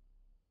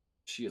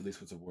 She at least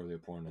was a worthy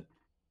opponent.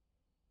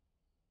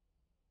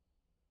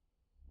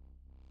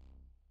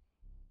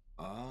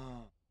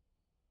 Ah.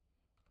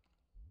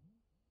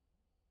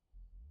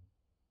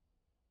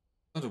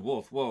 That's a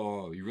wolf.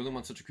 Whoa, you really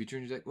want such a creature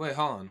in your deck? Wait,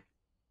 hold on.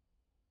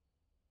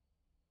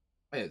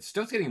 Wait,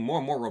 stuff's getting more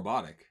and more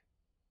robotic.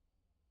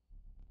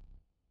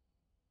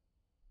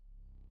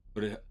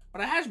 But it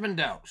has been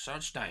dealt, so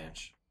it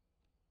stands.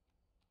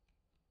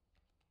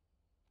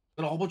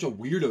 Got a whole bunch of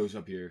weirdos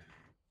up here.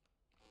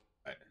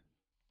 Right.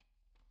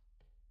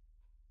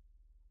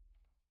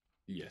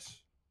 Yes.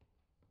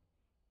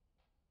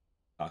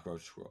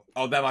 Cockroach squirrel.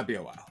 Oh, that might be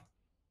a while.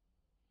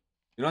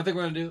 You know what I think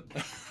we're gonna do?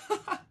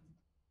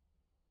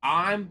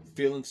 I'm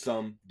feeling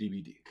some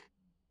DBD.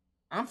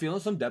 I'm feeling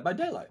some Dead by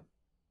Daylight.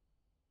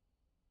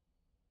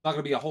 Not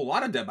gonna be a whole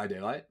lot of Dead by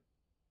Daylight.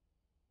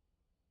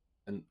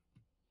 And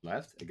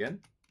left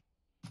again.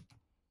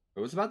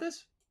 What was about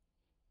this?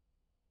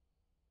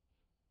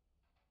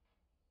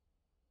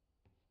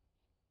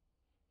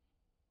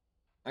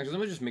 Actually,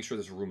 let me just make sure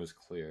this room is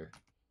clear.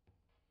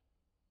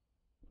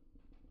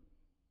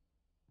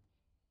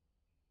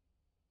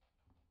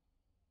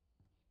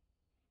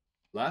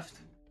 Left?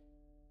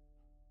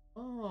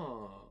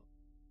 Oh.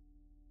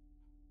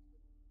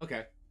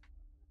 Okay.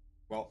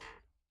 Well,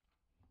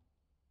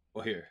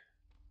 here.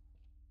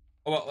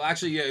 Oh, well,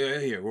 actually, yeah,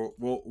 here.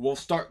 We'll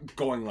start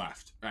going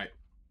left. All right.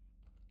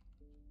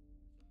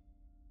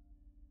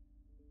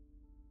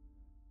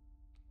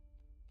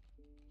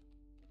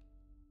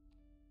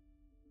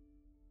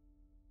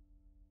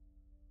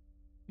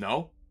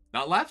 No,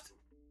 not left.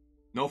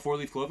 No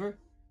four-leaf clover.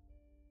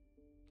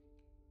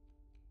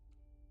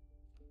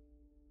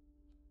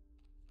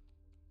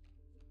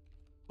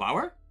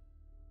 Flower.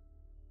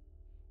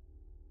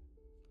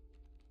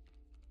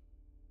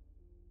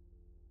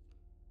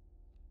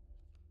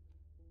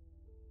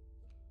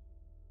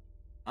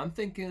 I'm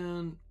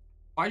thinking.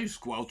 Why do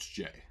Squelch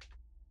J?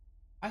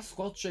 Why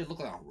Squelch J look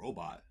like a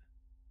robot?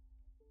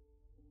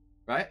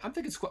 Right? I'm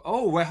thinking Squelch.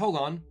 Oh wait, hold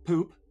on.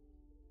 Poop.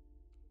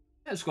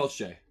 Yeah, Squelch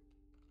J.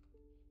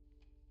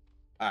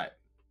 All right.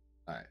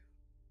 All right.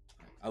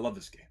 I love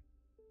this game.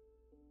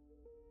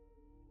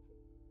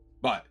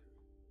 But.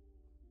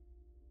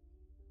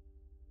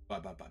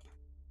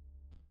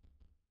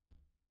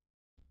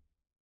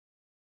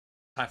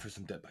 Time for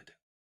some Dead by Dead.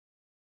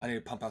 I need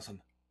to pump out some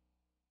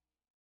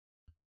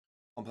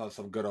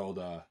good old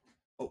oh,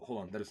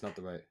 hold on, that is not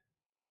the right.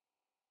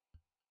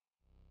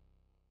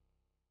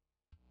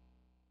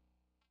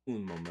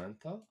 Un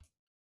momento.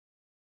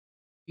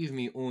 Give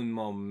me un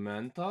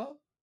momento.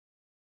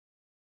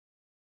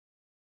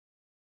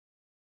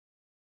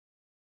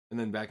 And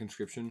then back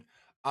Inscryption.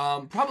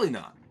 Probably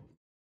not.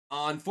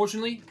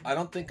 Unfortunately, I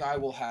don't think I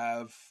will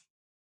have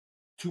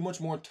too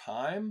much more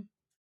time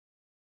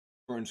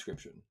for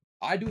Inscryption.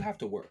 I do have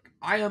to work.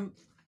 I am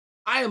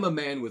a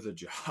man with a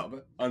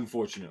job,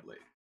 unfortunately.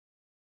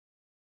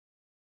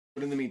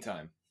 But in the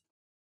meantime,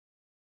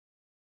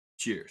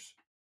 cheers.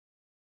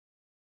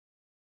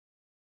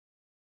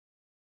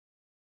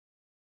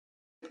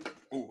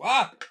 Ooh,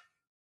 ah!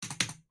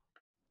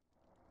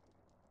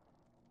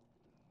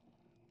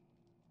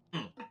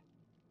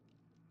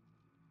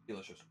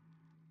 Delicious.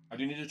 I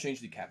do need to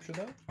change the capture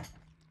though.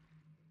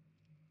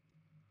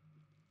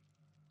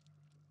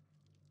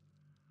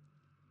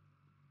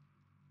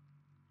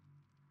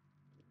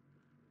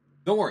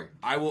 Don't worry.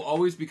 I will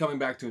always be coming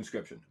back to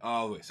Inscryption.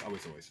 Always.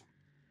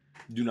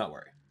 Do not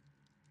worry.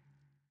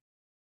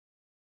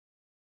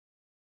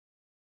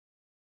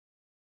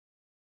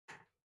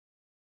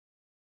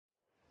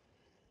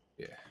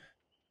 Yeah.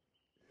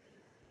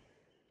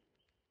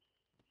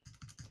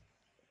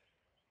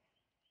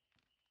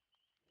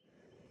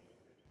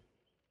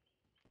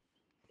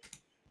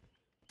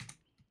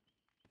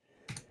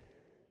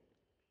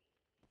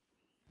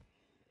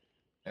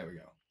 There we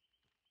go.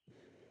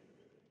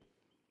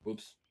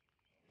 Whoops.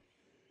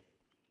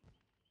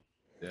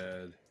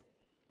 Dead.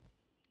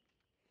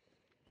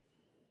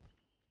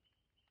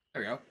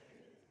 There we go.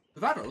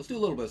 Survivor. Let's do a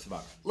little bit of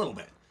Survivor. A little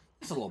bit.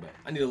 Just a little bit.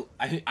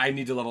 I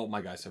need to level up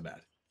my guy so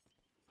bad.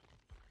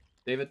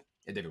 David?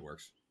 Yeah, David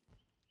works.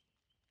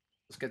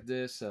 Let's get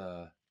this,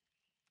 no.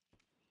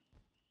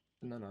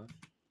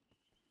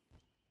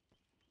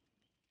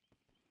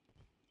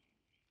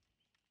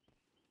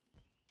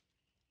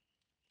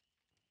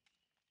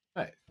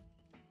 Alright.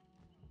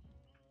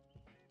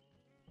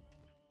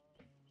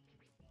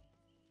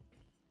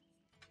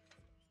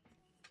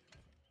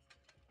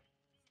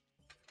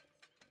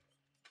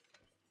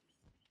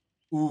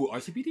 Ooh,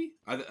 RCPD?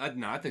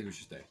 No, I think we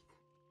should stay.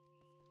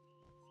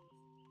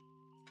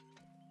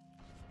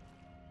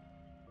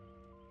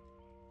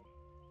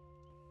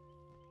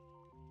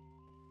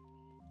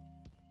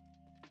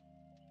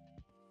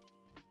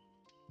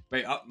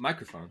 Wait,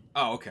 microphone.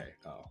 Oh, okay.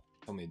 Oh,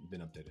 only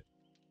been updated.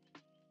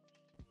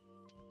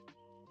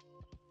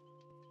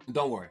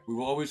 Don't worry. We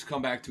will always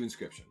come back to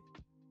Inscryption.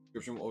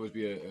 Inscryption will always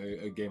be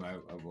a game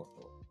I've worked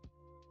for.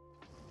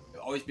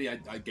 It'll always be a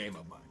game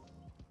of mine.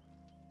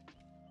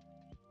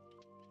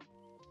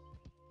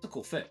 It's a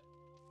cool fit.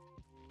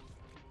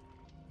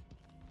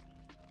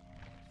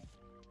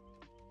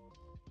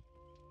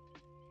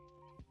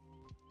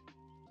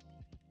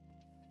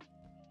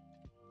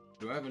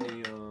 Do I have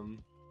any,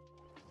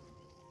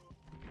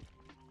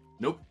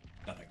 Nope.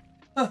 Nothing.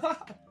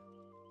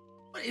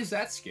 What is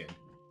that skin?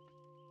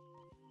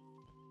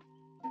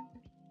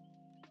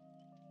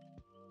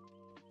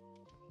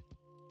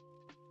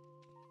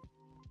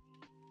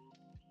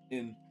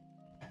 In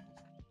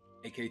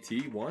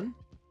AKT 1?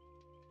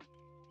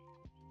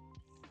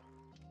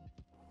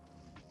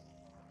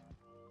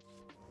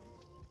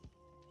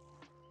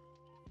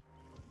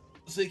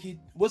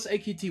 What's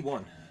AKT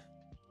 1?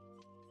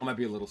 I might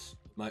be a little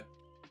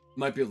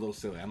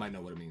silly. I might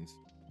know what it means.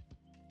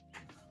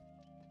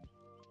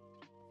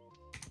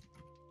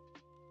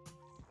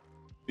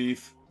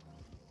 Beef.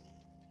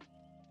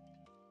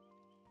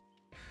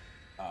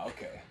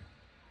 Okay.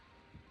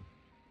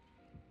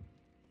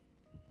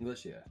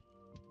 English, yeah.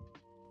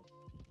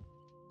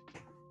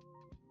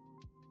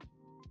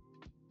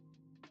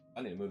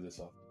 I need to move this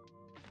off.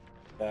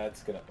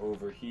 That's gonna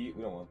overheat.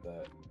 We don't want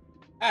that.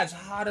 That's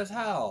hot as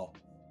hell.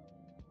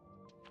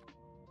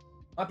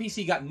 My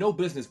PC got no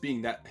business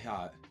being that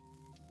hot.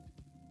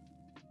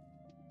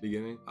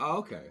 Beginning? Oh,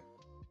 okay.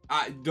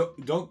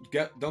 Don't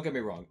get me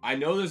wrong. I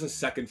know there's a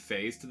second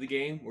phase to the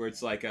game where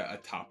it's like a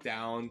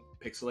top-down,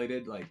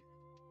 pixelated, like.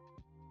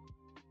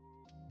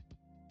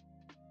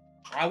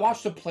 I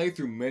watched a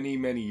playthrough many,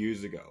 many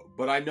years ago,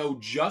 but I know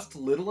just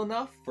little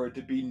enough for it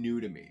to be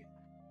new to me.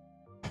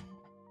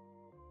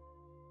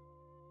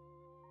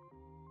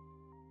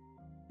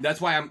 That's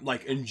why I'm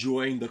like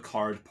enjoying the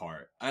card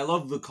part. I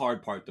love the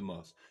card part the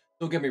most.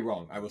 Don't get me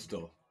wrong, I will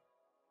still.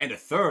 And a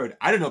third,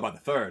 I don't know about the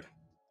third.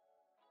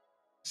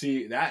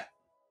 See that?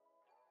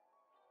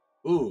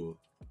 Ooh.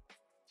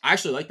 I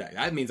actually like that.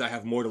 That means I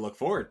have more to look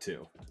forward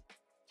to.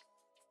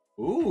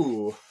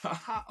 Ooh.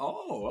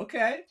 Oh,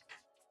 okay.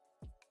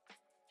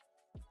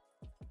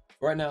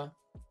 Right now,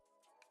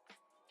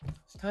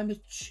 it's time to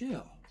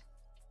chill.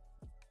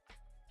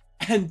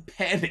 And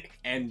panic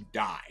and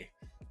die.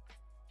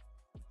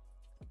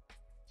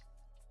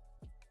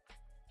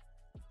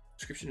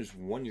 Inscryption is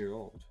 1 year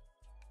old.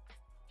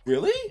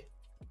 Really?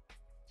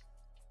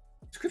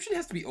 Inscryption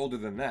has to be older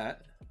than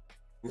that.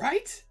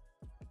 Right?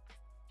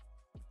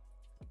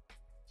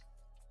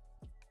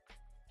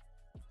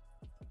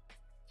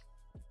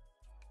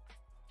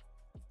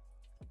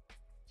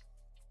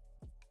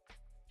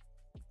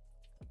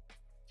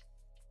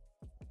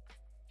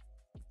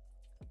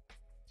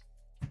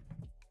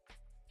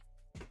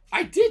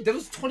 I did. That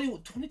was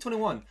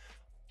 2021.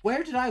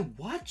 Where did I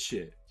watch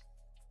it?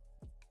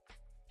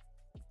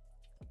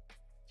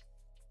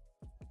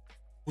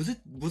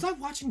 Was I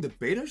watching the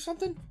beta or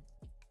something?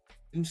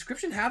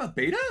 Inscryption had a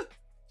beta?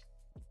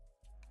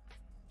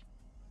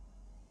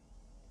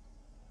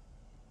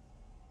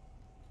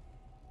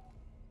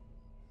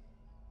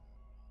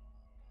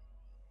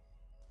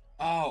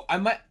 Oh, I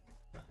might.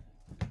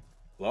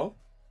 Hello?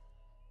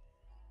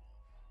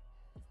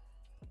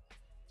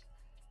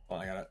 Oh,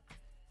 I got it.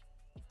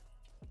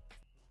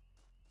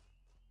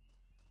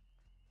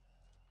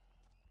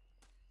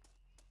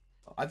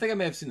 I think I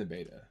may have seen the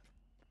beta.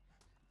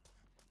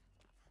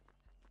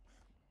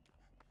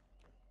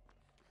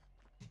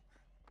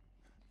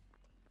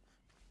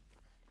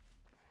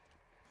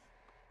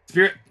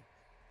 Spirit.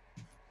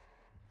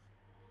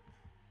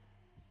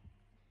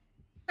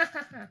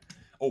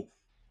 Oh.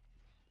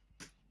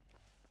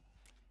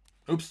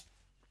 Oops.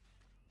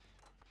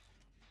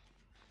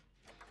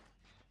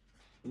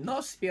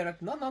 No,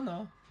 Spirit. No, no,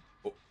 no.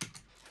 Oh.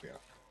 Yeah.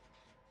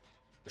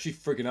 What's she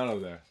freaking out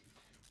over there?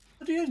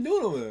 What are you guys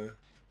doing over there?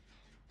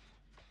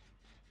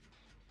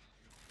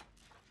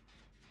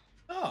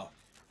 Oh.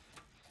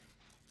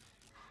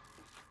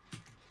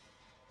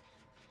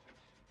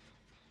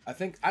 I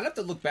think I'd have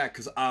to look back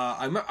because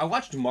I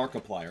watched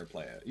Markiplier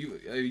play it.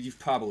 You've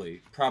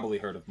probably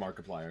heard of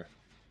Markiplier,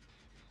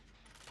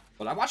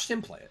 but I watched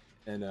him play it,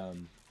 and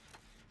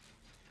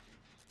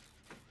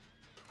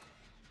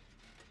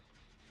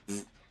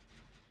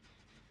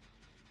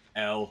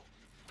L.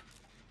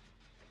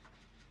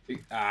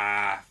 Can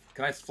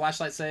I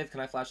flashlight save? Can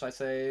I flashlight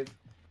save?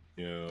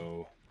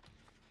 No,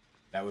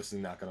 that was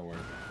not gonna work.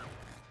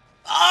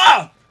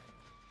 Ah!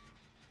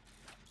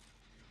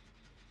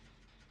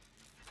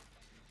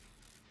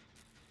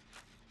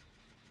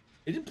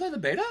 You didn't play the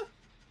beta?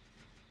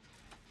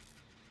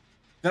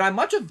 Then I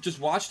must have just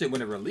watched it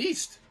when it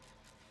released.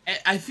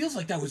 I feels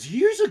like that was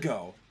years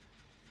ago.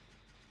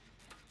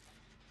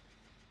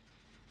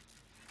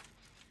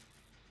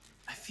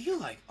 I feel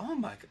like, oh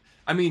my god.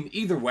 I mean,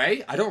 either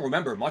way, I don't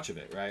remember much of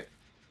it, right?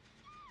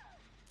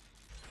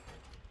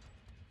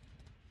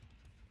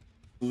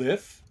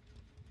 Glyph?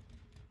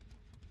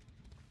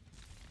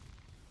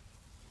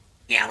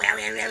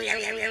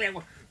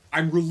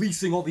 I'm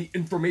releasing all the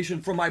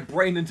information from my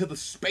brain into the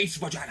space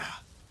vagina.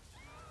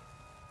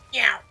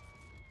 Yeah.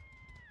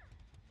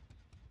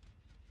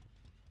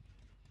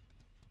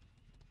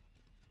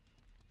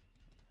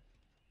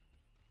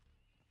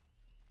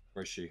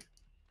 Where's she?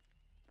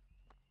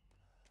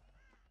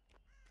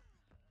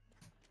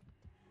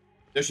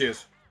 There she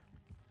is.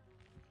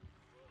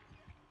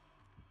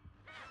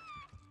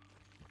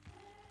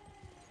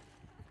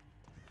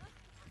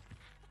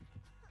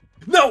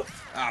 No!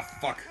 Ah,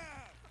 fuck.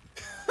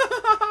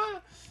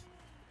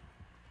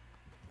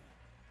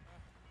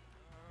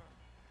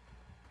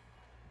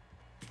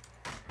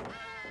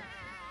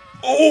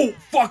 Oh,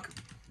 fuck!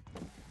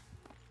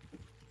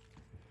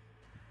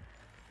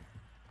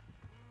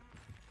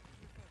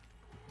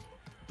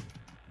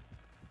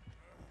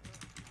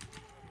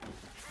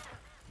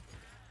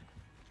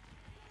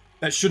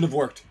 That shouldn't have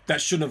worked.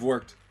 That shouldn't have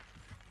worked.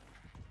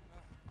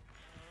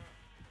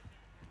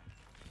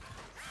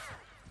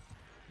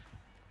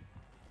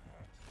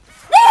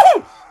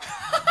 Woo!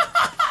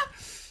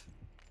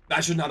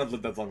 I should not have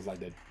lived as long as I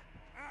did.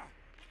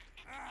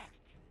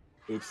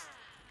 Oops.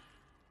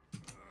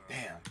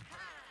 Damn.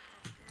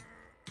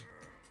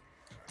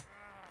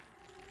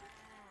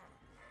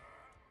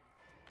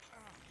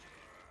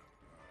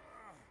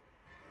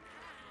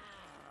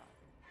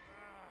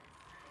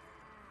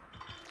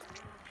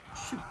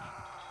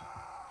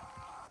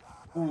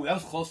 Ooh, that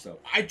was close though.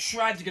 I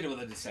tried to get it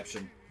with a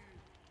deception.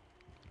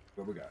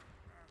 What we got?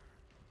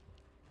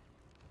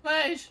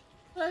 Please,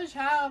 please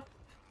help.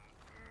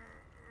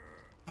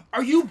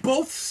 Are you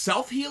both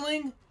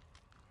self-healing?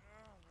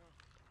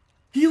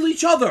 Heal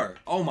each other!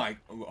 Oh my...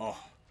 Oh.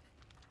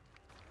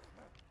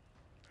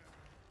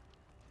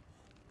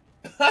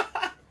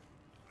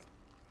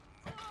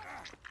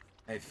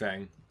 Hey,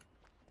 Fang.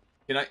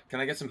 Can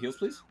I get some heals,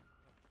 please?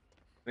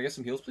 Can I get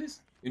some heals,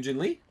 please? Yunjin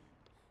Lee?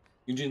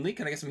 Yunjin Lee,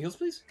 can I get some heals,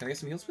 please? Can I get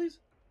some heals, please?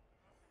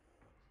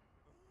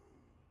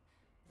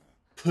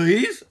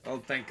 Please? Oh,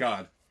 thank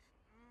God.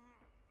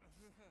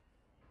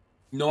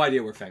 No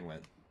idea where Fang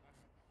went.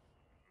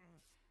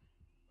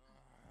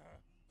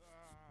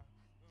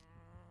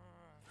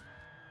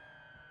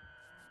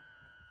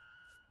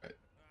 Right.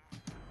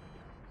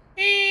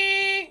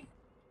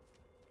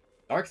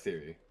 Dark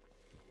Theory.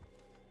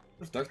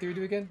 What does Dark Theory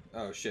do again?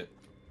 Oh, shit.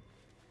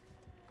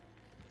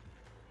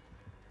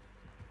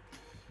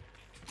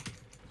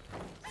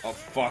 Oh,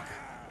 fuck.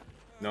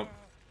 Nope.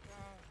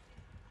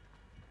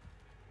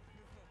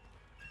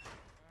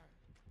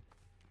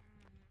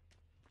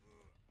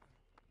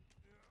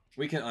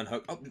 We can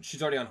unhook. Oh,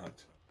 she's already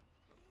unhooked.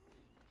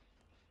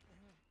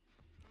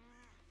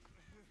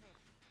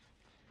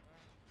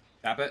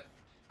 Tap it.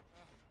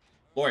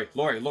 Lori,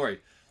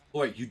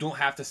 you don't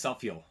have to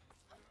self-heal.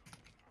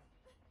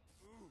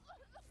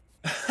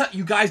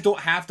 You guys don't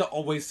have to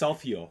always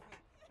self-heal.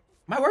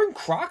 Am I wearing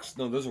Crocs?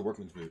 No, those are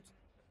workman's boots.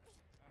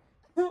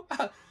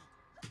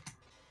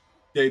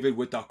 David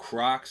with the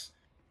Crocs.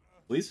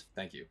 Please?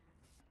 Thank you.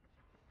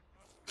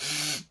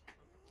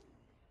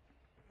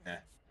 Eh.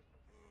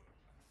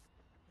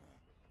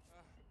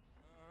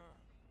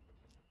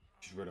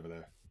 She's right over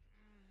there.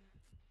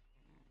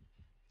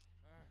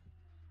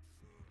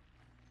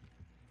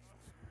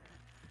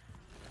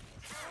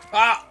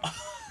 Ah!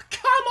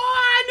 Come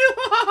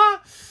on!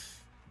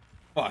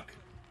 Fuck.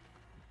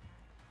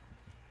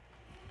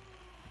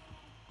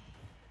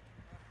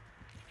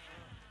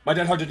 My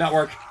dead hard did not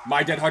work.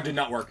 My dead hard did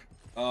not work.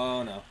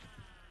 Oh no.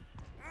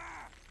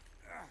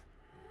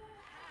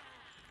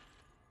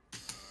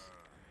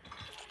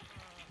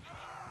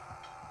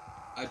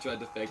 I tried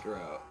to fake her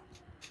out.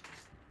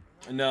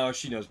 No,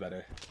 she knows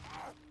better.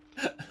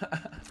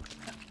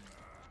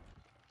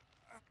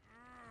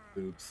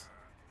 Oops.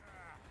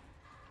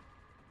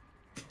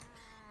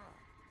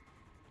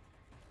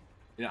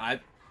 You know,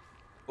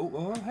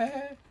 oh,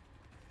 hey.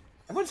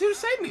 Everyone's here to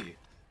save me.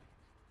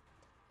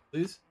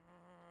 Please?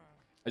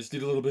 I just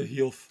need a little bit of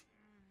heal.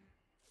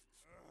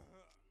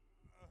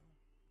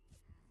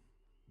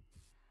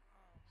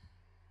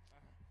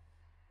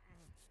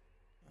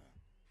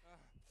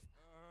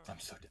 I'm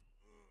so dead.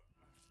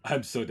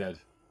 I'm so dead.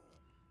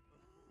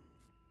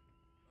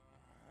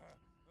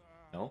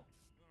 No?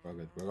 We're all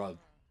good. We're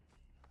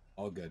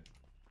all good.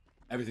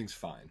 Everything's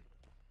fine.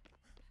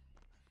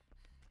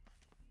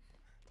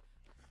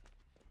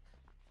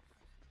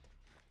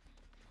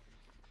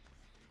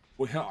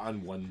 We are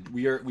on one.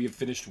 We have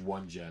finished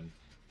one gen.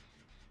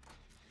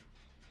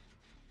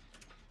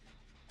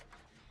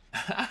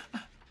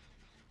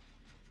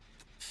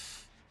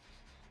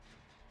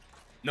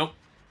 Nope.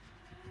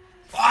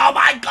 Oh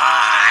my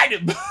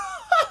God!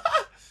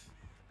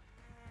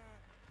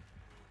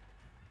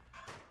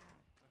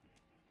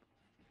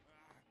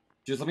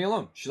 She just let me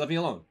alone. She let me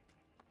alone.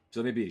 She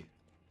let me be.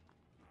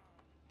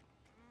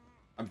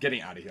 I'm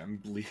getting out of here.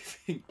 I'm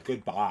leaving.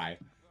 Goodbye.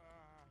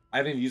 I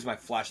haven't even used my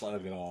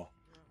flashlight at all.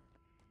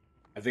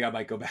 I think I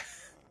might go back.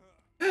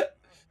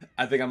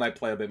 I think I might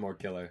play a bit more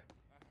killer.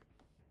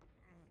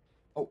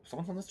 Oh,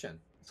 someone's on this gen.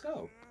 Let's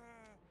go.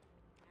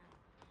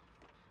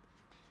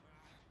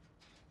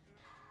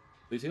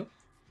 Please heal.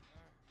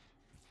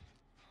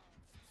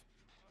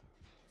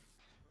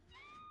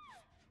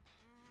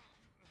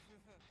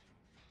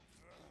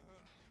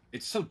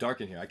 It's so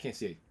dark in here. I can't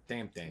see a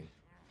damn thing.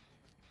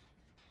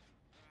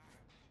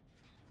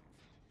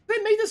 They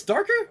made this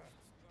darker?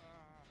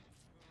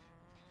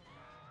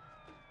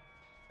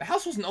 The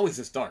house wasn't always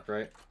this dark,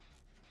 right?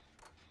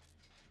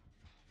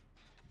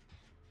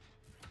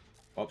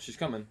 Oh, she's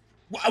coming.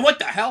 What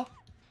the hell?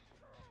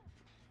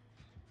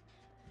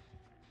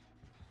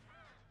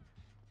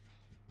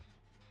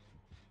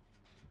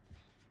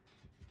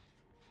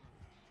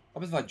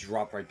 What if I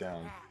drop right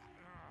down?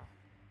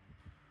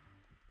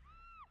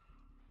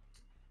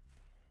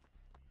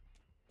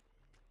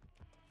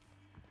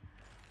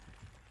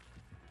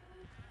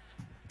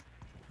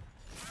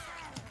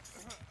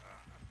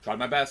 Tried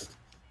my best.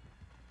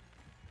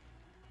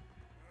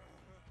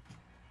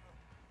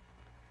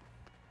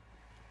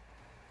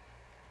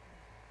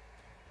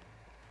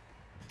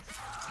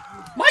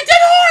 My dead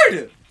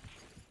hard!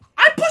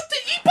 I pushed the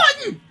E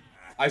button!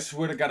 I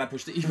swear to God, I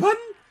pushed the E button.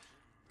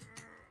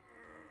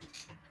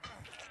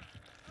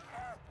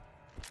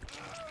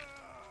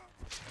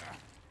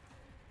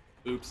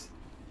 Oops.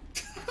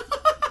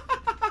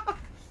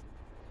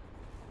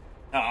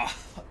 Ah,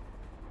 oh,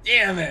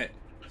 damn it.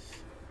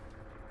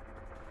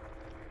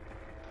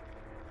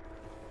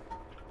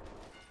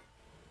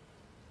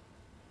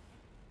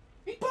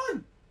 E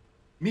button.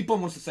 Meatball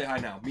wants to say hi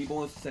now. Meatball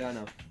wants to say hi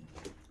now.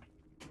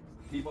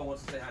 Meatball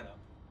wants to say hi now.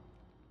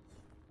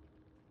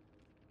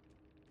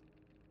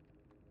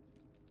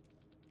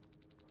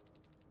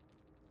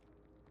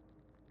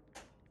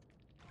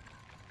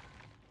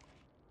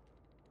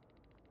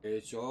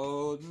 It's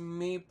old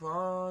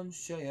Meatball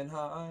saying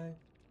hi.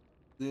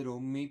 Little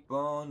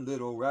Meatball,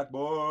 little rat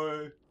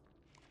boy.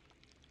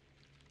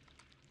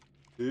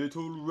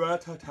 Little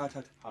rat ta ta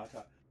ta ta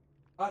ta.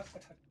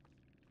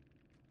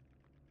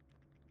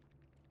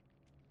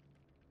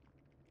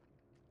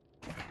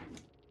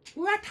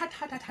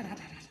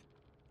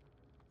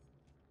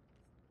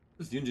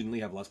 Does Yunjin Lee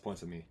have less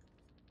points than me?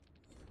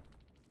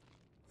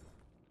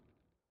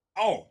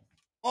 Oh!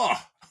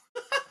 Oh!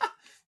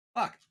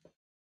 Fuck.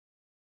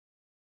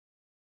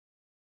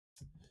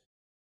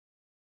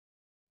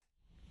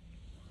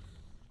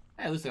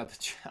 Hey, at least I got the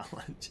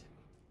challenge.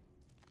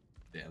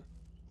 Damn.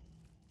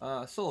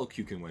 Solo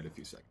Q can wait a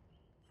few seconds.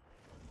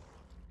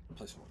 I'll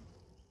play some more.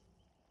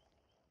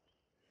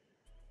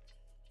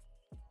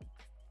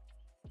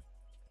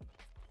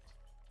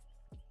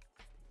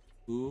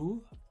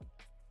 Ooh.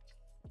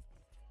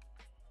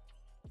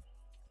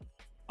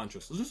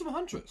 Huntress. Let's do some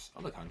Huntress.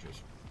 I like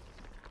Huntress.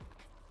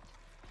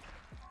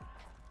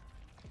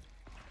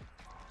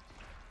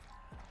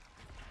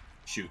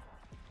 Shoot.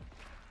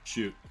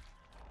 Shoot.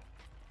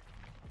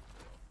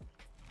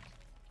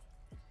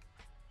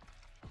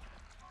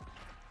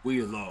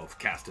 We love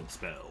casting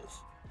spells.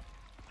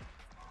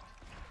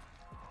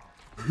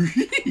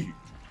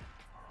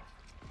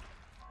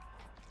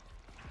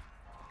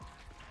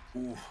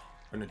 Ooh.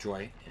 Gonna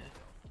joy. Yeah.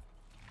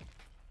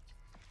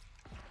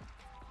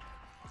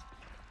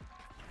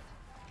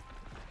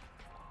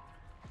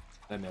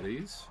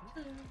 Memories.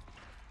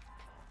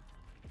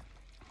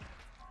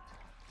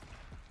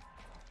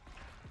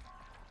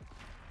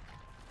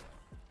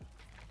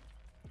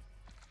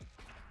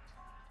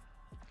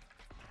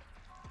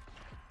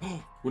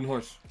 Oh, wooden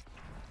horse.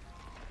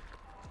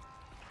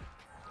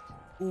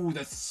 Ooh,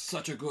 that's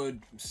such a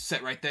good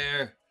set right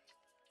there.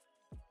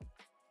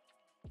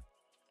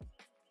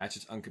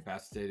 Hatchets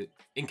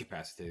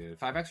incapacitated.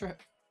 5 extra?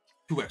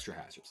 2 extra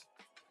hatchets.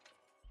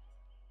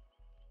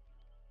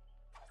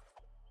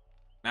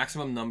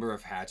 Maximum number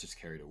of hatchets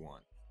carried at 1.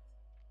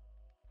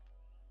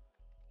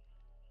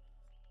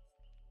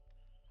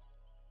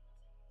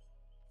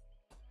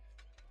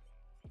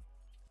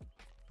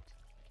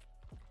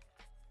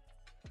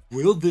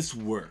 Will this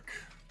work?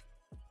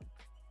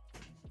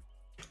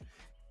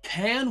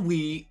 Can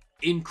we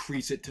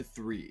increase it to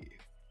 3?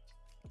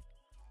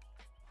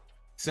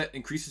 Set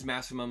increases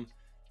maximum,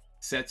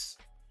 sets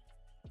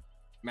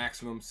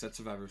maximum, set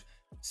survivors,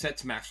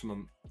 sets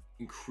maximum,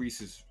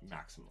 increases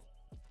maximum.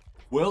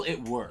 Will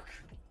it work?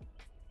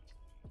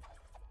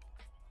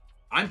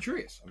 I'm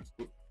curious.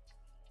 I'm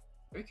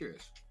very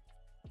curious.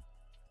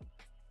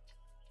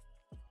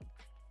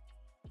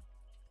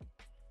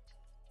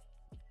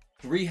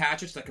 Three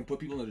hatchets that can put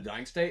people in a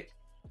dying state.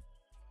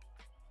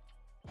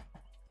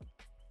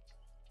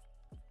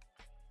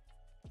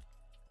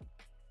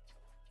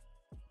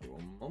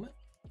 One moment.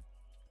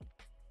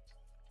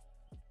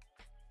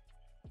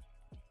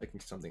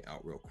 Taking something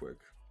out real quick.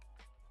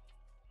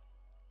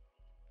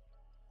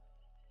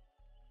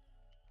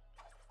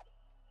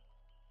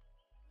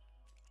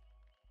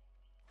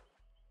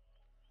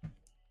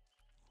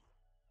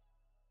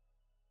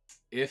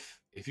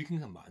 If you can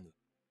combine them.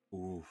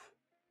 Oof.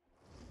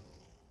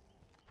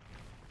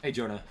 Hey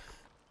Jonah.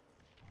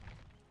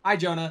 Hi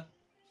Jonah.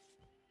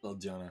 Little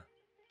Jonah.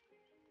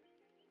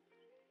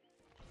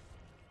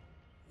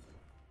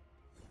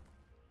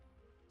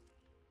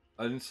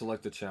 I didn't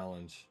select the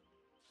challenge.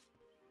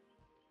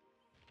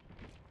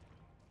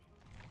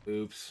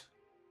 Oops.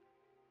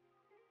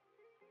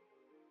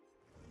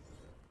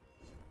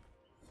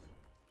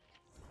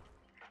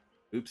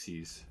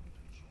 Oopsies.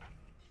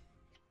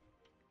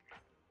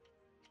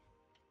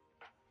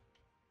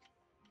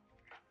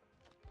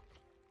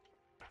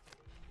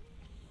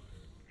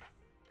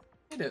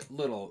 Made a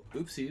little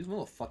oopsies, a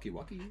little fucky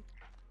wucky.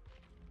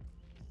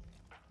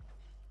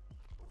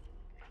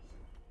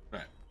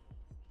 Right.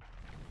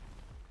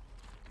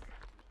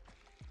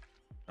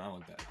 I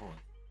want that. Hold on.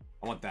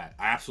 I want that.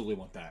 I absolutely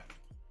want that.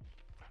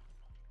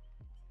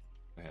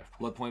 Okay.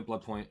 Blood point,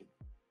 blood point.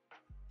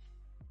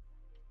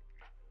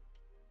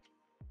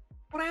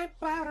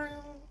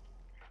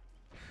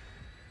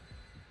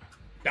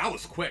 That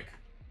was quick.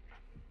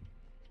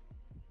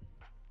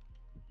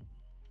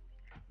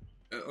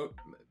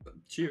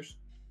 Cheers.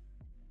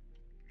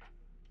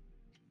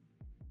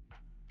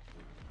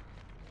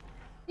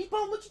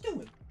 Ebon, what you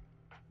doing?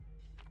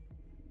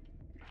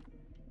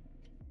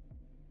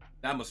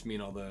 That must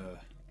mean all the...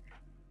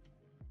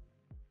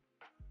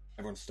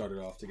 Everyone started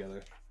off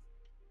together.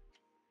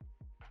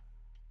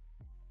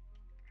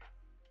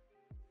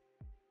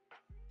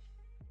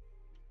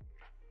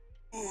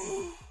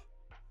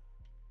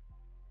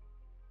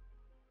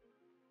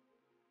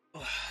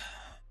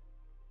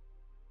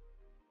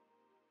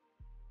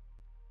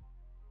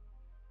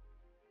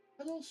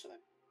 Hello, sir.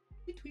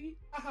 Tweet.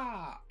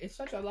 Haha, it's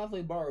such a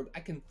lovely bird. I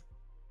can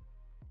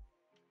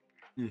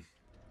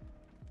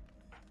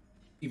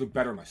Even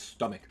better in my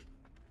stomach.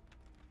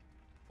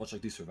 Much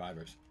like these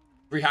survivors.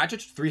 3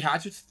 hatchets? 3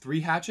 hatchets?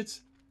 3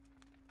 hatchets?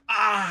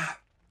 Ah!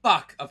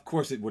 Fuck! Of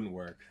course it wouldn't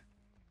work.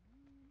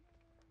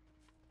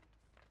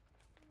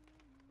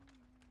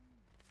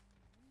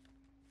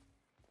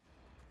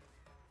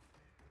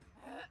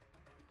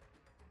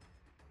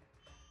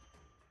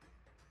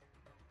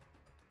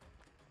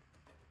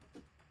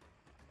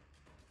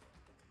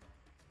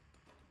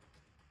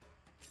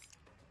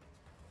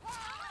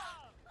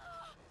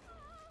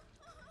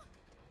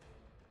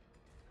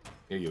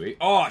 Here you eat.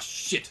 Oh,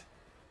 shit!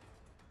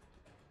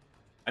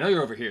 I know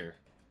you're over here.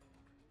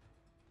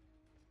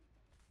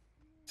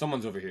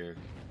 Someone's over here.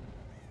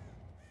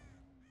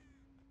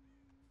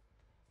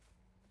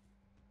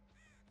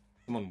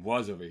 Someone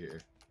was over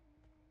here.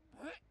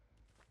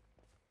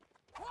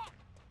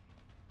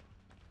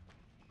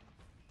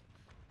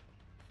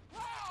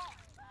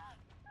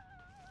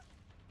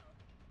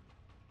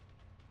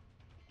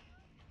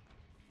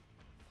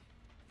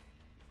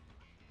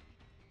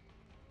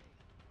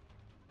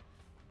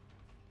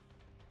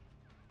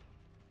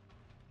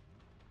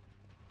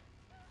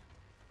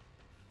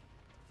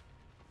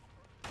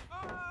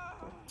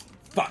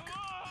 Fuck.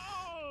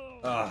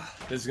 Ugh,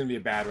 this is gonna be a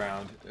bad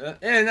round. No,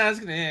 it's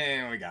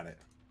gonna. We got it.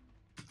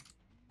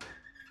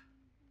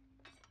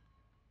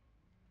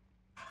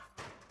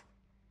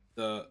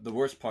 The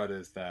worst part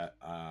is that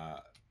I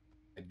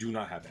do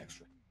not have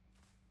extra.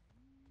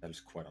 That is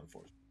quite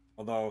unfortunate.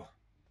 Although.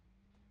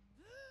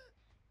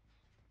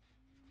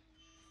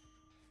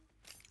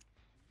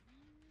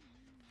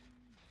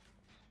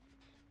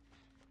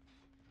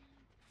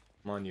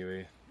 Come on,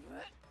 Yui.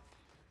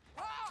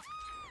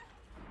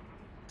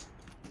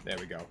 There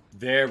we go.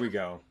 There we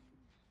go.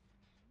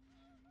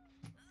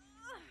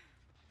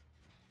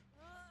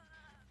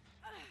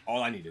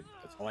 All I needed.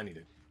 That's all I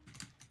needed.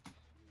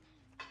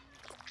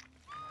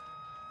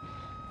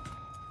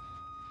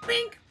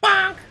 Bink,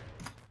 bonk.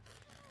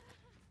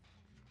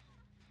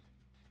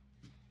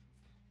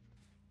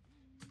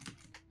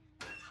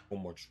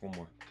 One more, just one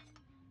more.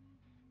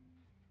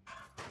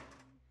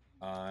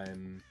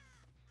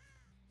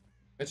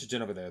 It's a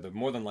gen over there. They're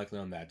more than likely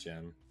on that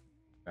gen.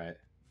 Right?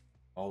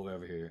 All the way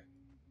over here.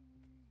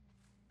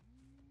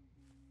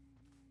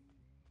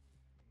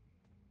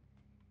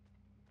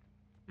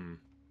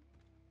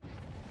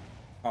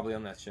 Probably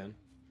on that gen.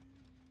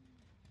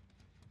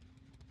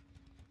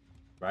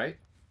 Right?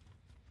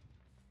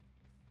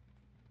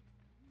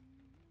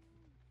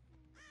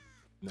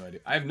 No idea.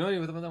 I have no idea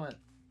where the one that went.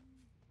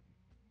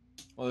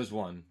 Well, there's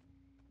one.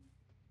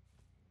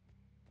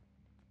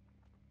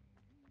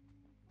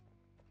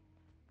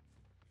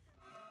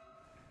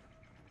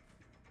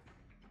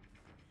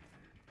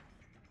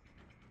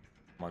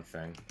 Come on,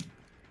 Fang.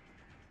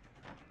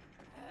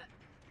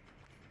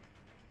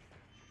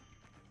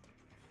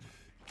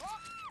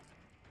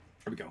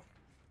 Here we go.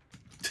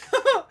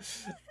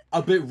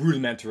 A bit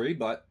rudimentary,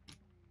 but...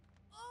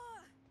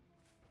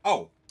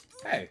 Oh,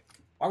 hey.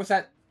 Why was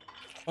that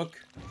hook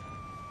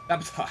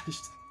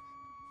sabotaged?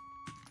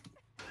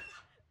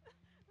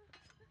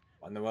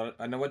 I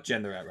know what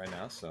gen they're at right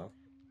now, so...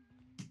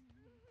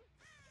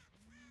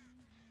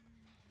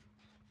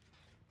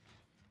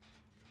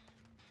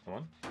 Come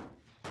on.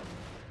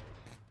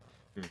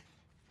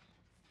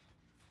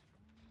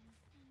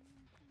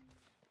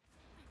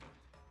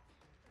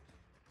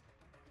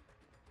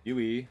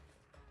 Yui.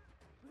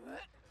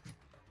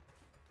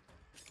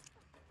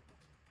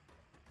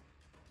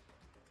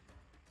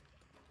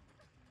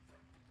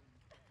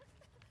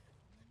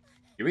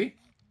 Yui?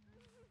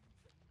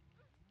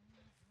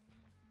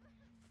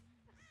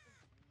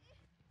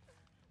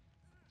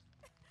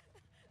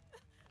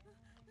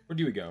 Where'd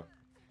Yui go?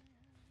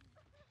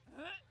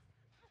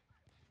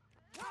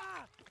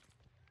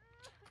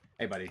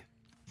 Hey, buddy.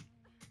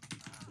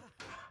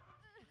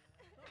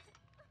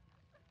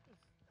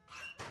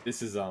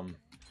 This is a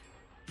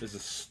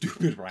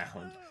stupid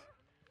round.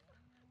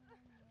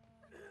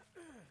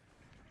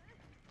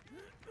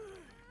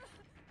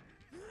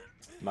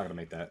 I'm not gonna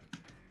make that.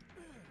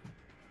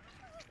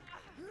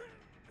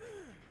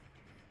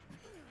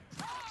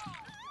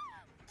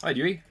 Hi,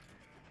 Yui.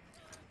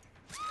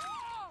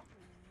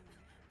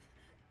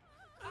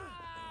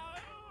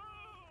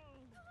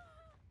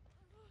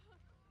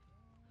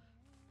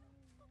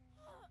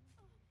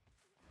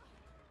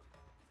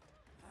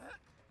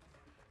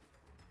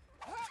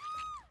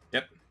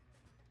 Yep.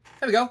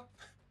 There we go.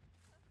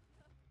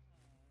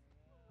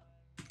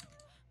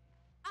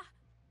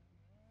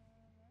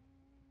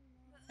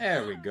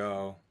 There we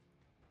go.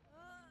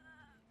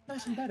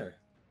 Nice and better.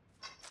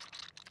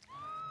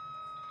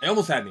 They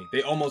almost had me.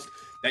 They almost...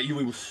 That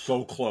Yui was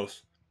so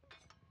close.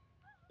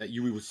 That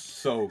Yui was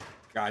so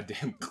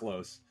goddamn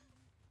close.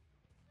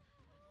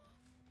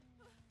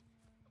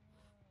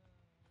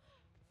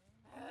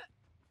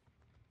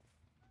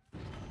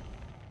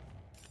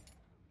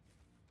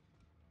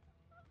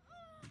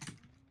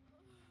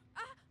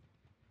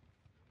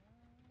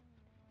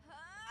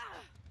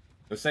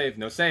 No save,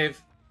 no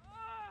save.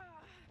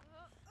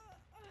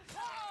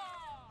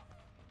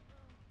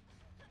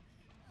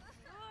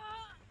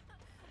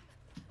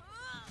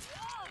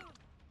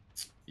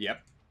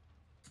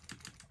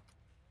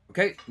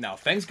 Okay, now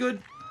Fang's good.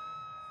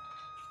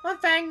 One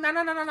thing. No,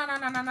 no, no, no, no, no,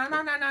 no, no,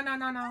 no, no, no, no,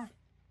 no, no.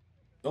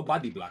 No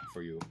body block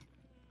for you.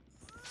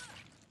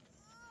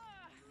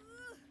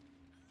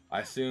 I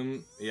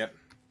assume, yep.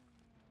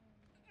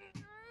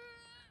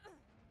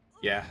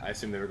 Yeah, I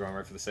assume they were going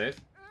right for the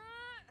save.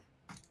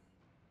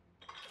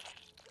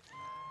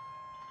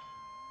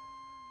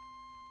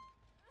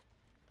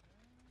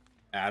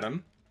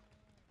 Adam.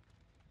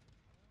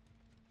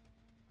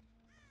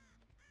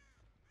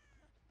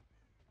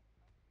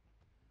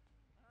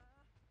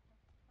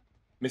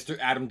 Mr.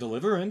 Adam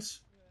Deliverance.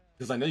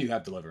 Because I know you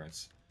have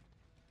Deliverance.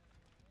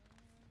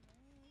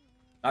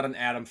 Not an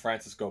Adam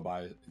Francis goes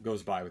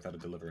by without a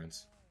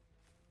Deliverance.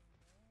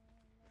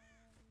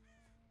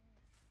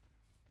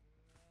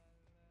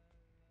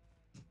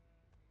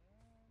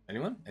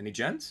 Anyone? Any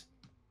gens?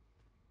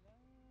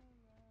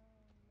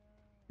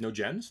 No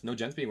gens? No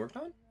gens being worked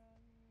on?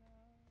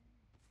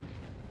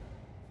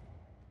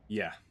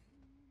 Yeah.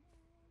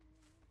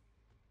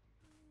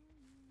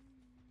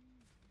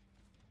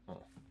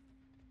 Oh.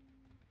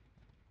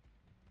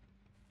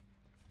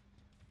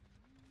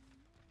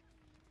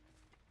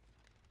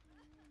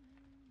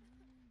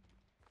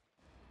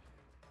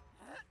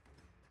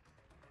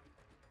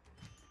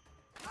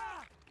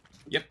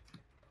 Yep.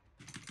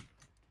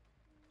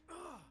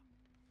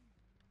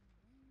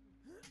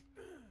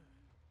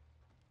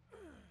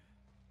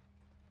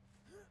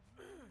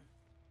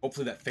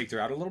 Hopefully that faked her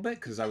out a little bit,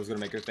 because I was going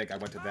to make her think I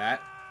went to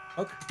that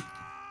hook.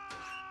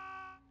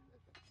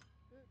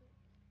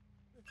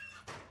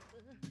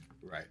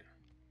 Right.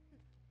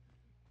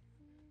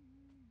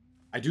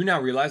 I do now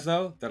realize,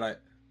 though, that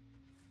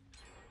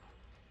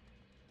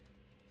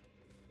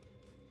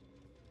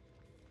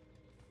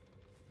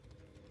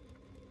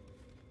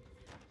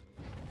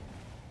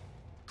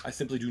I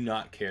simply do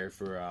not care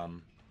for,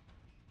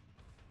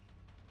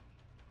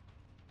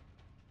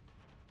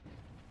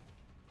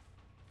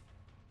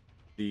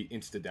 the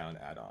Insta-Down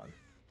add-on.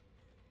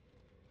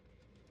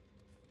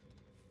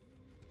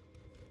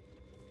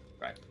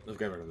 Right, let's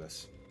get rid of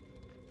this.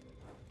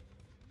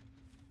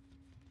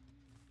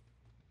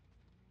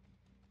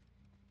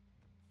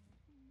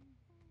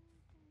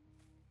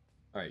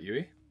 Alright,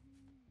 Yui?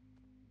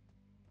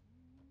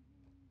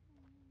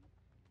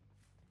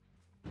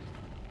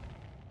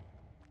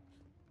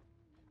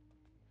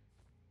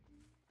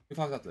 Who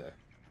falls up there?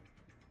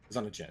 It's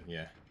on a gen,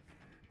 yeah.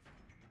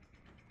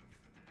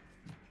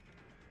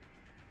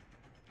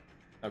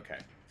 Okay.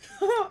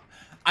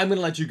 I'm gonna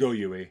let you go,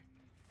 Yui.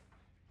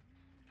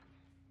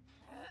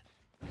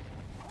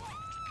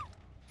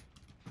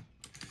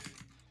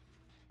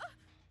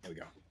 There we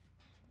go.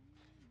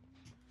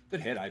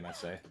 Good hit, I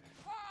must say.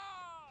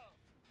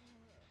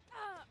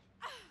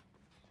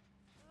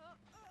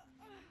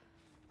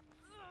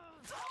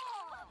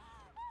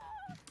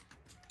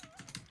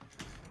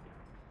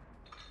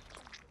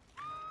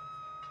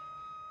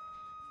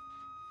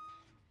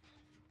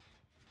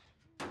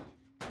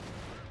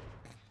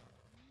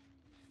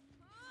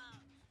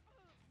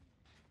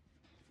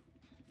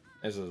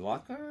 There's a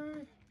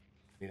locker.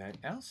 Anything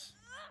else?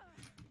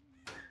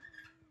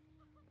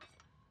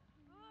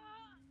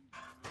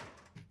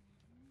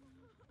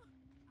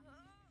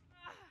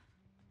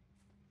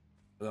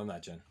 Other than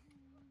that, Jen.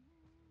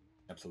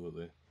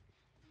 Absolutely.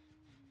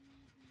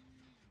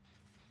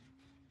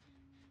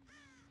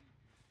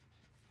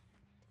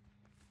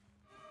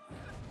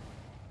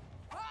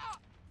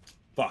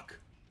 Fuck.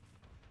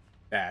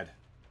 Bad.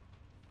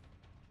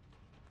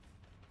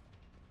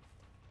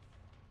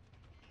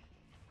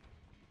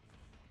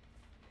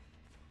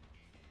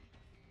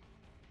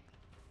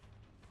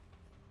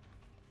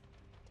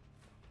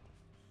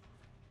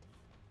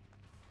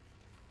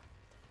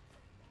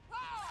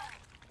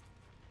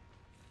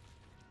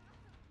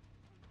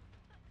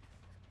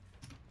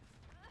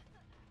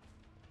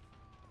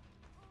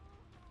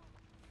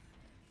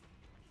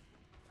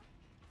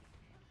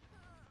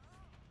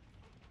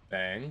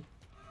 Bang.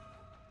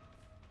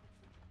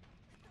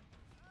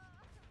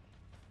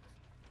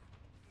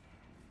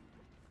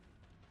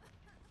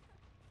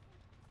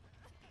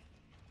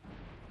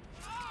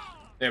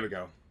 There we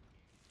go.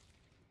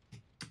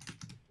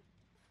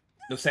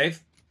 No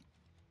save?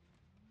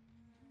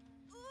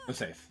 No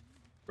save.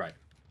 Right.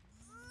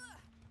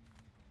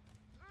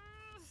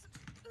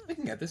 We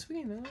can get this.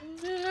 We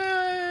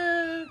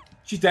can...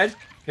 She's dead.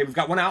 Okay, we've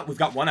got one out. We've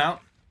got one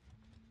out.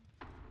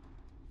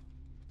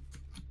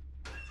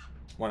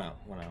 One out.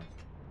 One out.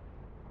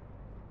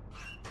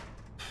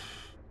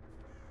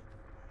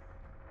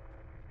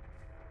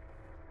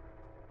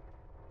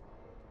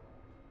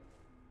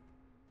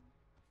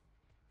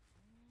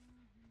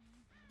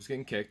 Just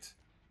getting kicked.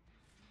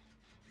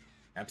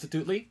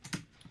 Absolutely.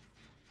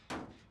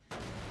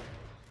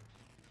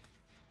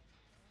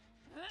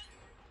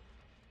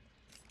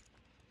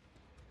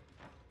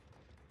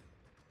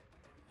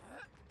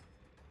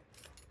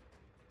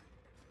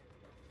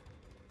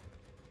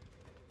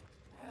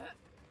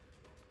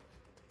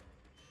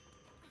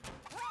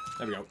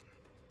 There we go.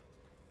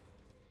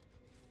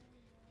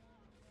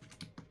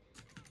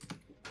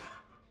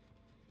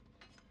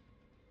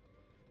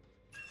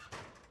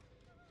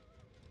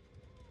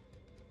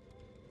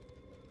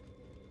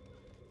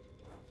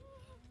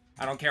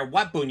 I don't care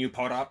what boon you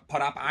put up,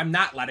 I'm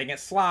not letting it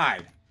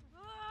slide.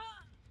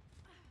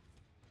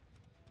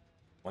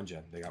 1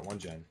 gen. They got 1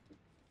 gen.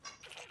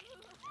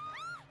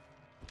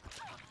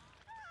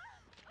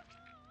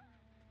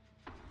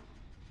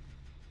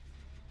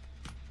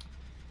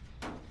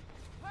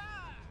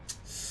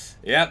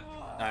 Yep.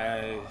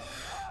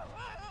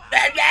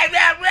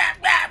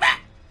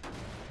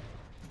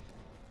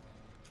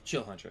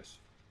 Chill, Huntress.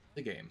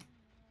 The game.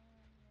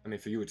 I mean,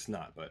 for you it's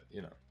not, but,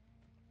 you know.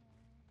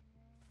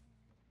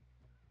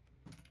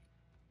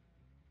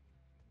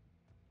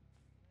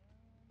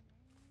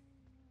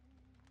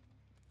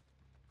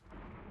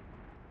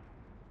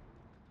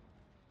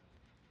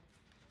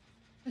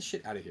 Get this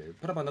shit out of here.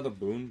 Put up another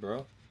boon,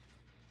 bro.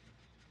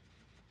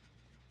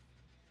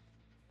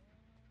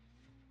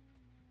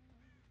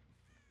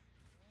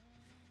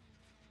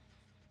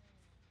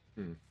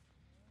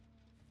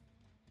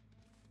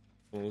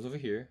 One was over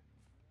here.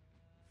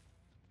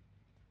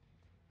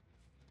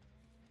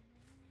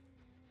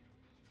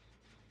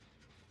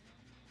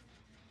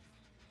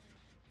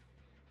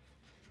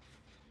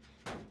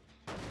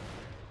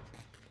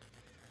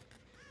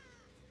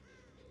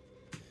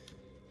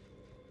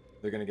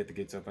 They're gonna get the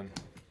gates open.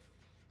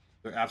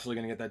 They're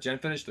absolutely gonna get that gen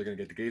finished. They're gonna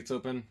get the gates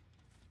open.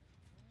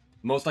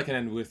 Most I can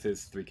end with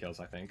is 3 kills,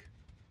 I think.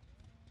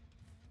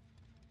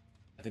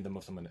 I think that's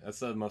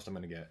the most I'm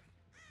gonna get.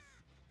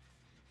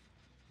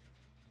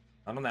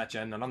 Not on that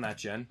gen, not on that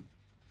gen.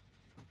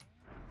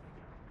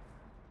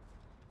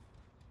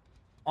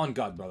 On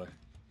God, brother.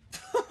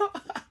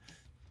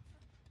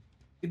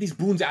 Get these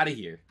boons out of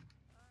here.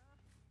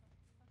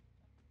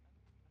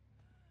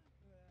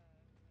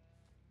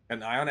 Got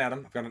an eye on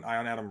Adam. I've got an eye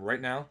on Adam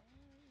right now.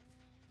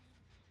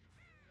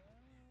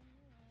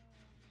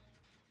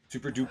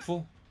 Super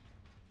dupeful.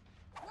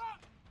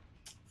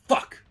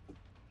 Fuck!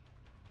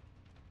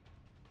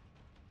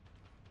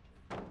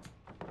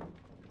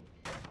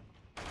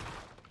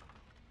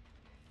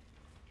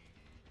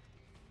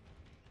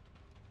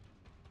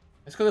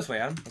 Let's go this way,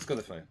 Adam. Let's go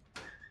this way.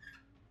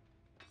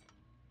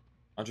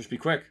 I'll just be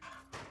quick.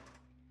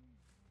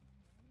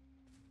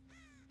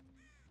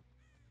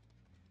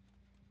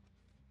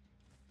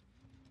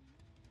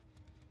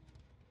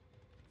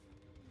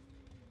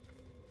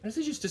 How does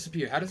he just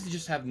disappear? How does he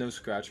just have no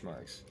scratch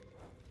marks?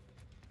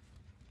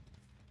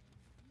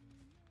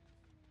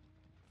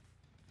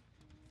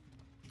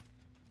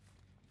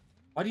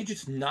 Why do you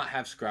just not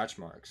have scratch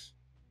marks?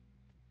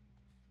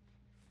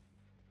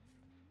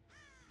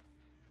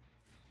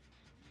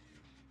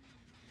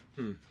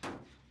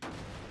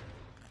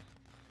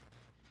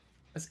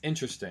 That's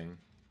interesting,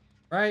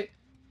 right?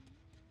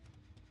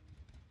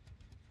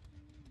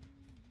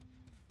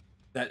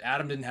 That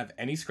Adam didn't have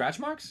any scratch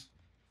marks?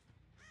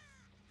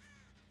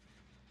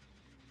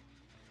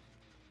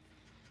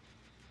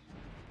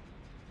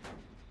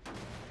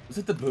 Was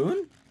it the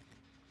boon?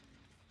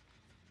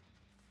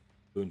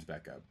 Boon's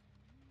back up.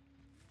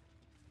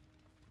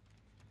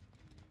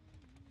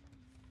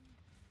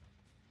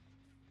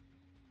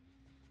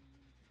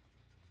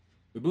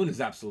 The boon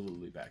is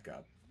absolutely back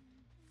up.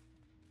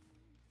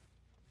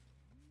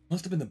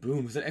 Must have been the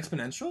boon. Was it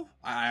exponential?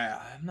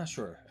 I'm not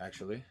sure,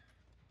 actually.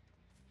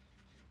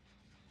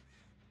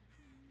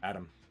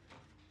 Adam.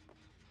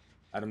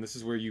 Adam, this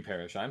is where you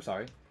perish. I'm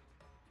sorry.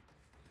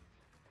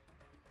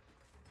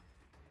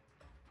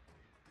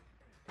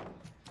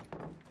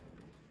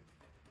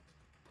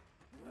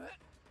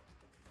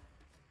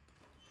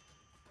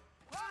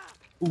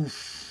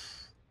 Oof.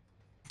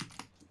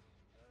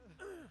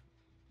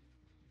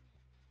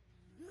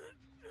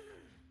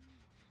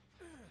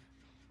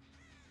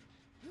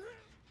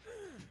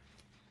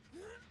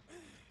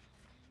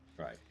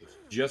 Right, it's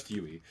just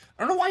Yui.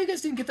 I don't know why you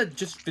guys didn't get that.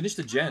 Just finish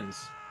the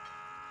gens.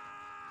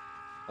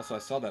 Also, I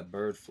saw that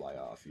bird fly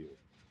off you.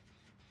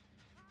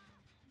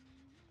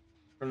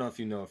 I don't know if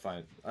you know if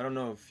I don't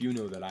know if you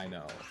know that I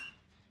know.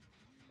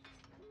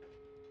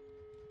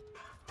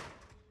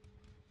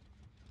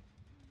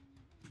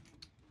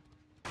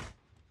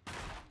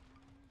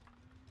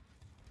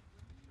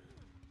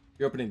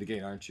 You're opening the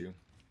gate, aren't you?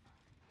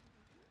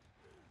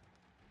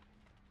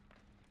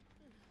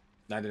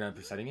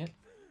 99%ing it?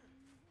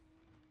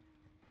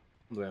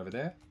 All the way over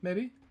there,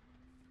 maybe?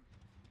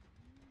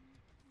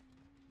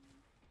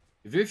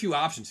 Very few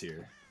options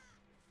here.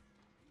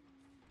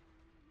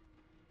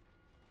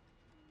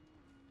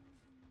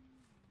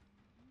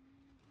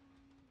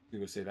 You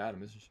go save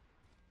Adam, isn't she?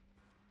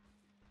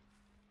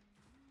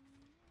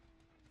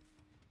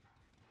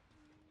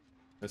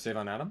 Go save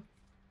on Adam?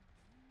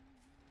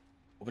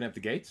 Open up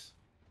the gates?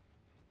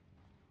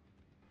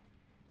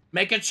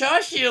 Make a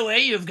choice, Yui.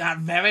 You've got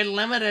very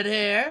limited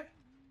here.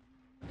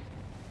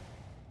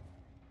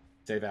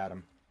 Save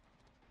Adam.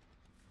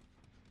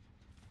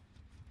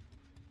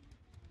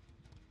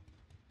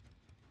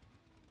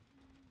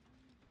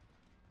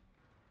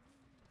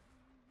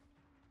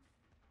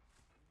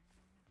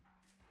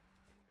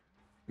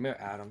 Come here,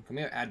 Adam. Come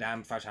here,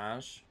 Adam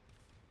Fatange.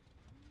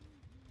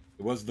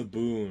 It was the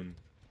boon.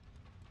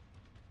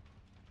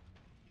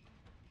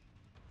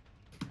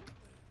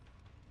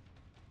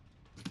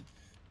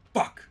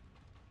 Fuck!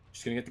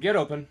 Just gonna get the gate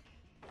open.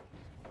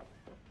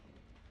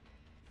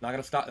 Not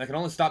gonna stop. That can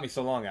only stop me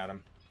so long,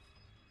 Adam.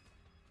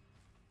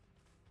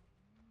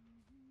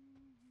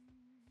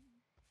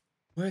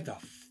 Where the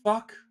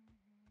fuck?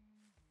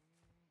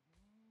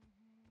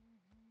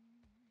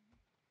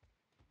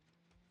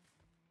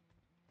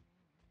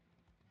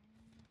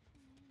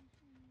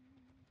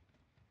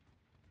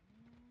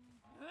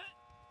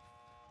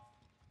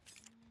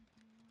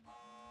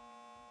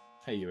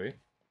 Hey, Yui.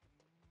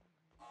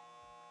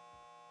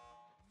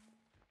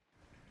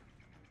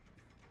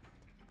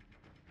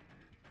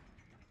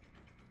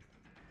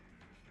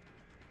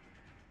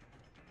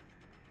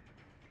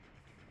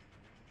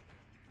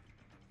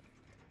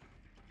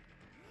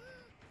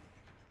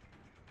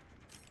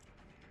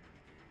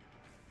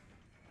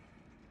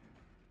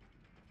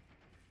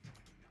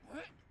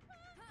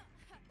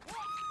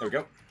 There we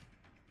go.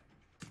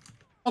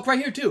 Look, right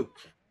here, too.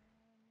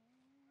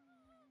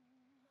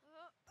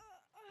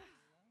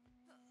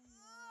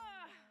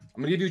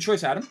 I'm gonna give you a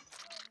choice, Adam.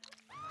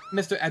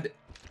 Mr. Ed.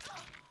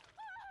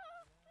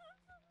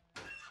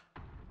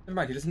 Never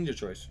mind, he doesn't need a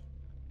choice.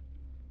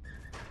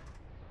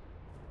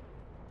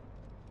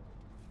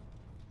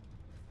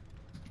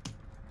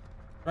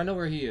 I know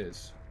where he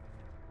is.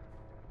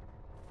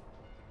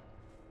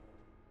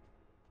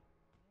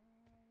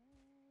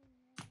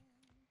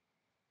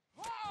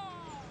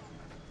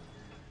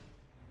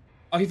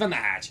 Oh, he found the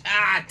hatch.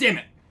 Ah, damn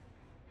it.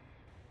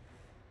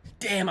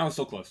 Damn, I was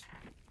so close.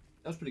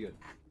 That was pretty good.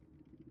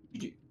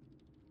 GG.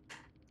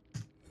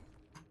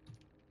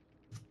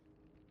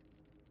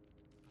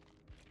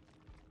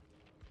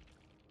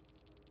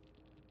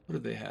 What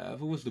did they have?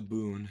 What was the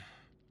boon?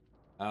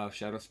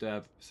 Shadow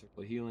Step,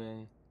 Circle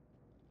Healing.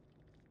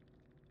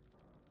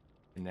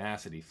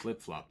 Tenacity,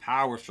 Flip-Flop,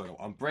 Power Struggle,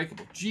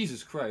 Unbreakable.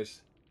 Jesus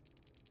Christ.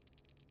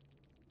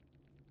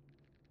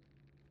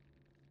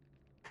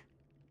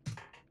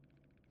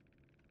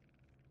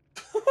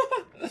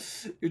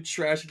 You're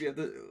trash if you have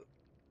to...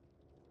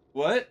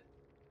 What?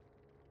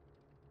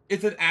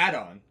 It's an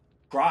add-on.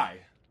 Cry.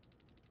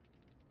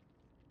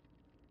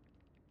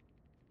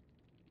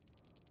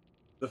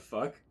 The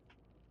fuck?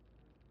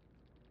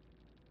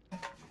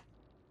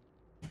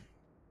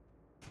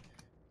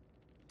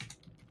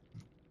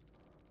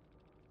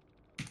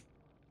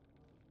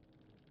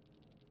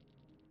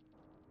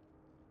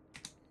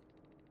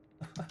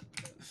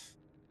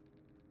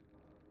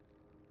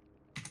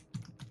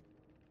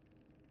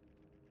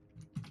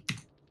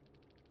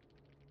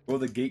 Or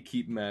the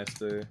Gatekeep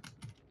Master.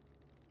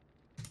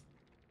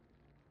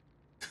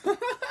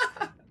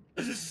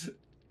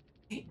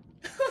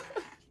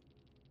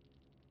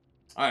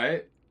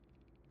 Alright.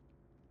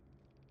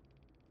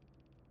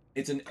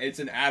 It's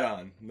an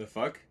add-on. The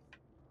fuck?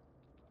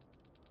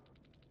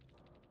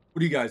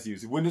 What do you guys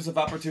use? Windows of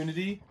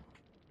Opportunity?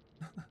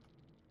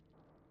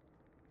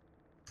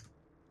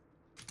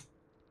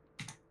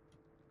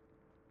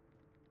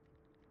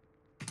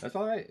 That's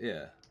alright,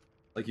 yeah.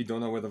 Like you don't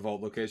know where the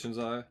vault locations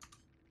are?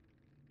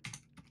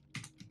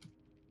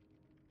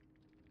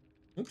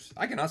 Oops,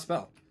 I cannot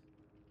spell.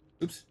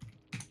 Oops.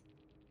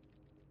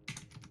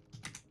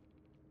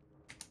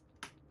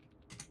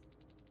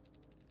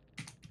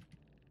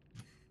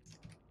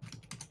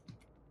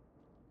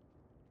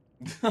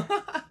 Who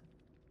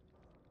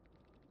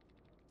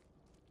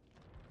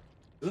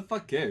the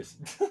fuck cares?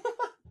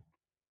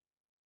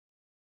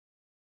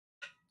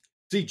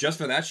 See, just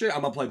for that shit,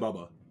 I'm gonna play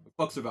Bubba.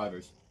 Fuck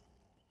Survivors.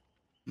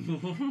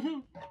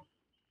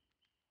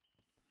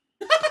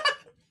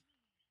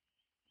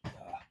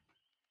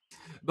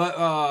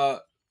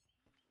 But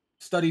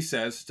study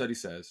says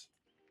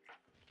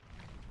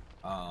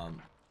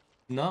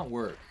not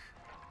work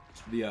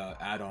the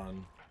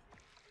add-on.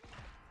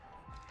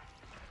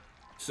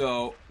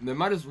 So we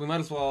might as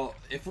well,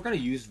 if we're gonna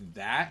use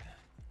that.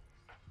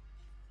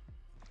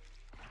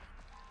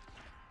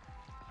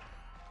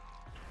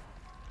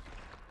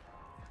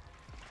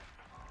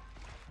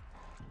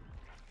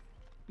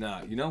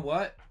 Nah, you know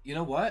what? You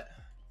know what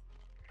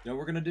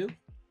we're gonna do?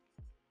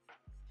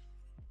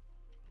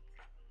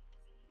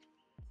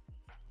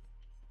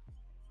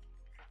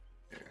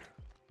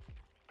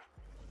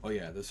 Oh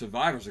yeah, the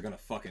survivors are gonna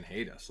fucking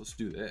hate us. Let's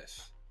do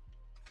this.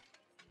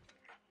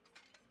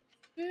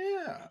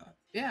 Yeah.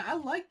 Yeah, I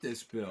like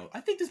this build. I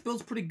think this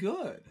build's pretty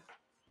good.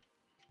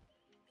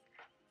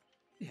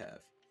 We have.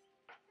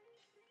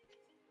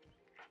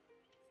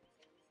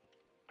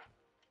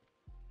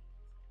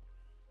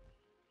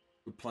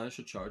 Replenish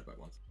a charge by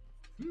once.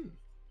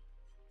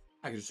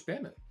 I can just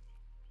spam it.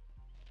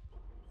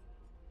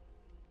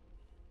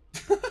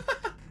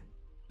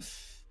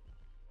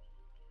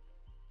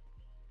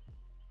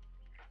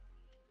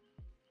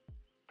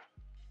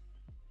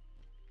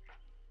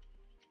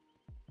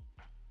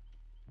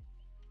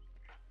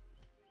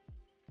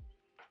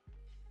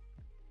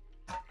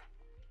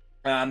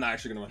 I'm not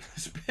actually gonna run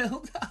this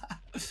build.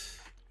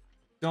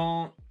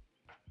 Don't.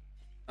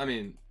 I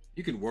mean,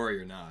 you can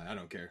worry or not. I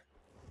don't care.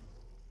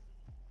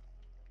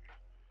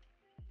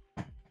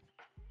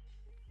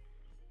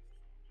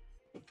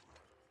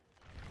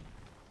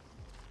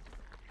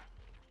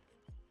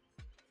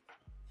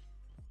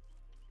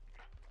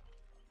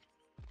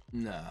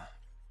 Nah.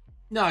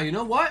 No, you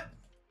know what?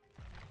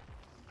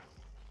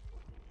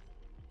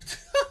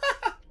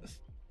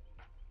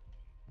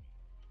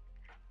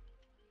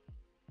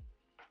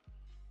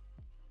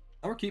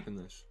 Oh, we're keeping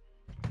this.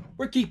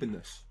 We're keeping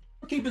this.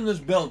 We're keeping this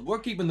build. We're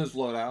keeping this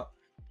loadout.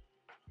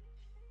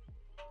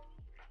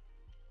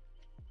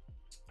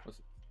 What's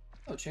it?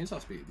 Oh,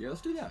 chainsaw speed. Yeah,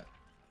 let's do that.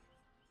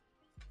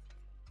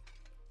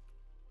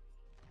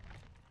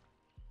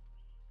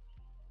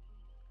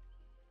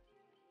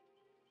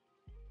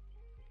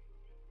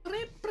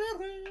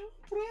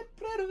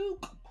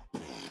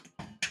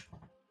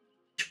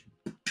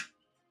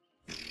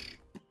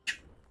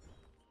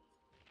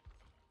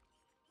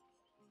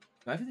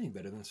 Do I have anything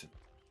better than this?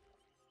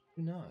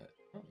 Do not.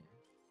 Oh.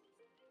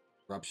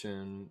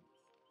 Corruption.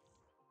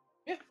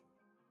 Yeah.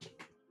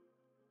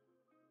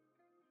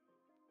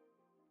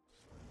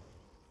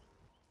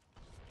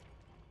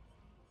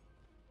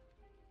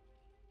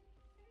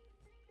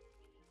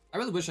 I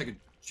really wish I could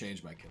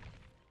change my kit.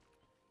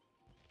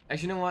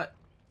 Actually, you know what?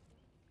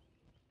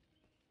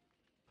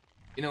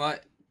 You know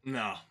what?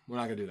 No, we're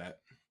not gonna do that.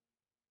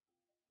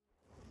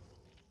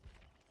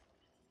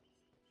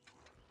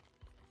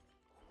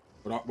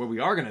 What we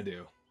are gonna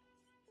do?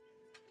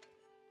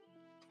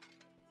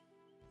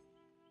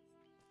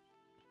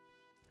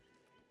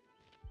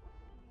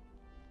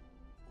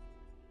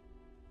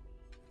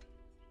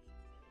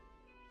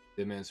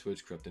 Deadman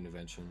switch, corrupt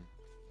intervention.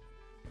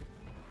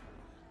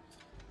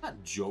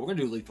 Not Joe. We're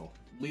gonna do lethal.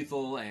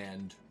 Lethal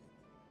and.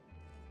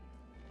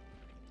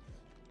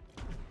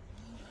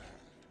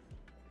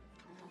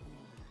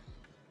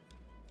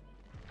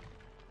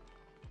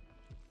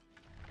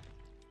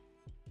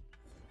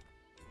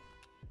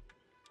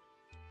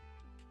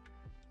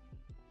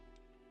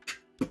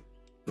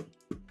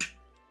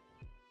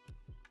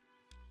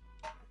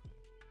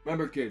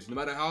 Remember, kids, no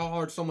matter how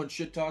hard someone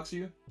shit talks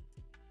you,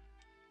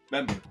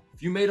 remember,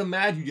 if you made them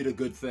mad, you did a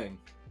good thing.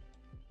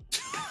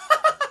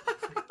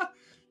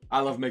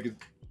 I love making...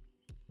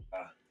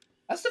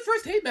 that's the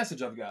first hate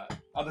message I've got.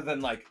 Other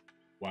than like,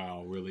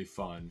 wow, really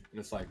fun. And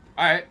it's like,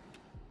 alright. I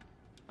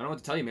don't know what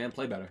to tell you, man.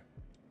 Play better.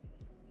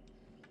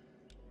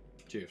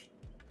 Cheers.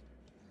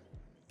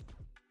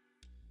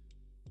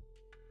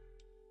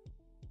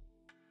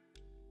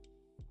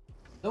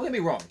 Don't get me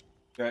wrong,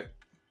 okay?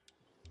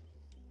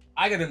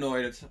 I get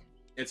annoyed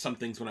at some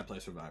things when I play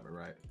Survivor,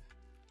 right?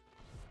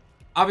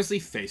 Obviously,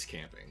 face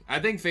camping. I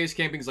think face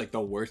camping is like the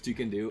worst you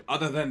can do.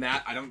 Other than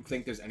that, I don't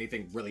think there's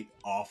anything really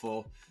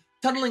awful.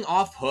 Tunneling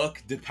off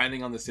hook,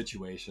 depending on the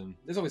situation.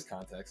 There's always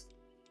context.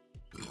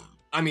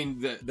 I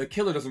mean, the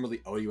killer doesn't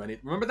really owe you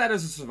anything. Remember that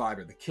as a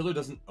Survivor. The killer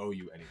doesn't owe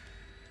you anything.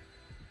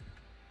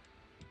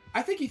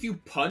 I think if you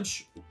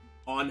punch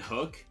on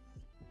hook,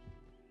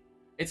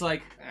 it's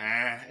like,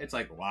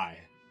 why?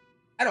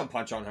 I don't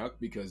punch on hook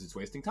because it's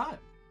wasting time.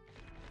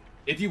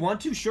 If you want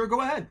to, sure,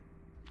 go ahead.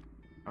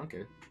 I don't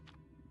care.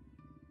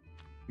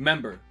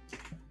 Remember,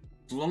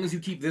 as long as you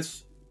keep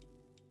this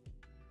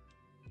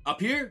up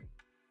here,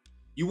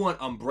 you want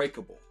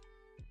unbreakable.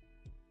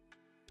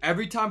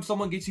 Every time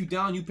someone gets you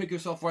down, you pick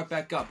yourself right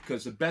back up,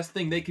 because the best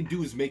thing they can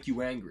do is make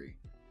you angry.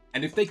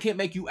 And if they can't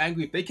make you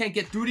angry, if they can't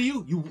get through to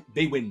you,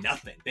 they win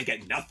nothing. They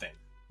get nothing.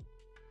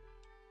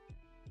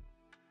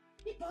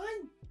 Keep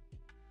on.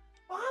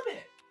 Bomb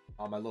it.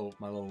 Oh, my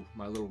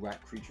little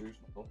rat creatures.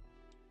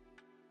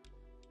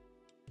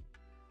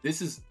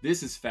 This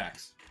is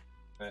facts.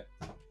 Right.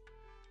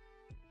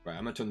 Right,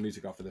 I'm gonna turn the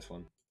music off for this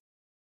one.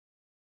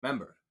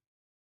 Remember,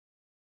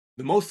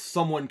 the most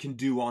someone can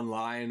do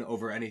online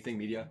over anything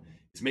media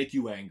is make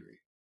you angry.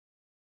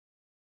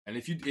 And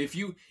if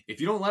you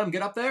don't let them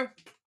get up there,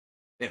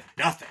 they have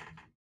nothing.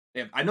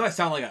 I know I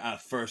sound like a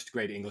first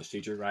grade English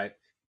teacher, right?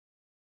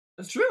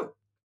 That's true.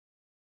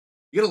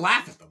 You gotta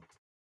laugh at them.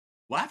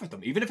 Laugh at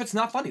them. Even if it's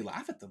not funny,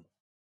 laugh at them.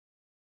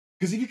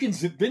 Because if you can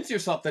convince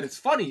yourself that it's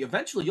funny,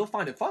 eventually you'll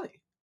find it funny.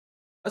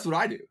 That's what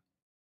I do.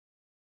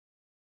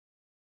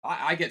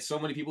 I get so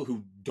many people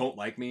who don't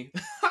like me.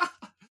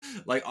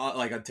 like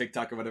on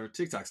TikTok or whatever.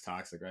 TikTok's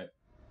toxic, right?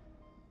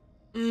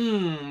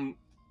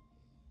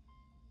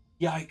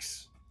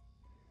 Yikes.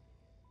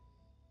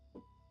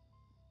 Well,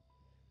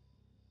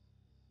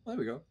 there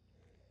we go.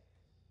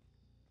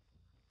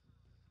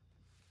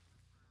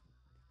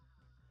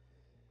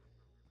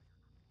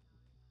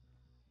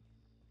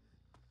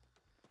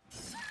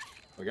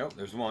 There we go.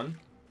 There's one.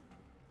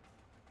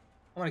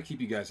 I want to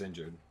keep you guys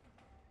injured.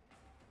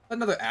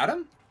 Another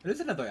Adam? It is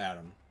another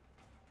Adam.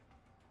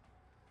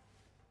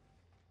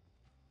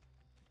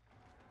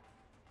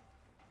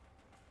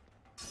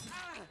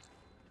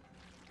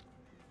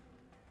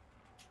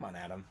 Come on,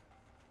 Adam.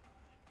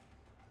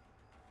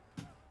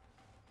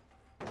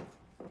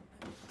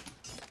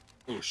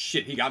 Oh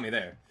shit, he got me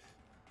there.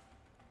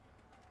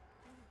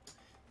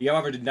 He,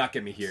 however, did not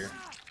get me here.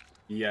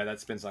 Yeah, that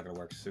spin's not gonna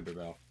work super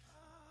well.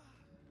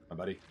 My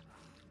buddy.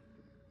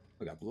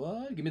 We got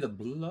blood. Give me the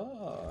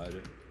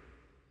blood.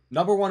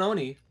 Number 1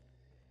 Oni.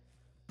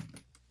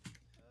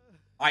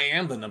 I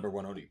am the number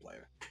 1 Oni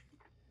player.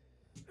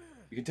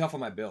 You can tell from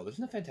my build.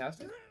 Isn't that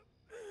fantastic?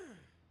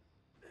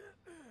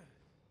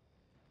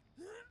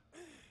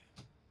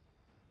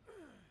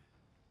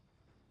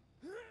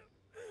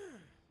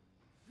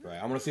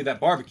 want to see that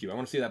barbecue. I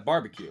want to see that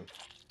barbecue.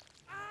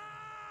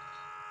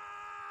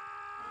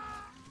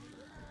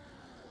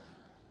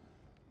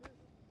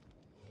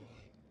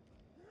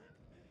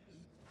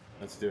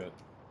 Let's do it.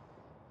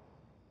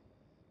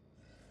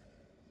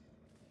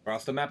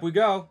 Across the map we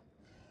go.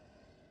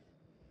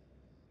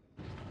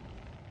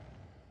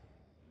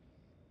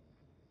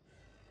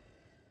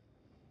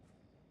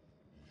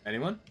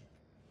 Anyone?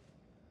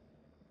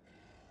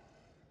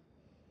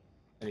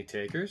 Any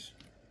takers?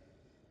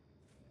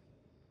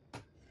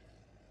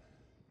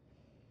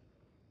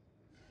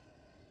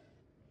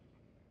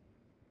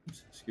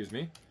 Oops, excuse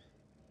me.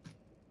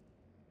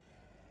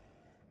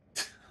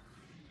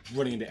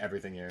 Running into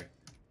everything here.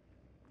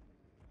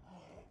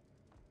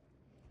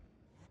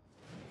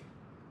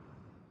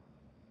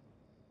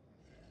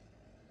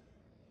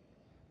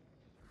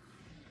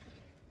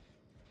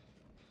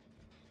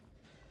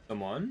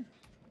 Someone.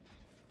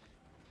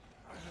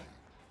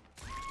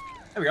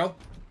 There we go.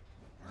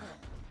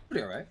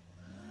 Pretty alright.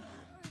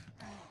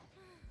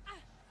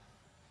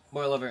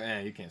 Boy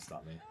lover, you can't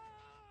stop me.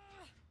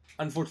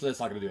 Unfortunately, it's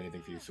not gonna do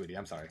anything for you, sweetie.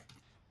 I'm sorry.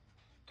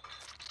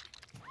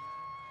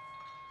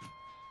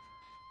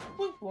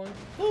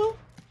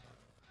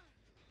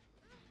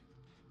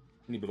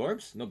 Any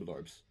blorbs? No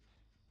blorbs.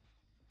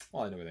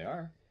 Well, I know where they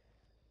are.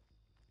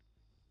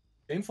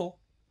 Painful.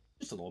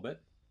 Just a little bit.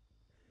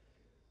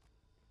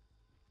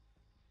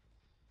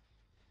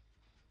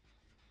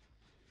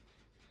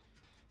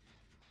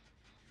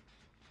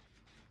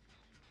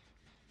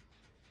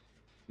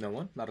 No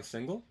one? Not a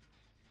single?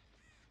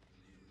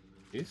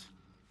 Please?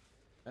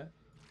 Okay.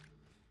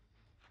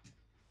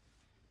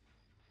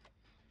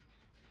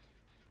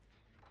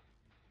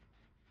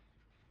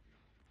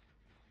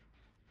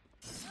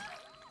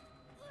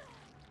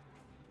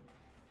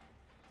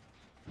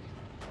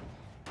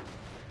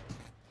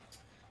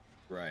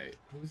 Right.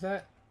 Who was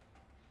that?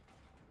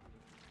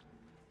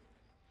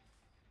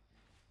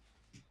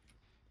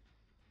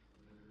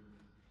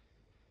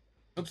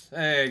 Oops.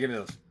 Hey, give me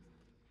those.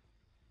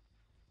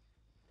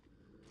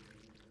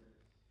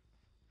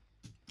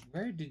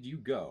 Where did you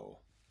go?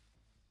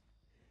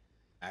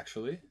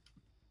 Actually?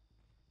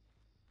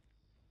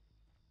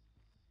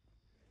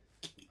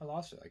 I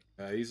lost her.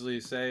 I can easily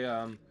say,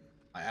 I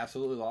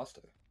absolutely lost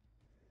her.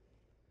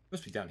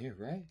 Must be down here,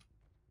 right?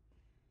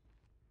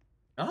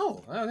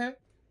 Oh, okay.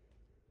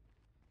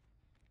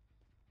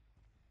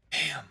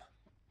 Damn.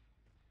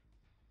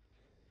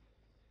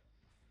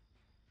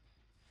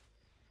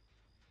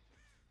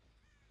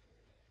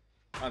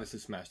 Obviously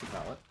smashed the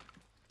pallet.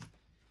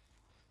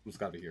 Someone's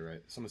gotta be here,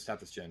 right? Someone's tapped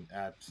this gen.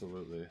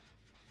 Absolutely.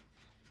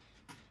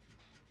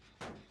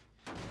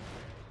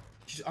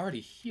 She's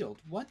already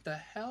healed. What the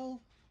hell?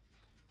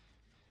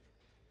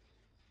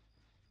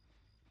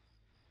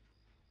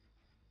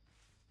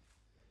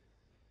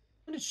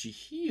 When did she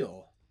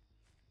heal?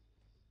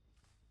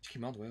 She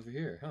came all the way over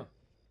here, huh?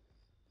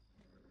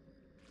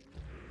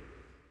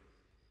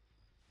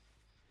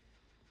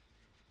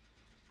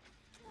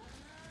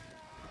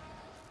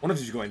 One of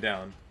these going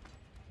down.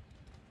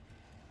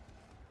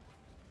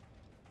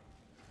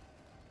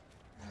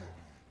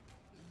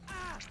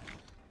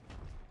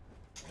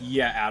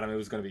 Yeah, Adam, it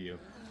was gonna be you.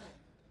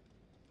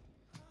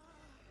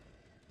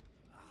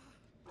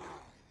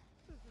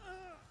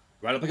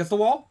 Right up against the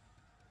wall?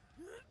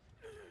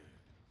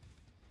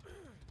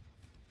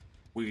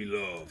 We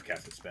love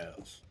casting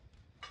spells.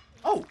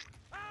 Oh!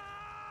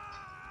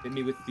 Hit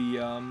me with the,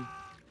 I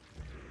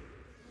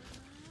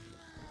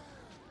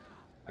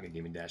can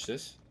demon dash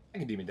this. I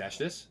can demon dash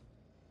this.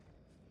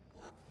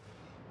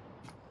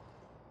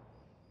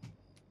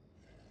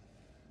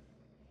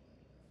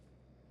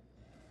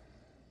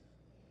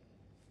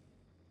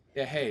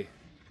 Yeah, hey.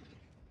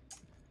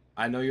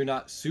 I know you're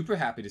not super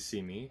happy to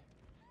see me.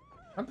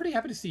 I'm pretty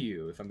happy to see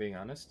you, if I'm being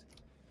honest.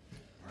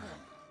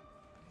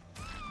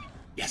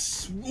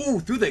 Yes! Ooh,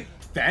 through the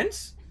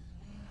fence?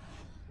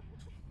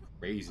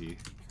 Crazy.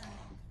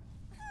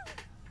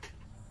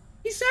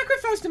 He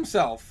sacrificed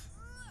himself!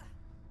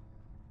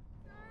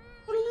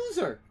 What a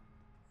loser!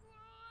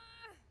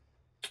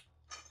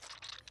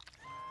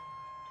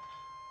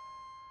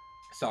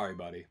 Sorry,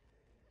 buddy.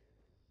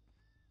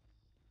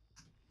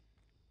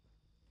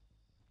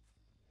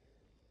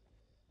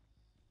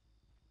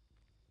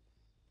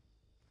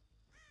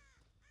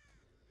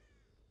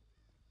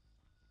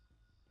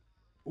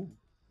 Ooh.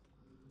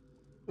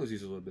 Let's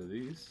use a little bit of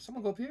these.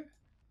 Someone go up here?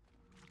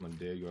 Someone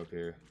dare go up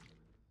here.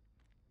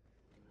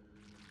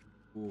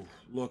 Ooh,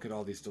 look at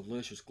all these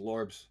delicious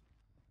glorbs.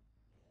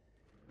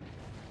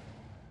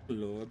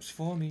 Glorbs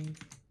for me.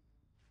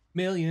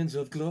 Millions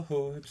of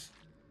glorbs.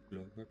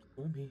 Glorbs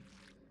for me.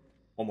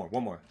 One more,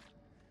 one more.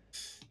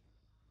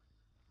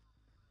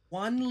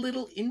 One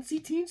little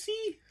insy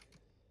teensy?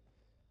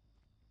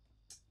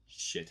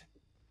 Shit.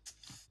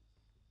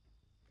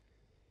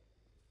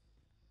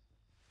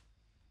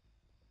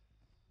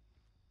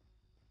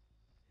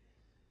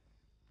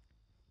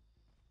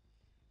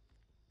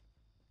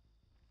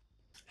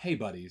 Hey,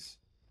 buddies.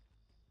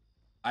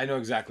 I know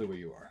exactly where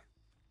you are.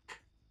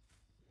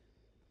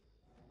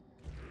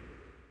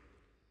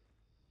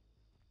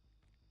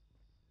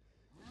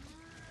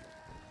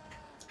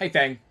 Hey,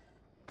 Fang.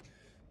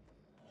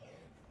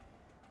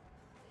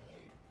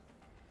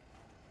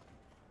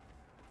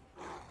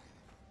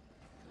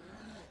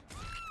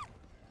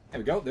 There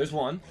we go. There's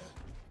one.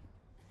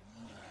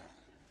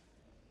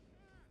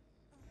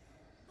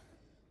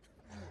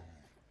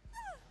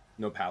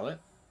 No pallet.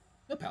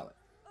 No pallet.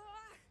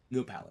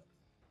 No pallet.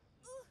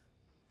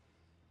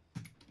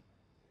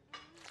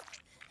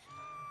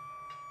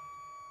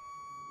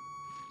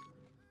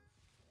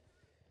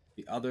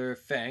 The other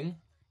Fang.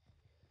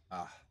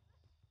 Ah.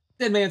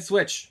 Dead man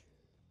switch.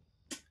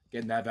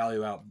 Getting that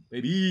value out,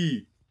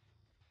 baby.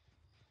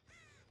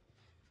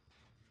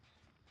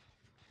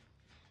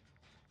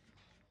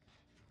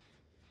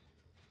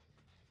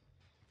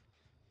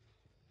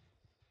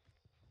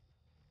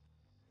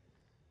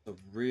 The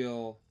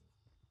real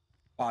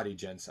body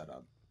gen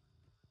setup.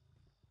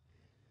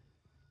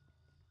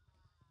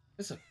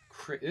 This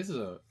is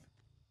a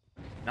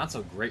not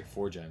so great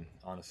 4-gen,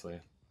 honestly.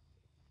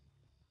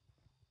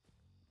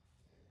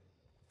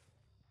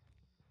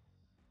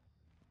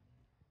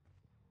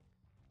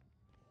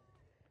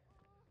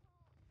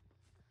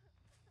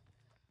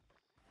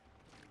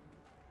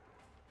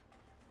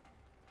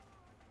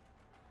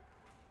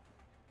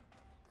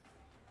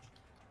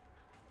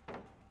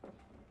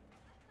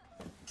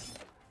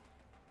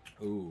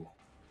 Ooh.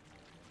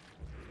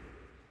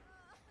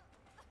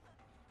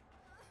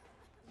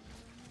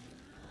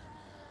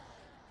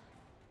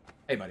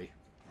 Hey, buddy.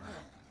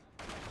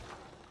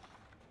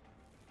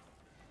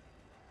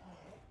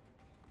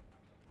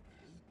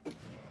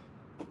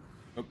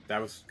 Oh,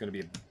 that was gonna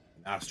be.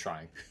 I was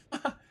trying.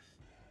 There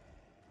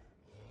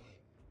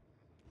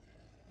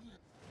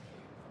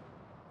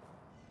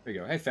we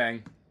go. Hey,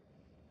 Fang.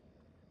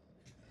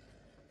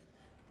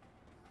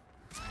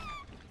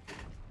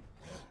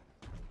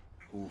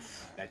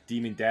 Oof, that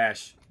demon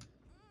dash.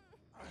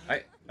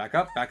 Hey, back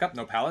up, back up.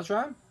 No pallet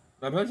run.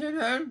 No pallet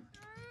run.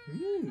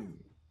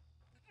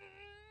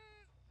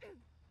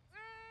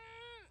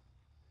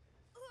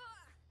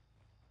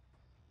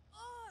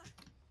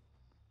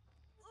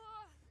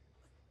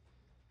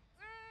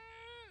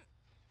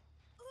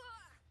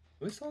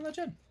 We're still on that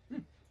gen.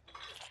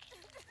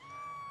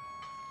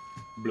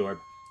 Blorb.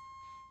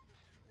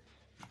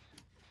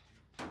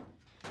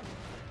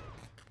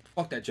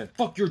 Fuck that gen.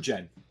 Fuck your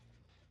gen.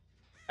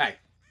 Hey,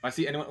 I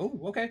see anyone. Oh,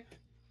 okay.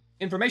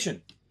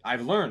 Information.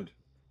 I've learned.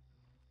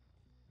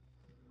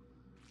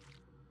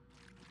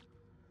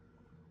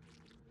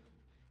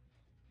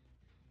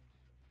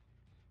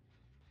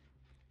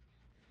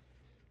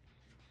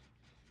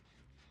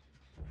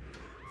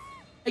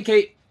 Hey,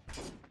 Kate.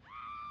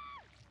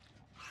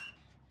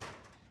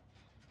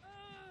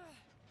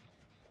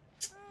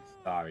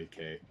 Sorry,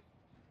 Kate.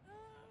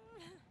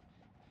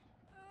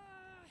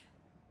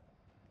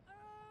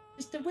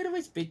 Mr. Widow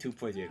is a bit too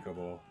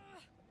predictable.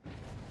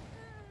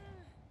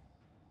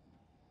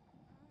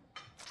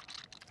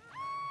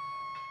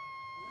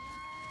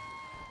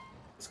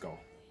 Let's go.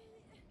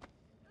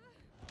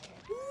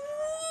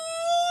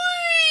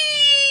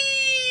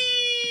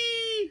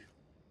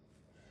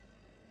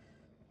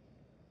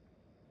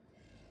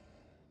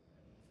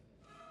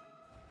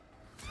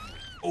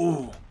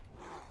 Oh.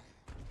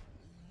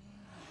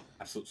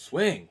 Absolute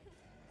swing.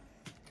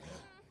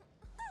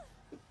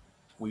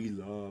 We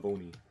love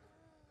Oni.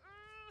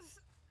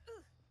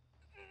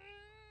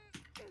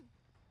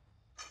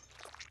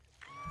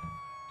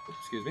 Oops,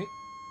 excuse me.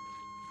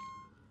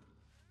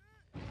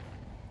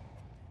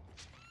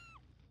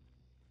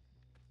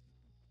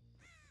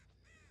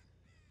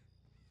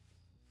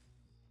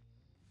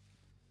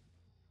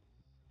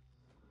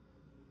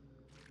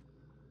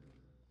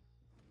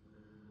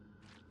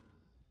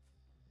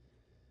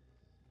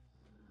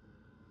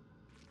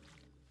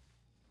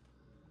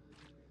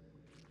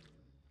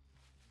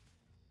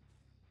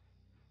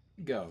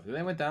 Go.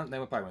 They went down. They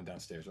probably went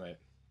downstairs, right?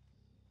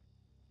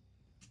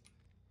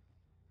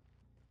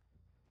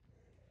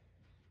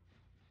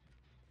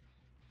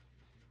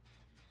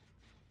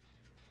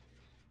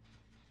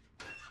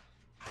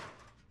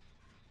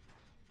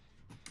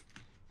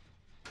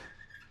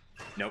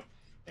 Nope.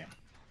 Damn.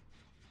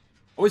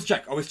 Always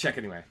check. Always check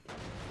anyway.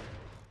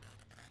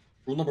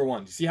 Rule number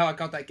 1. You see how I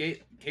got that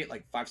gate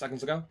like 5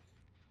 seconds ago?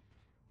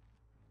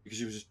 Because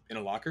she was just in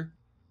a locker?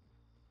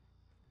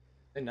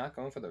 They not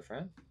going for their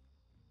friend?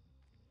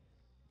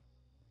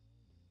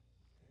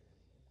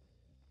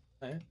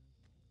 Alright.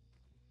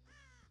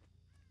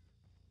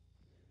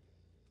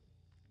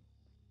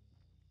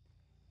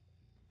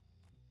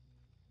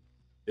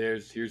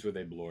 Here's where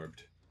they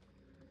blorbed.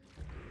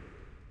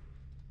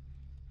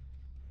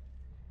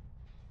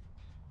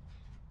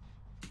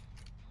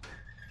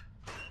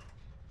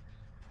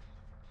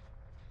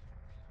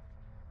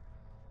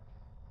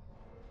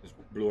 Just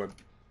blorb.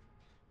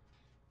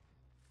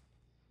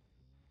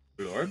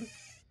 Blorb?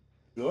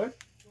 Blorb?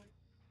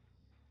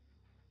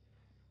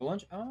 For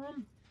lunch?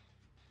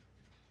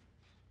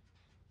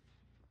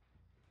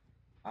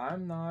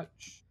 I'm not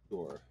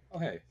sure. Oh,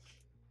 hey.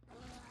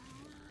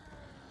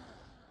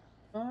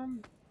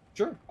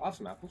 Sure. I'll have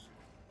some apples.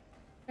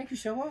 Thank you,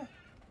 Sheila.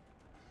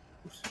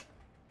 Oops.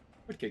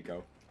 Where'd Kate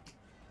go?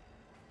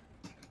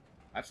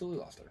 Absolutely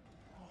lost her.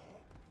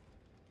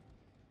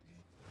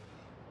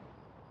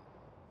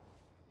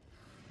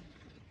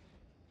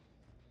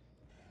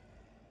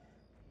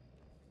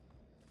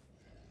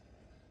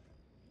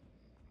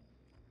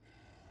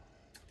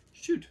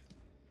 Shoot.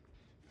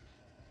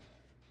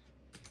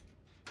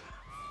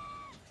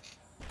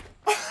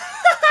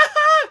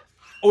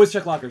 Always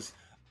check lockers.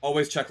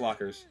 Always check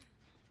lockers.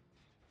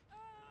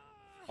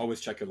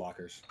 Always check your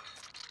lockers.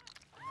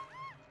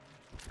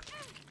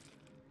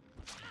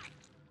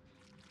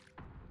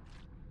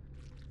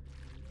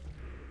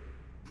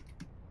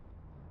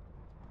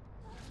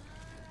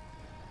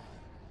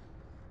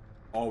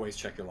 Always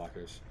check your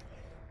lockers.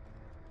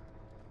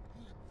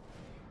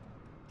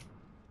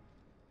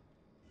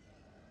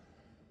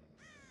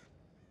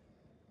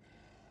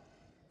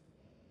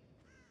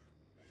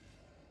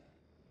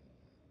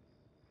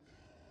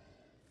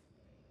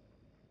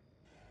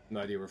 No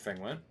idea where Feng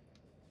went.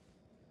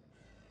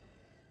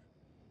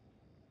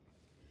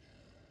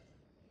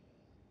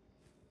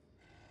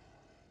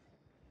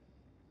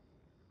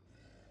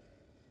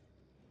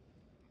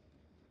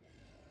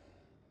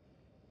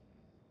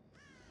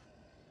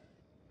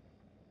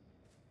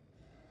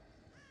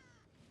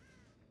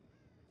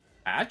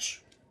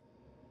 Hatch?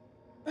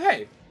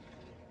 Hey.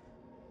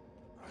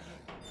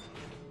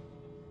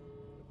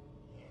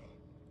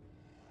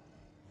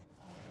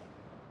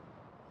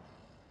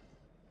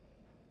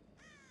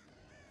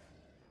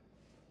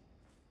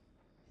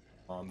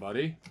 Come on,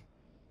 buddy.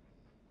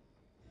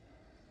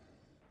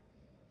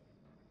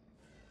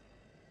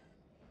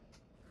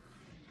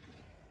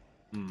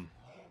 Hmm.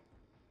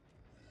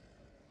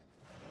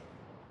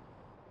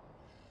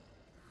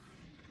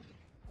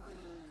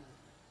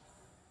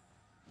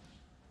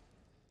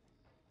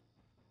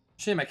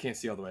 Shame I can't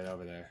see all the way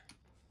over there.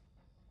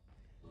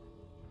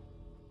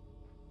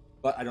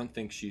 But I don't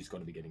think she's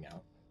going to be getting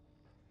out.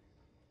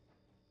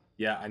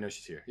 Yeah, I know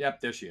she's here. Yep,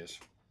 there she is.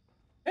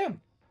 Damn.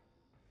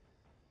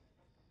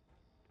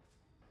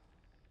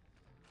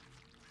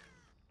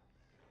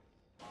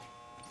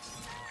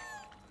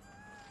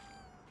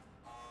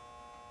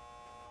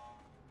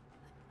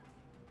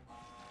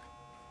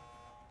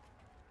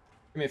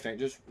 Give me a thing.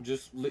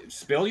 Just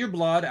spill your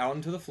blood out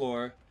into the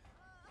floor.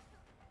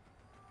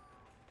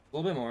 A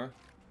little bit more.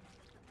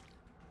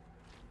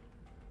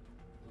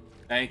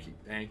 Thank you.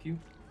 Thank you.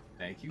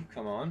 Thank you.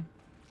 Come on.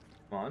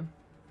 Come on.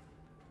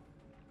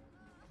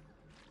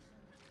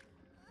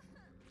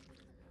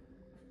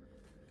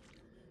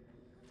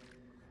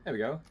 There we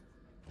go.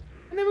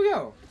 And there we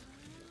go.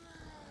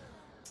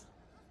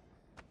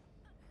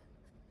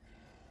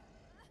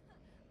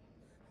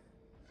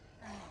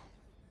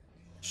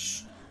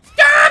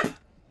 Stop!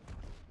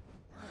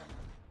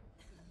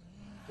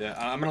 Yeah,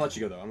 I'm gonna let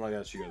you go though. I'm gonna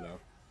let you go though.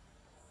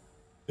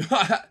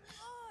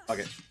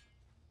 Okay.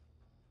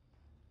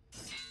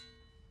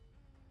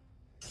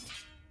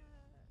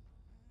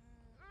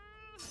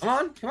 Come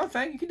on,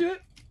 Fang, you can do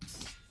it.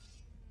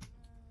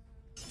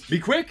 Be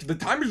quick, the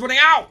timer's running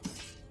out.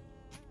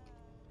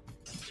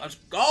 Let's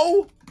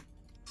go.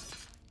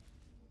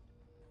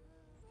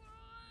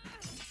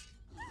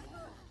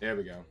 There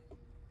we go.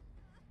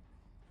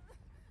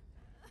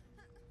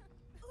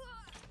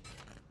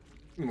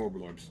 Give me more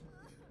blorbs.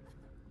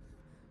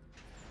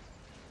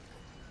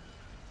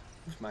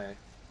 Where's my...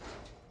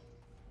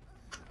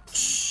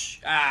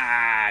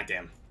 Ah,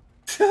 damn.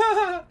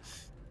 I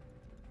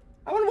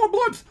want more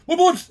blorbs! More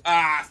blorbs!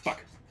 Ah,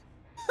 fuck.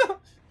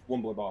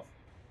 One blorb off.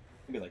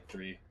 Maybe like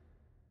 3.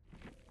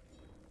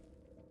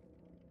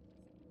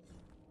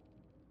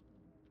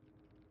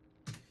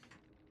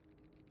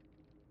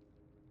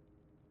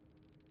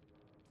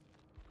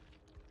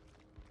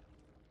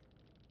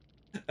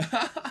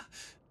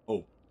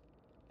 Oh.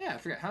 Yeah, I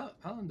forgot. How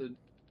long did...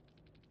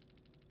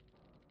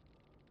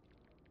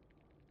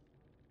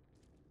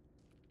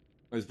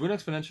 Oh, is Boone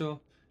exponential?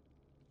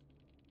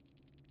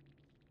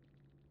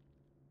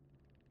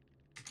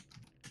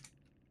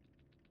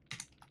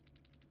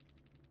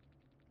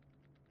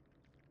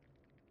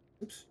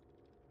 Oops.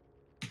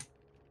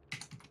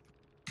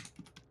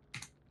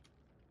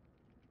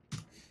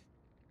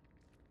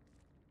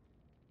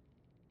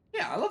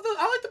 Yeah, I like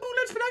the Boone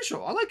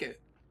exponential. I like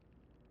it.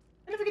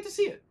 I never get to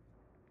see it.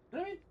 You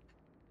know what I mean?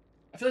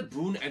 I feel like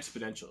Boone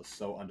exponential is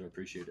so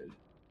underappreciated.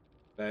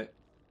 But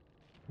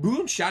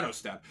Boone Shadow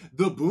Step.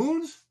 The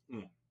Boons?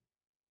 Mm.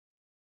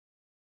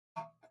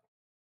 That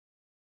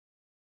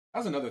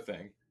was another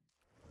thing.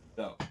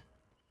 Though.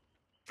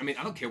 I mean,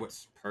 I don't care what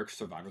perks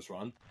survivors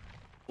run.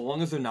 So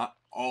long as they're not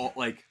all,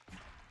 like...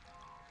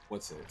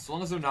 What's it? So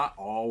long as they're not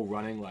all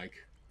running, like...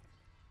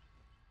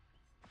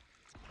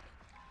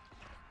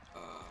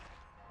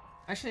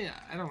 Actually,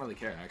 I don't really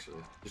care,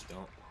 actually. Just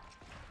don't.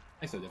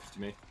 Makes no difference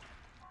to me.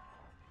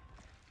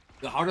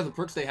 The harder the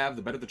perks they have,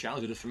 the better the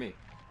challenge it is for me.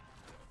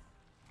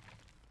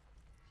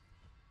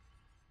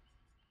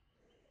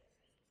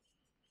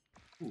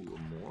 Ooh,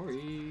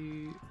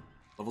 Mori.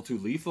 Level 2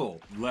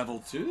 lethal.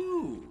 Level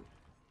 2!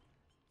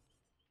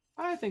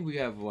 I think we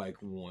have, like,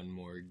 one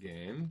more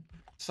game.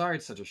 Sorry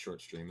it's such a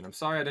short stream, and I'm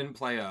sorry I didn't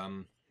play,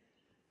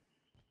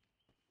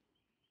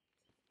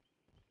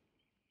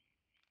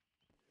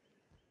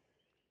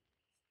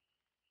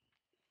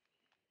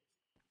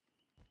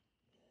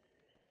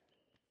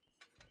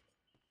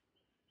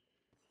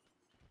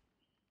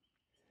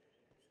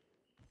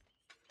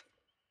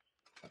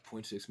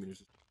 4.6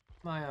 meters.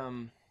 My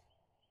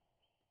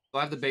so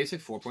I have the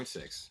basic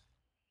 4.6.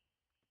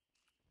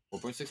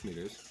 4.6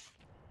 meters.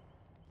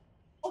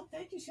 Oh,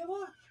 thank you,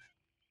 Silva.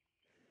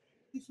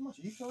 Thank you so much.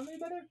 Are you feeling any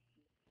better?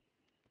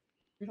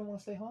 You don't want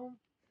to stay home?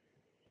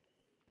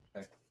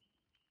 Okay.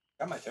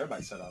 Got my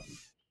terabyte set up.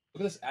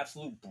 Look at this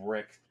absolute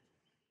brick.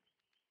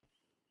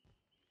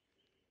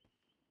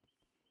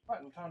 Right,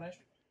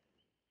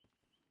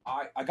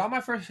 I got my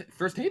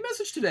first hate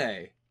message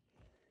today.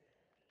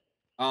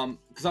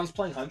 Because I was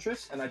playing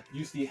Huntress and I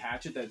used the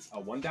hatchet that's a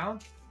 1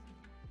 down,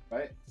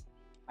 right?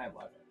 I have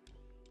Wi-Fi,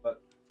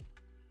 but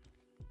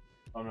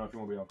I don't know if you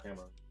want to be on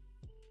camera.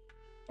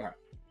 Okay.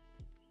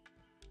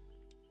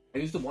 I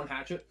used the 1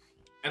 hatchet,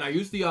 and I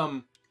used the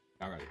All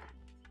right.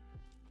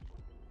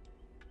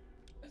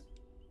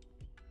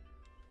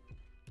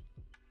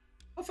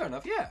 Oh, fair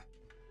enough. Yeah.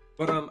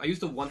 But I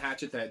used the 1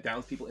 hatchet that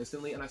downs people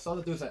instantly, and I saw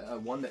that there's a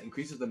one that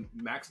increases the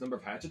max number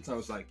of hatchets, and I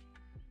was like,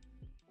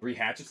 3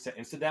 hatchets to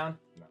insta down?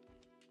 No.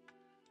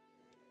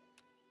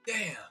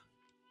 Damn.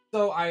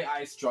 So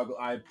I struggled.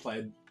 I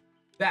played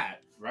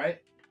that,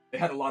 right? It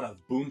had a lot of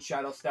boon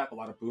shadow step, a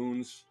lot of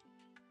boons.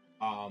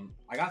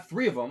 I got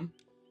 3 of them.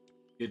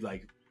 Did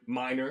like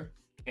minor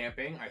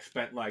camping. I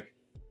think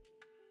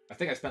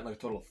I spent like a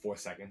total of 4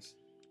 seconds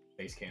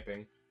base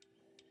camping.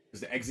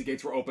 Because the exit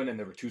gates were open and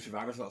there were 2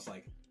 survivors, so I was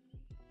like,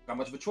 not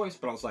much of a choice,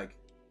 but I was like,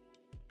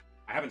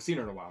 I haven't seen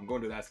her in a while. I'm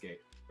going to that gate,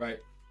 right?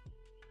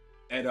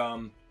 And I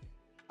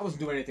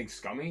wasn't doing anything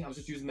scummy. I was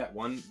just using that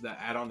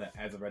add-on that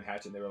adds a red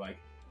hatchet. And they were like,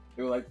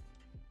 you're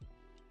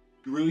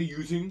really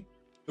using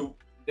the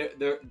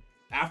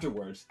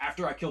afterwards,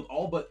 after I killed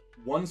all but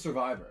 1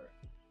 survivor,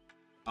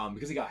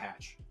 because he got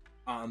hatch.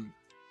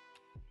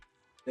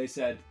 They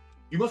said,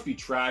 you must be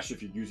trash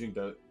if you're using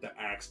the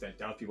axe that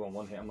downs people on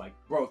 1 hand. I'm like,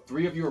 bro,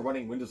 3 of you are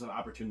running windows of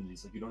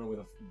opportunities. Like, you don't know where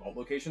the vault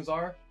locations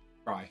are?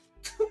 Try.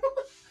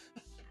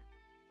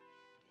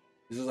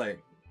 This is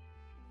like,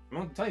 I'm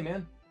not gonna tell you,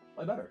 man.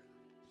 Play better.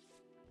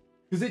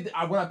 Because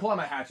when I pull out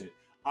my hatchet,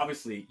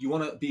 obviously, you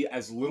want to be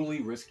as little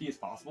risky as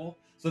possible.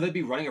 So they'd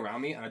be running around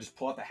me, and I just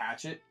pull out the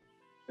hatchet,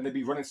 and they'd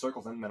be running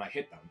circles, and then I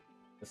hit them.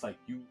 It's like,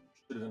 you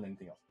should have done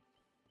anything else.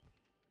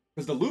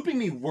 Because the looping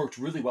me worked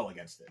really well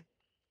against it.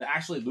 The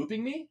actually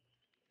looping me,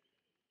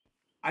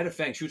 I had a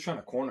Fang. She was trying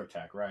to corner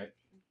attack, right?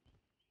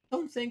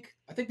 I think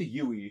the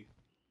Yui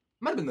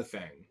might have been the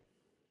Fang.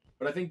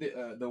 But I think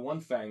the one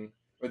Fang,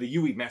 or the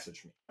Yui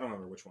messaged me. I don't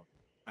remember which one.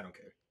 I don't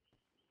care.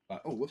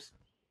 Oh, whoops.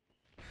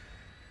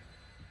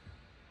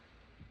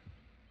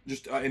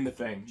 Just in the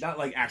thing. Not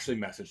like actually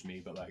messaged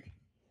me, but like,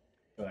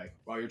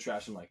 while you're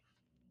trash, I'm like,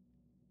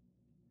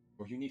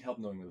 or you need help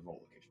knowing where the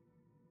vault location.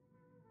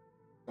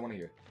 I want to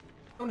hear it.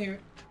 I want to hear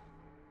it.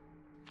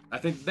 I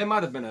think they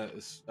might have been a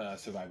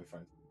survivor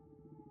friend.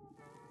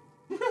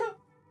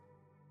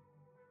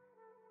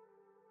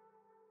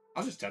 I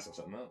was just testing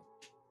something out.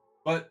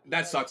 But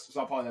that sucks, so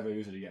I'll probably never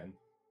use it again.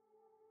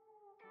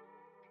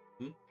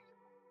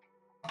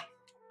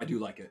 I do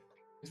like it.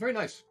 It's very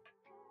nice.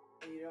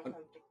 You don't have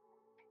to.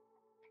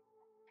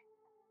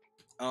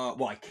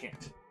 Well, I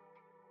can't.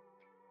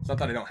 It's not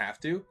that I don't have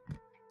to.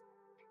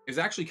 It's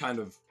actually kind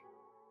of...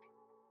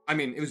 I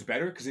mean, it was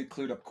better because it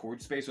cleared up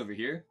cord space over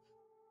here.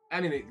 I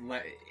mean,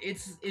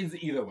 it's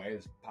either way.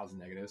 It's positives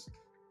and negatives.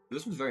 But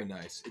this one's very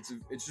nice. It's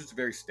just a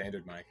very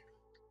standard mic.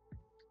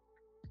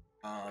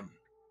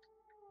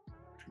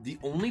 The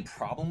only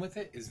problem with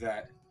it is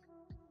that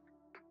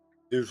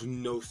there's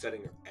no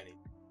setting of any.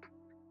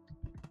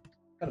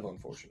 Kind of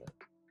unfortunate.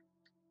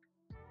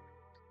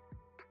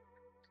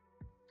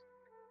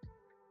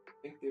 I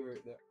think they were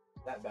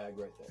that bag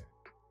right there.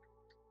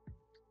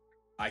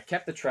 I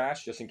kept the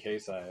trash just in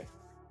case I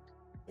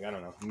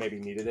don't know, maybe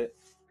needed it.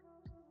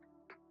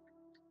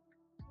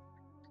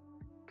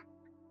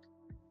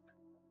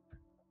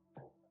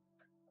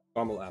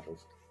 Caramel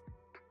apples.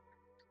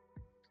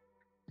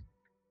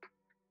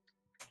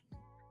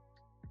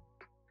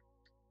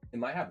 In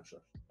my habit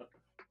stuff.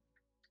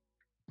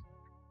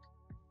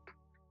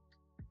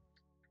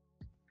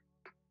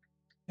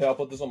 Yeah, I'll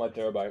put this on my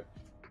terabyte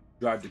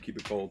drive to keep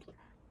it cold.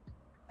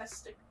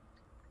 Stick.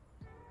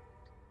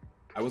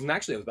 I was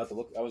about to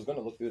look. I was going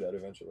to look through that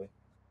eventually.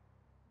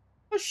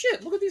 Oh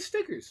shit! Look at these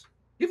stickers.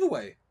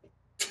 Giveaway.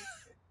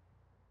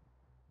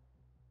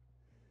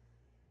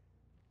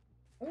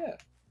 Oh yeah.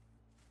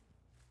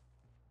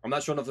 I'm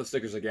not showing off the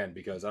stickers again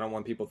because I don't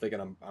want people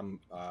thinking I'm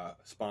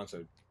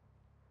sponsored.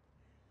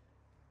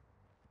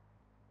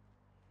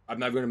 I'm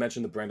not going to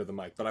mention the brand of the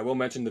mic, but I will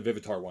mention the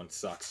Vivitar one.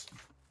 Sucks.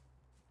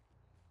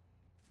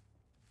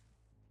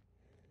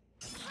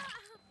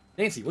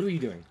 Nancy, what are you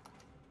doing?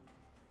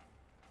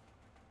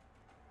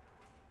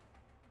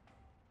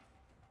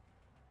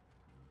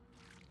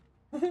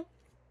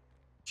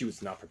 She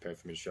was not prepared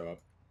for me to show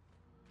up.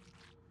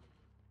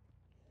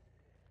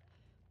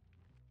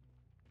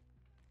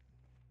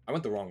 I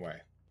went the wrong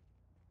way.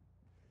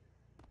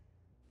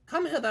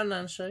 Come hither,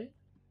 Nancy.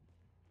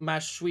 My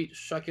sweet,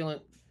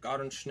 succulent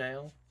garden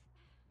snail.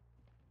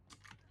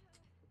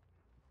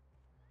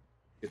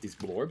 Get these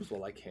blorbs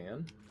while I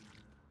can.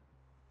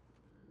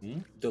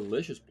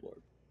 Delicious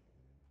blood.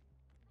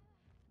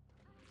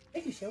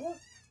 Thank you, Sarah.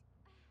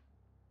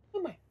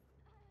 Oh my.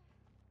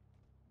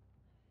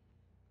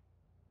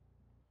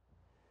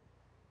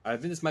 I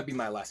think this might be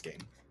my last game.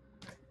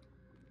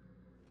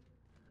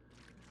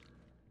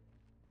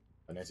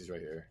 Oh, Nancy's right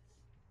here.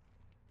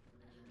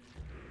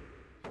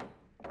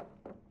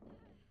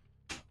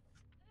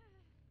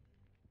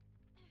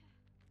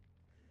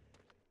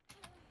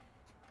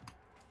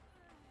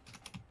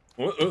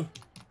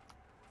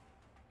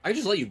 I can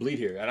just let you bleed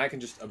here, and I can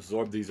just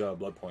absorb these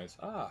blood points.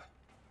 Ah.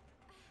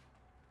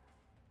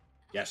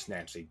 Yes,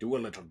 Nancy, do a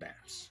little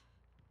dance.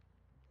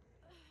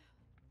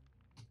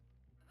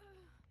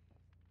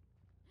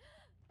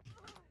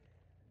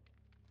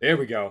 There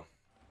we go.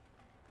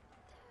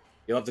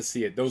 You'll have to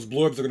see it. Those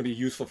blurbs are going to be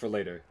useful for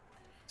later.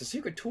 It's a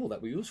secret tool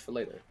that we use for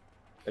later.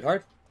 Hit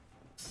hard.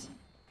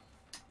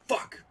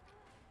 Fuck!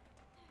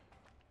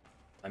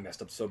 I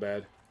messed up so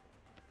bad.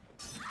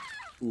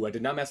 Ooh, I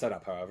did not mess that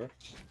up, however.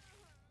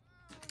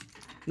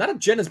 Not a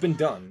gen has been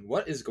done.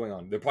 What is going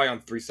on? They're probably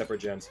on 3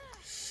 separate gens.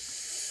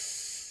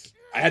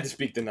 I had to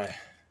speak, didn't I?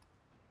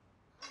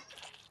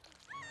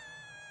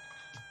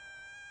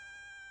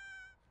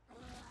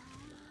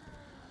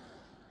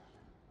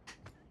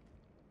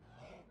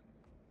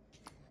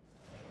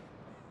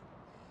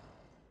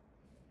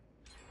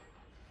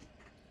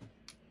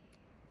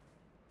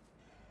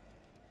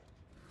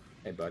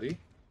 Hey, buddy.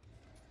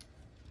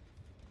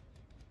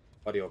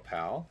 Buddy, old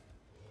pal.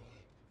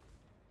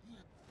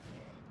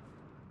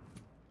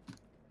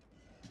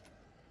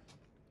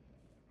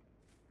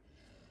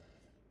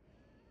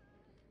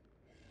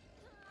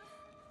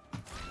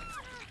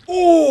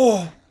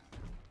 Oh!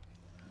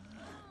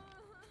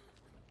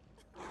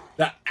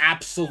 The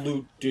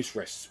absolute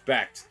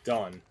disrespect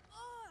done.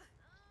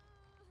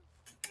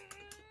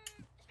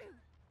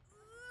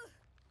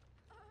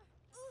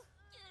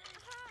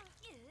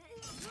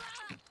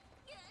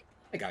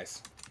 Hey,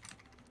 guys.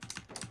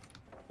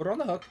 Put her on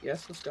the hook.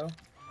 Yes, let's go.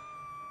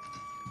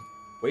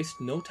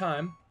 Waste no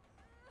time.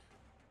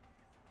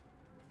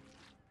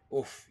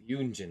 Oof,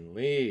 Yoonjin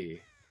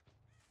Lee.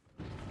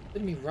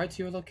 Lead me right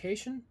to your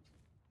location?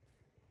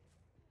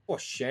 For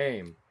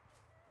shame.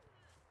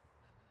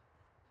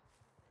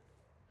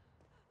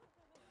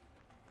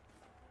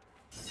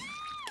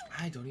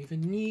 I don't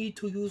even need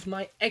to use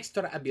my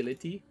extra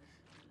ability.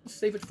 I'll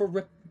save it for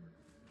rip.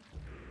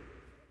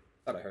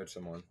 Thought I heard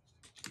someone.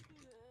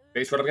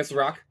 Base right up against the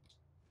rock.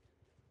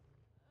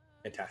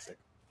 Fantastic.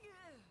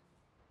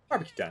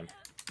 Barbecue time.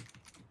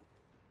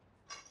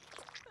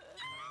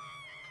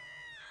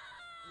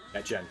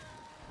 That gen.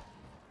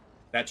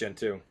 That gen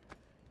too.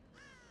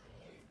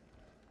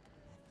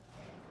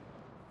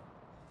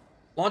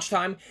 Launch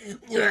time.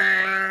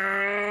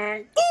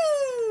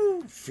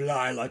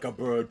 Fly like a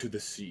bird to the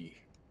sea.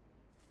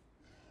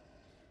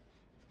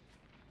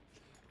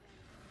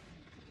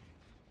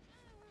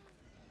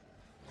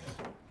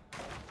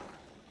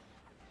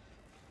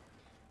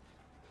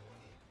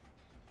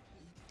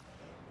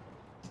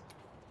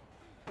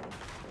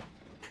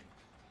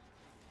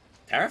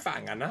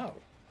 Terrifying, I know.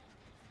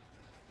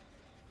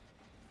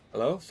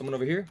 Hello? Someone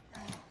over here?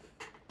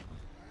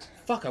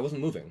 Fuck, I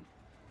wasn't moving.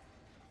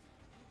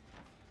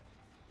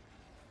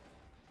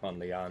 Come on,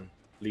 Leon.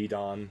 Lead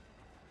on.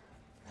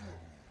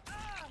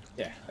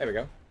 Yeah, there we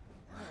go.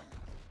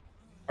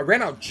 I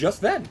ran out just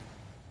then.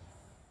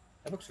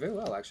 That works very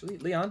well, actually.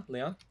 Leon,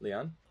 Leon,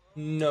 Leon.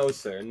 No,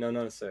 sir. No,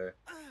 no, sir.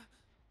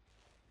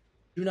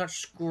 Do not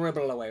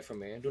scribble away from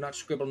me. Do not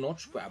scribble, not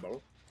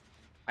Scrabble.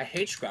 I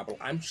hate Scrabble.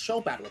 I'm so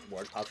bad with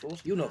word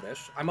puzzles. You know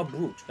this. I'm a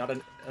brute, not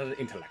an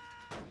intellect.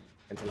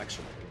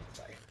 Intellectual, I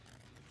say.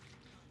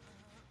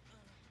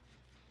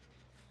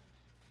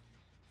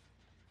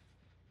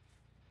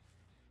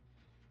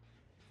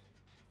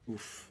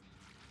 Oof.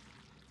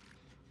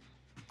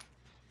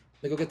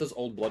 Let me go get those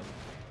old blood.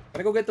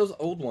 Gotta go get those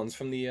old ones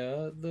from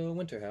the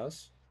winter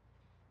house.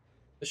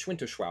 The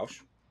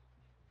Schwinterschwausch.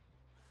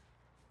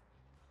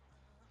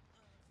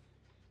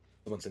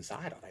 The ones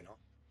inside, are they not?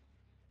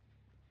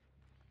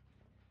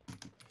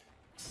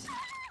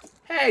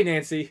 Hey,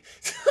 Nancy.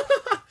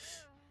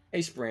 Hey,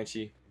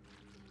 Spranchy.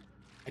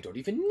 I don't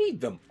even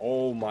need them.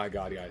 Oh my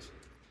god, guys.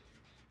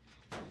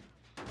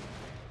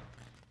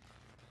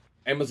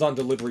 Amazon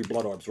delivery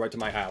blood orbs right to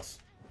my house.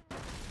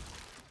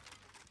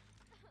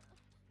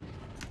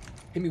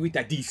 Hit me with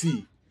that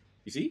DC.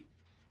 You see?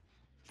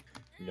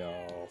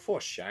 No, for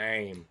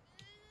shame.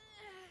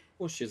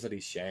 For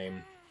shizzity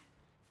shame.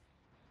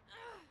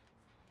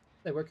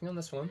 They working on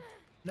this one?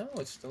 No,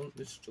 it's still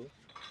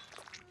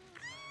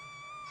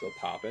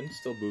popping,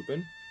 still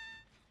booping.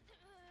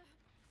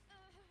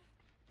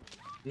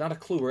 Not a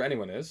clue where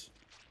anyone is.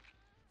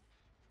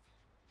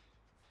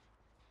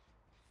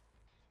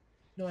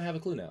 No, I have a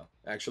clue now,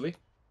 actually.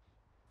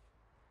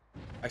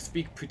 I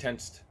speak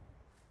pretensed.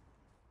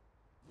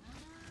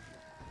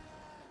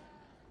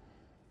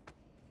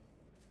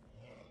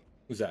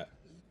 Who's that?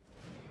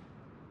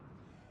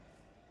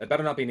 That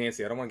better not be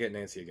Nancy. I don't want to get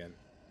Nancy again.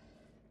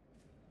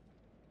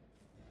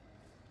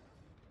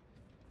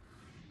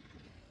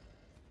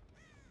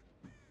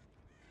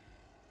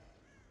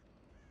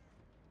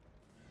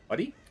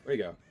 Buddy? Where'd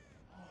he go?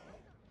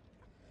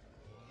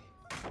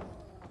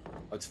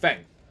 Oh, it's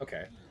Feng.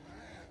 Okay.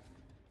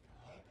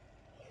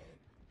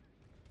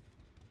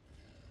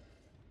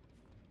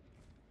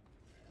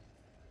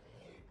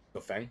 Go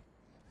Feng.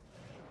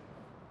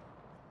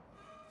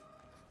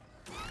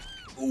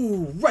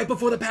 Ooh, right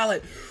before the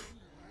pallet!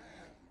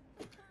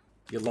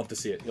 You'll love to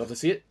see it. You'll love to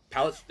see it.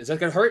 Pallet, is that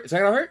gonna hurt? Is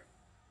that gonna hurt?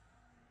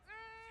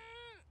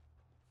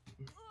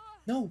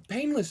 No,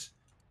 painless.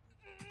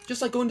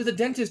 Just like going to the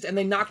dentist and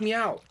they knock me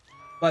out.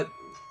 But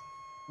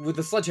with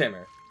the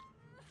sledgehammer.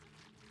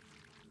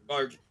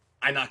 Or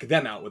I knock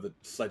them out with a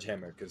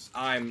sledgehammer because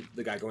I'm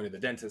the guy going to the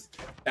dentist.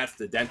 That's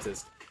the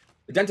dentist.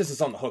 The dentist is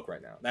on the hook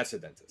right now. That's the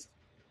dentist.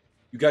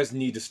 You guys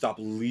need to stop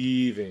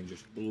leaving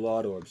just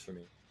blood orbs for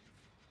me.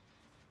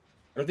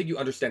 I don't think you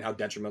understand how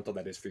detrimental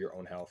that is for your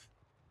own health.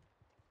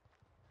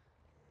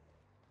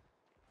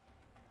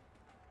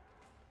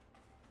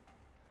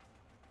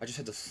 I just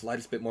had the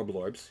slightest bit more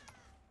blorbs.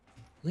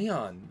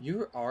 Leon,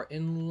 you are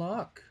in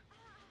luck.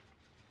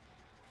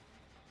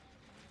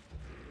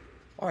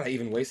 Why would I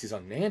even waste these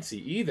on Nancy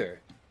either?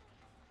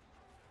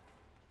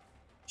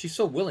 She's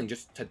so willing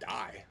just to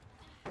die.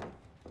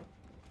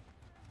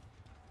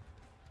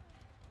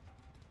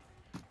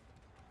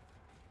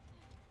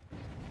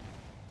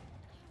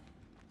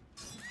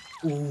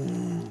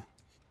 Ooh.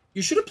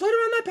 You should have played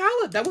around that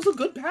pallet. That was a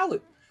good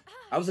pallet.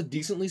 That was a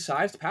decently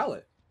sized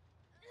pallet.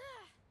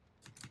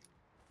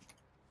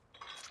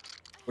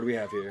 What do we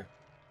have here?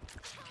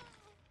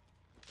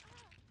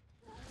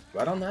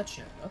 Right on that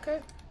chin.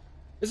 Okay.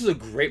 This is a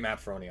great map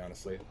for Oni,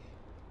 honestly.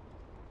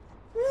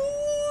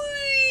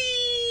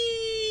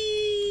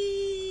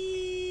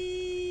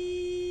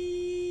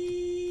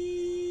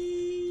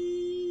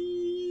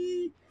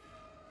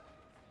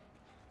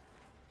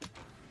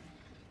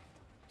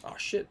 Oh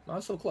shit, I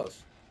was so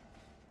close.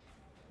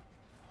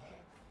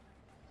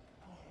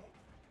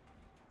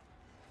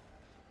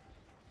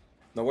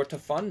 Nowhere to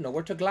fun,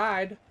 nowhere to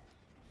glide.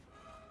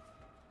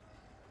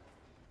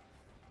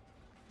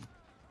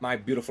 My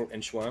beautiful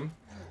inchworm.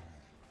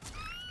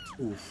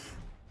 Oof.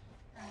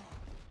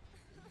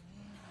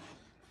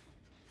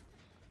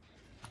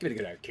 Give it a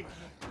good out kick.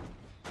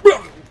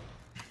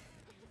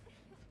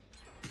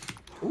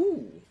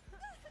 Ooh.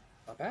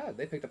 Not bad.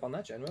 They picked up on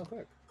that gen real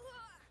quick.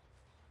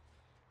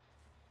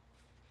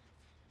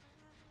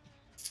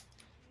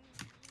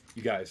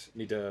 You guys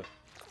need to...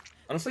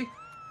 Honestly,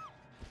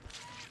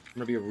 I'm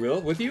gonna be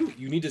real with you.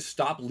 You need to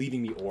stop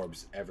leaving me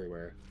orbs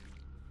everywhere.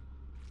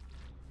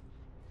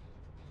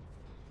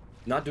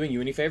 Not doing you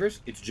any favors,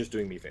 it's just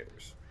doing me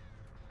favors.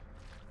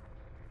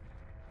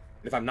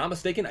 And if I'm not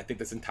mistaken, I think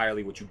that's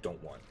entirely what you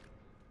don't want.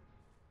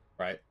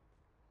 Right?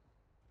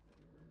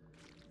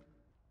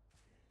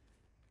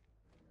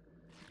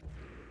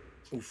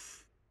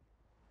 Oof.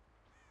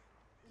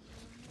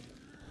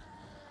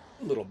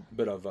 A little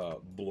bit of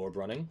blorb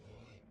running.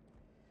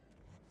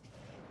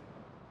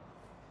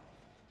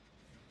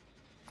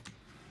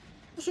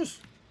 Let's just...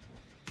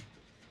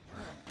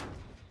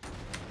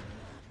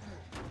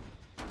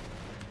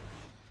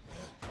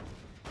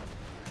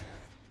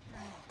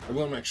 I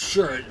really want to make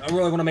sure. I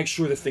really want to make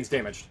sure this thing's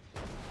damaged.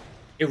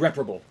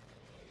 Irreparable.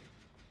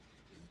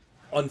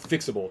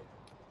 Unfixable. You know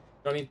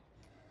what I mean?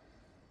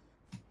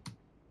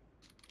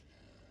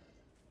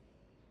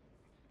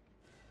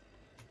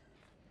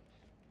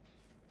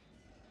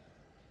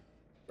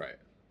 Right.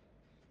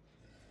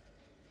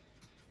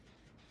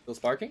 Still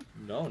sparking?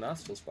 No, not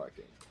still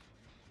sparking.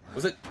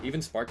 Was it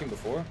even sparking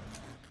before?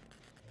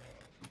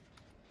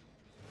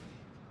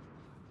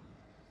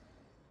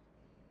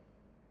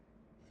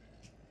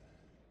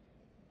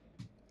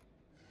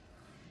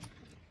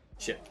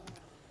 Shit.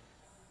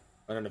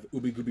 I don't have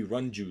Ooby Gooby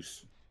Run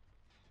juice.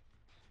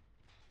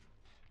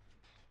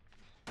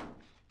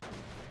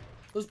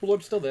 Those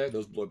blorbs still there?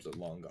 Those blorbs are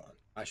long gone.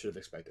 I should have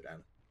expected that.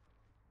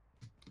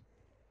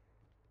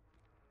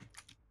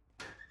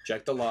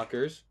 Check the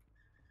lockers.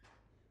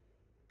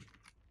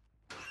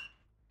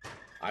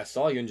 I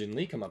saw Yunjin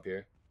Lee come up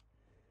here.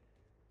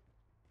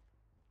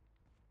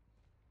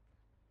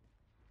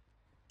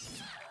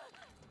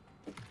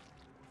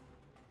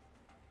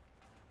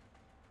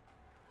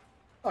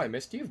 Oh, I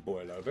missed you,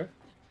 boiled over.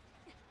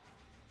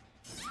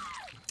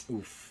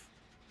 Oof.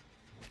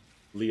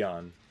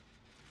 Leon.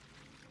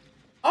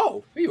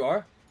 Oh, here you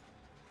are.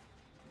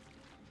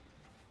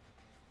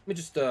 Let me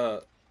just,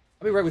 I'll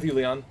be right with you,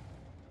 Leon.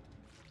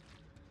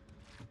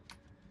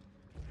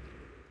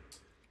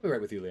 I'll be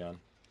right with you, Leon.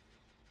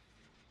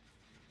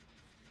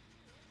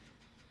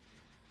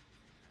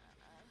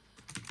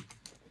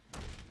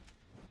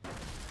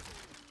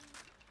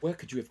 Where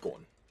could you have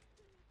gone?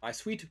 My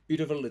sweet,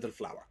 beautiful little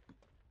flower.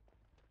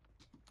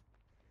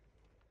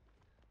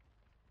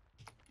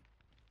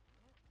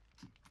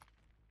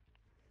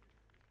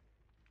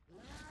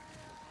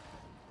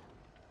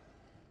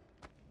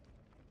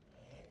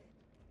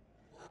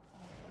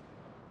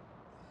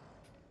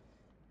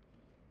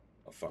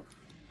 Oh, fuck.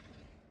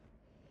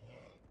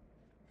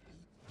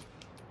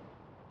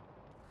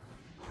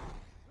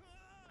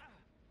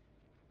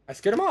 I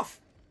scared him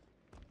off.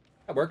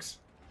 That works.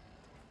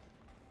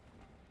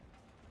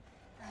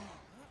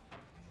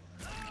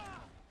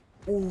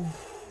 Ooh.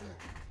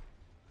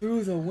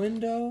 Through the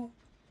window?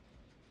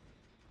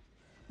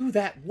 Through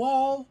that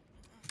wall?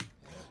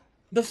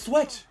 The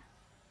sweat!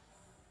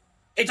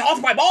 It's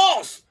off my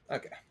balls!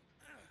 Okay.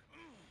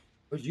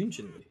 Where's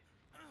Yunjin Lee?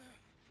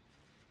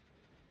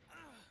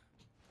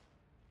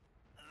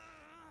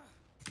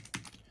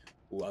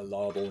 Ooh, I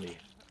love Oni.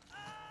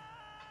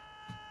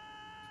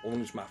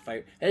 Oni's my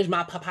favorite. Here's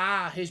my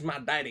papa. Here's my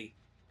daddy.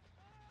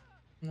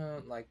 No,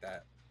 not like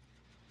that.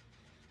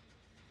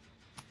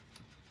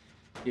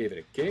 Give it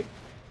a kick.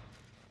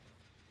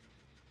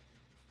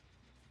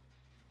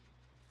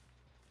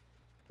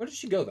 Where did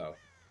she go, though?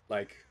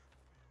 Like,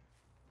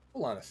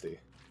 full honesty.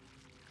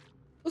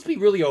 Let's be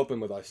really open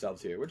with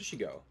ourselves here. Where did she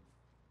go?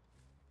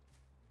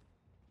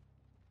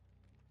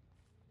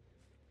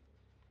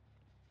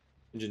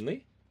 Jin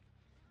Lee?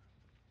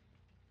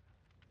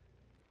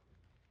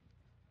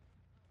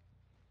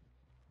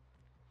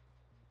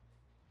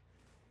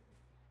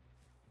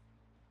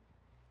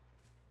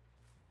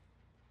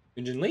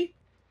 Jin Lee?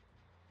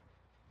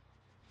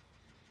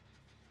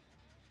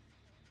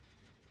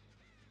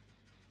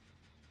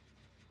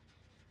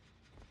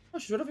 Oh,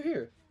 she's right over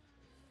here.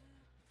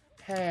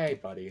 Hey,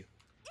 buddy.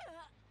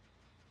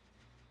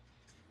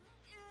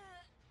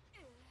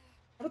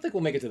 I don't think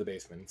we'll make it to the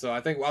basement, so I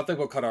think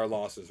we'll cut our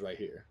losses right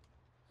here.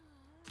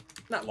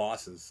 Not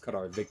losses, cut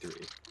our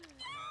victory.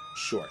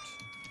 Short.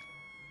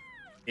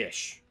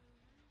 Ish.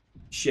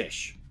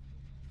 Shish.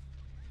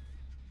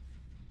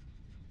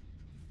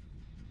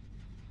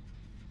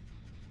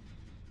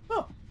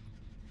 Oh.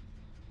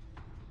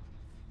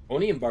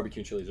 Oni and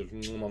barbecue chilies are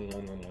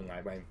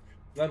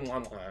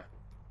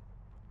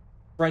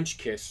French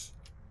kiss.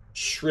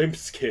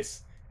 Shrimp's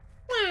kiss.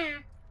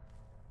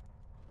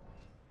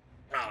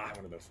 Ah,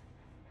 one of those.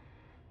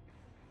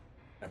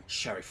 And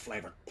cherry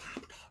flavored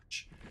Pop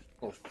Tarts.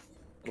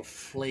 Little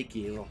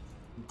flaky, little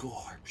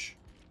garbage.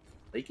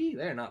 Flaky?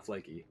 They're not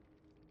flaky.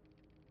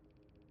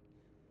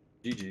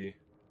 GG.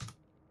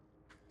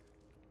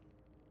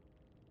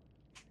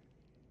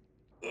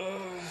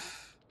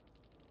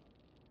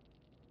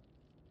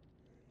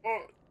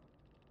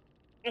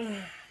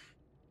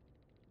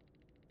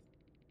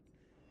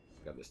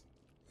 Got this.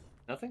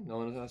 Nothing? No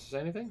one has to say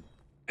anything?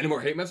 Any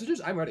more hate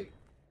messages? I'm ready.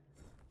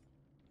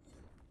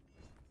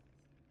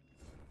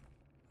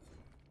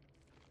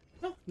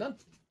 No, none.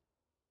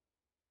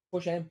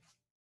 For shame.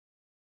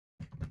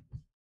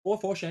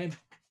 For shame.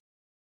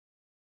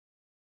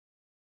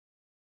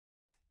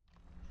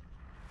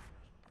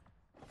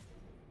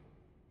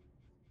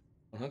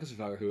 I'm not a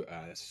survivor who.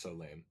 That's so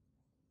lame.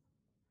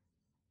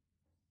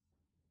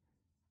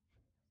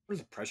 What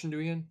does oppression do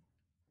again?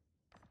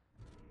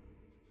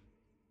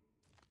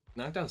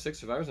 Knock down 6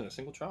 survivors in a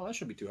single trial? That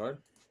should be too hard.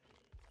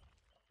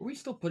 Are we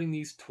still putting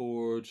these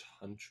towards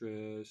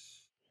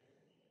Huntress?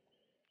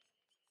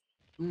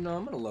 No,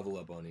 I'm gonna level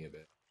up Oni a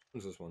bit.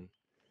 What's this one?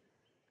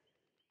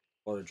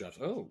 Water drops.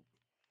 Oh.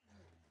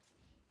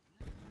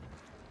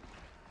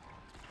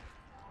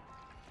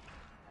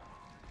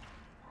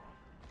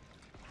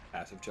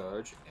 Passive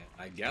charge. And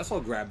I guess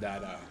I'll grab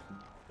that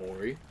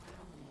Ori.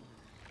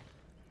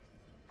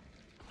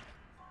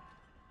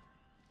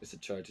 It's a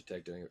charge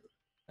attack during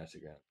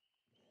massive ground.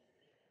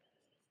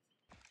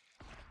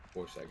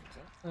 4 seconds.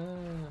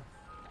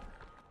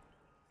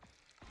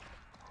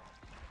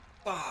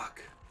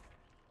 Fuck.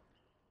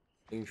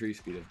 Increase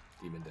speed of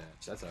demon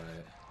dash. That's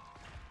alright.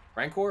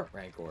 Rancor?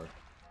 Rancor.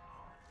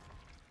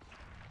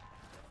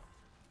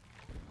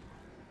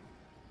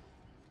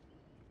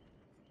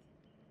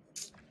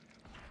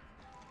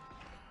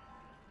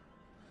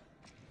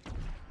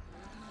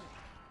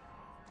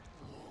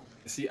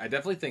 See, I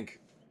definitely think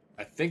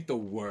the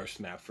worst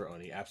map for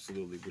Oni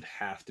absolutely would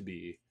have to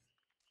be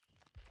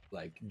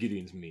like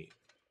Gideon's Meat.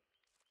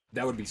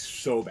 That would be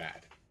so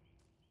bad.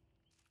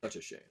 Such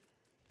a shame.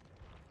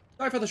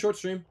 Sorry for the short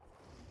stream.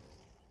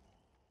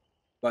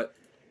 But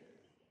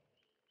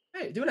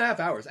hey, 2.5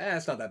 hours.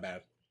 It's not that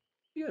bad.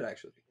 Good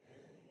actually.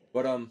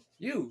 But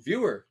you,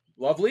 viewer,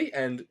 lovely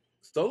and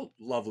so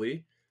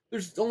lovely.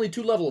 There's only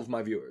 2 levels of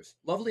my viewers.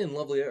 Lovely and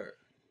lovelier.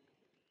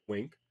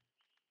 Wink.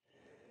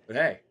 But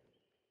hey,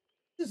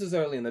 this is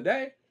early in the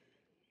day.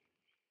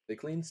 Stay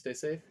clean, stay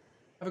safe.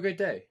 Have a great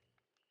day.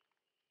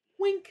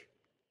 Wink.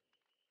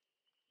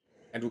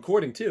 And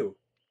recording too.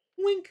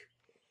 Wink.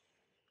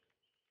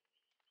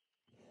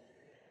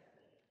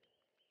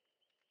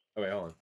 Oh wait, hold on.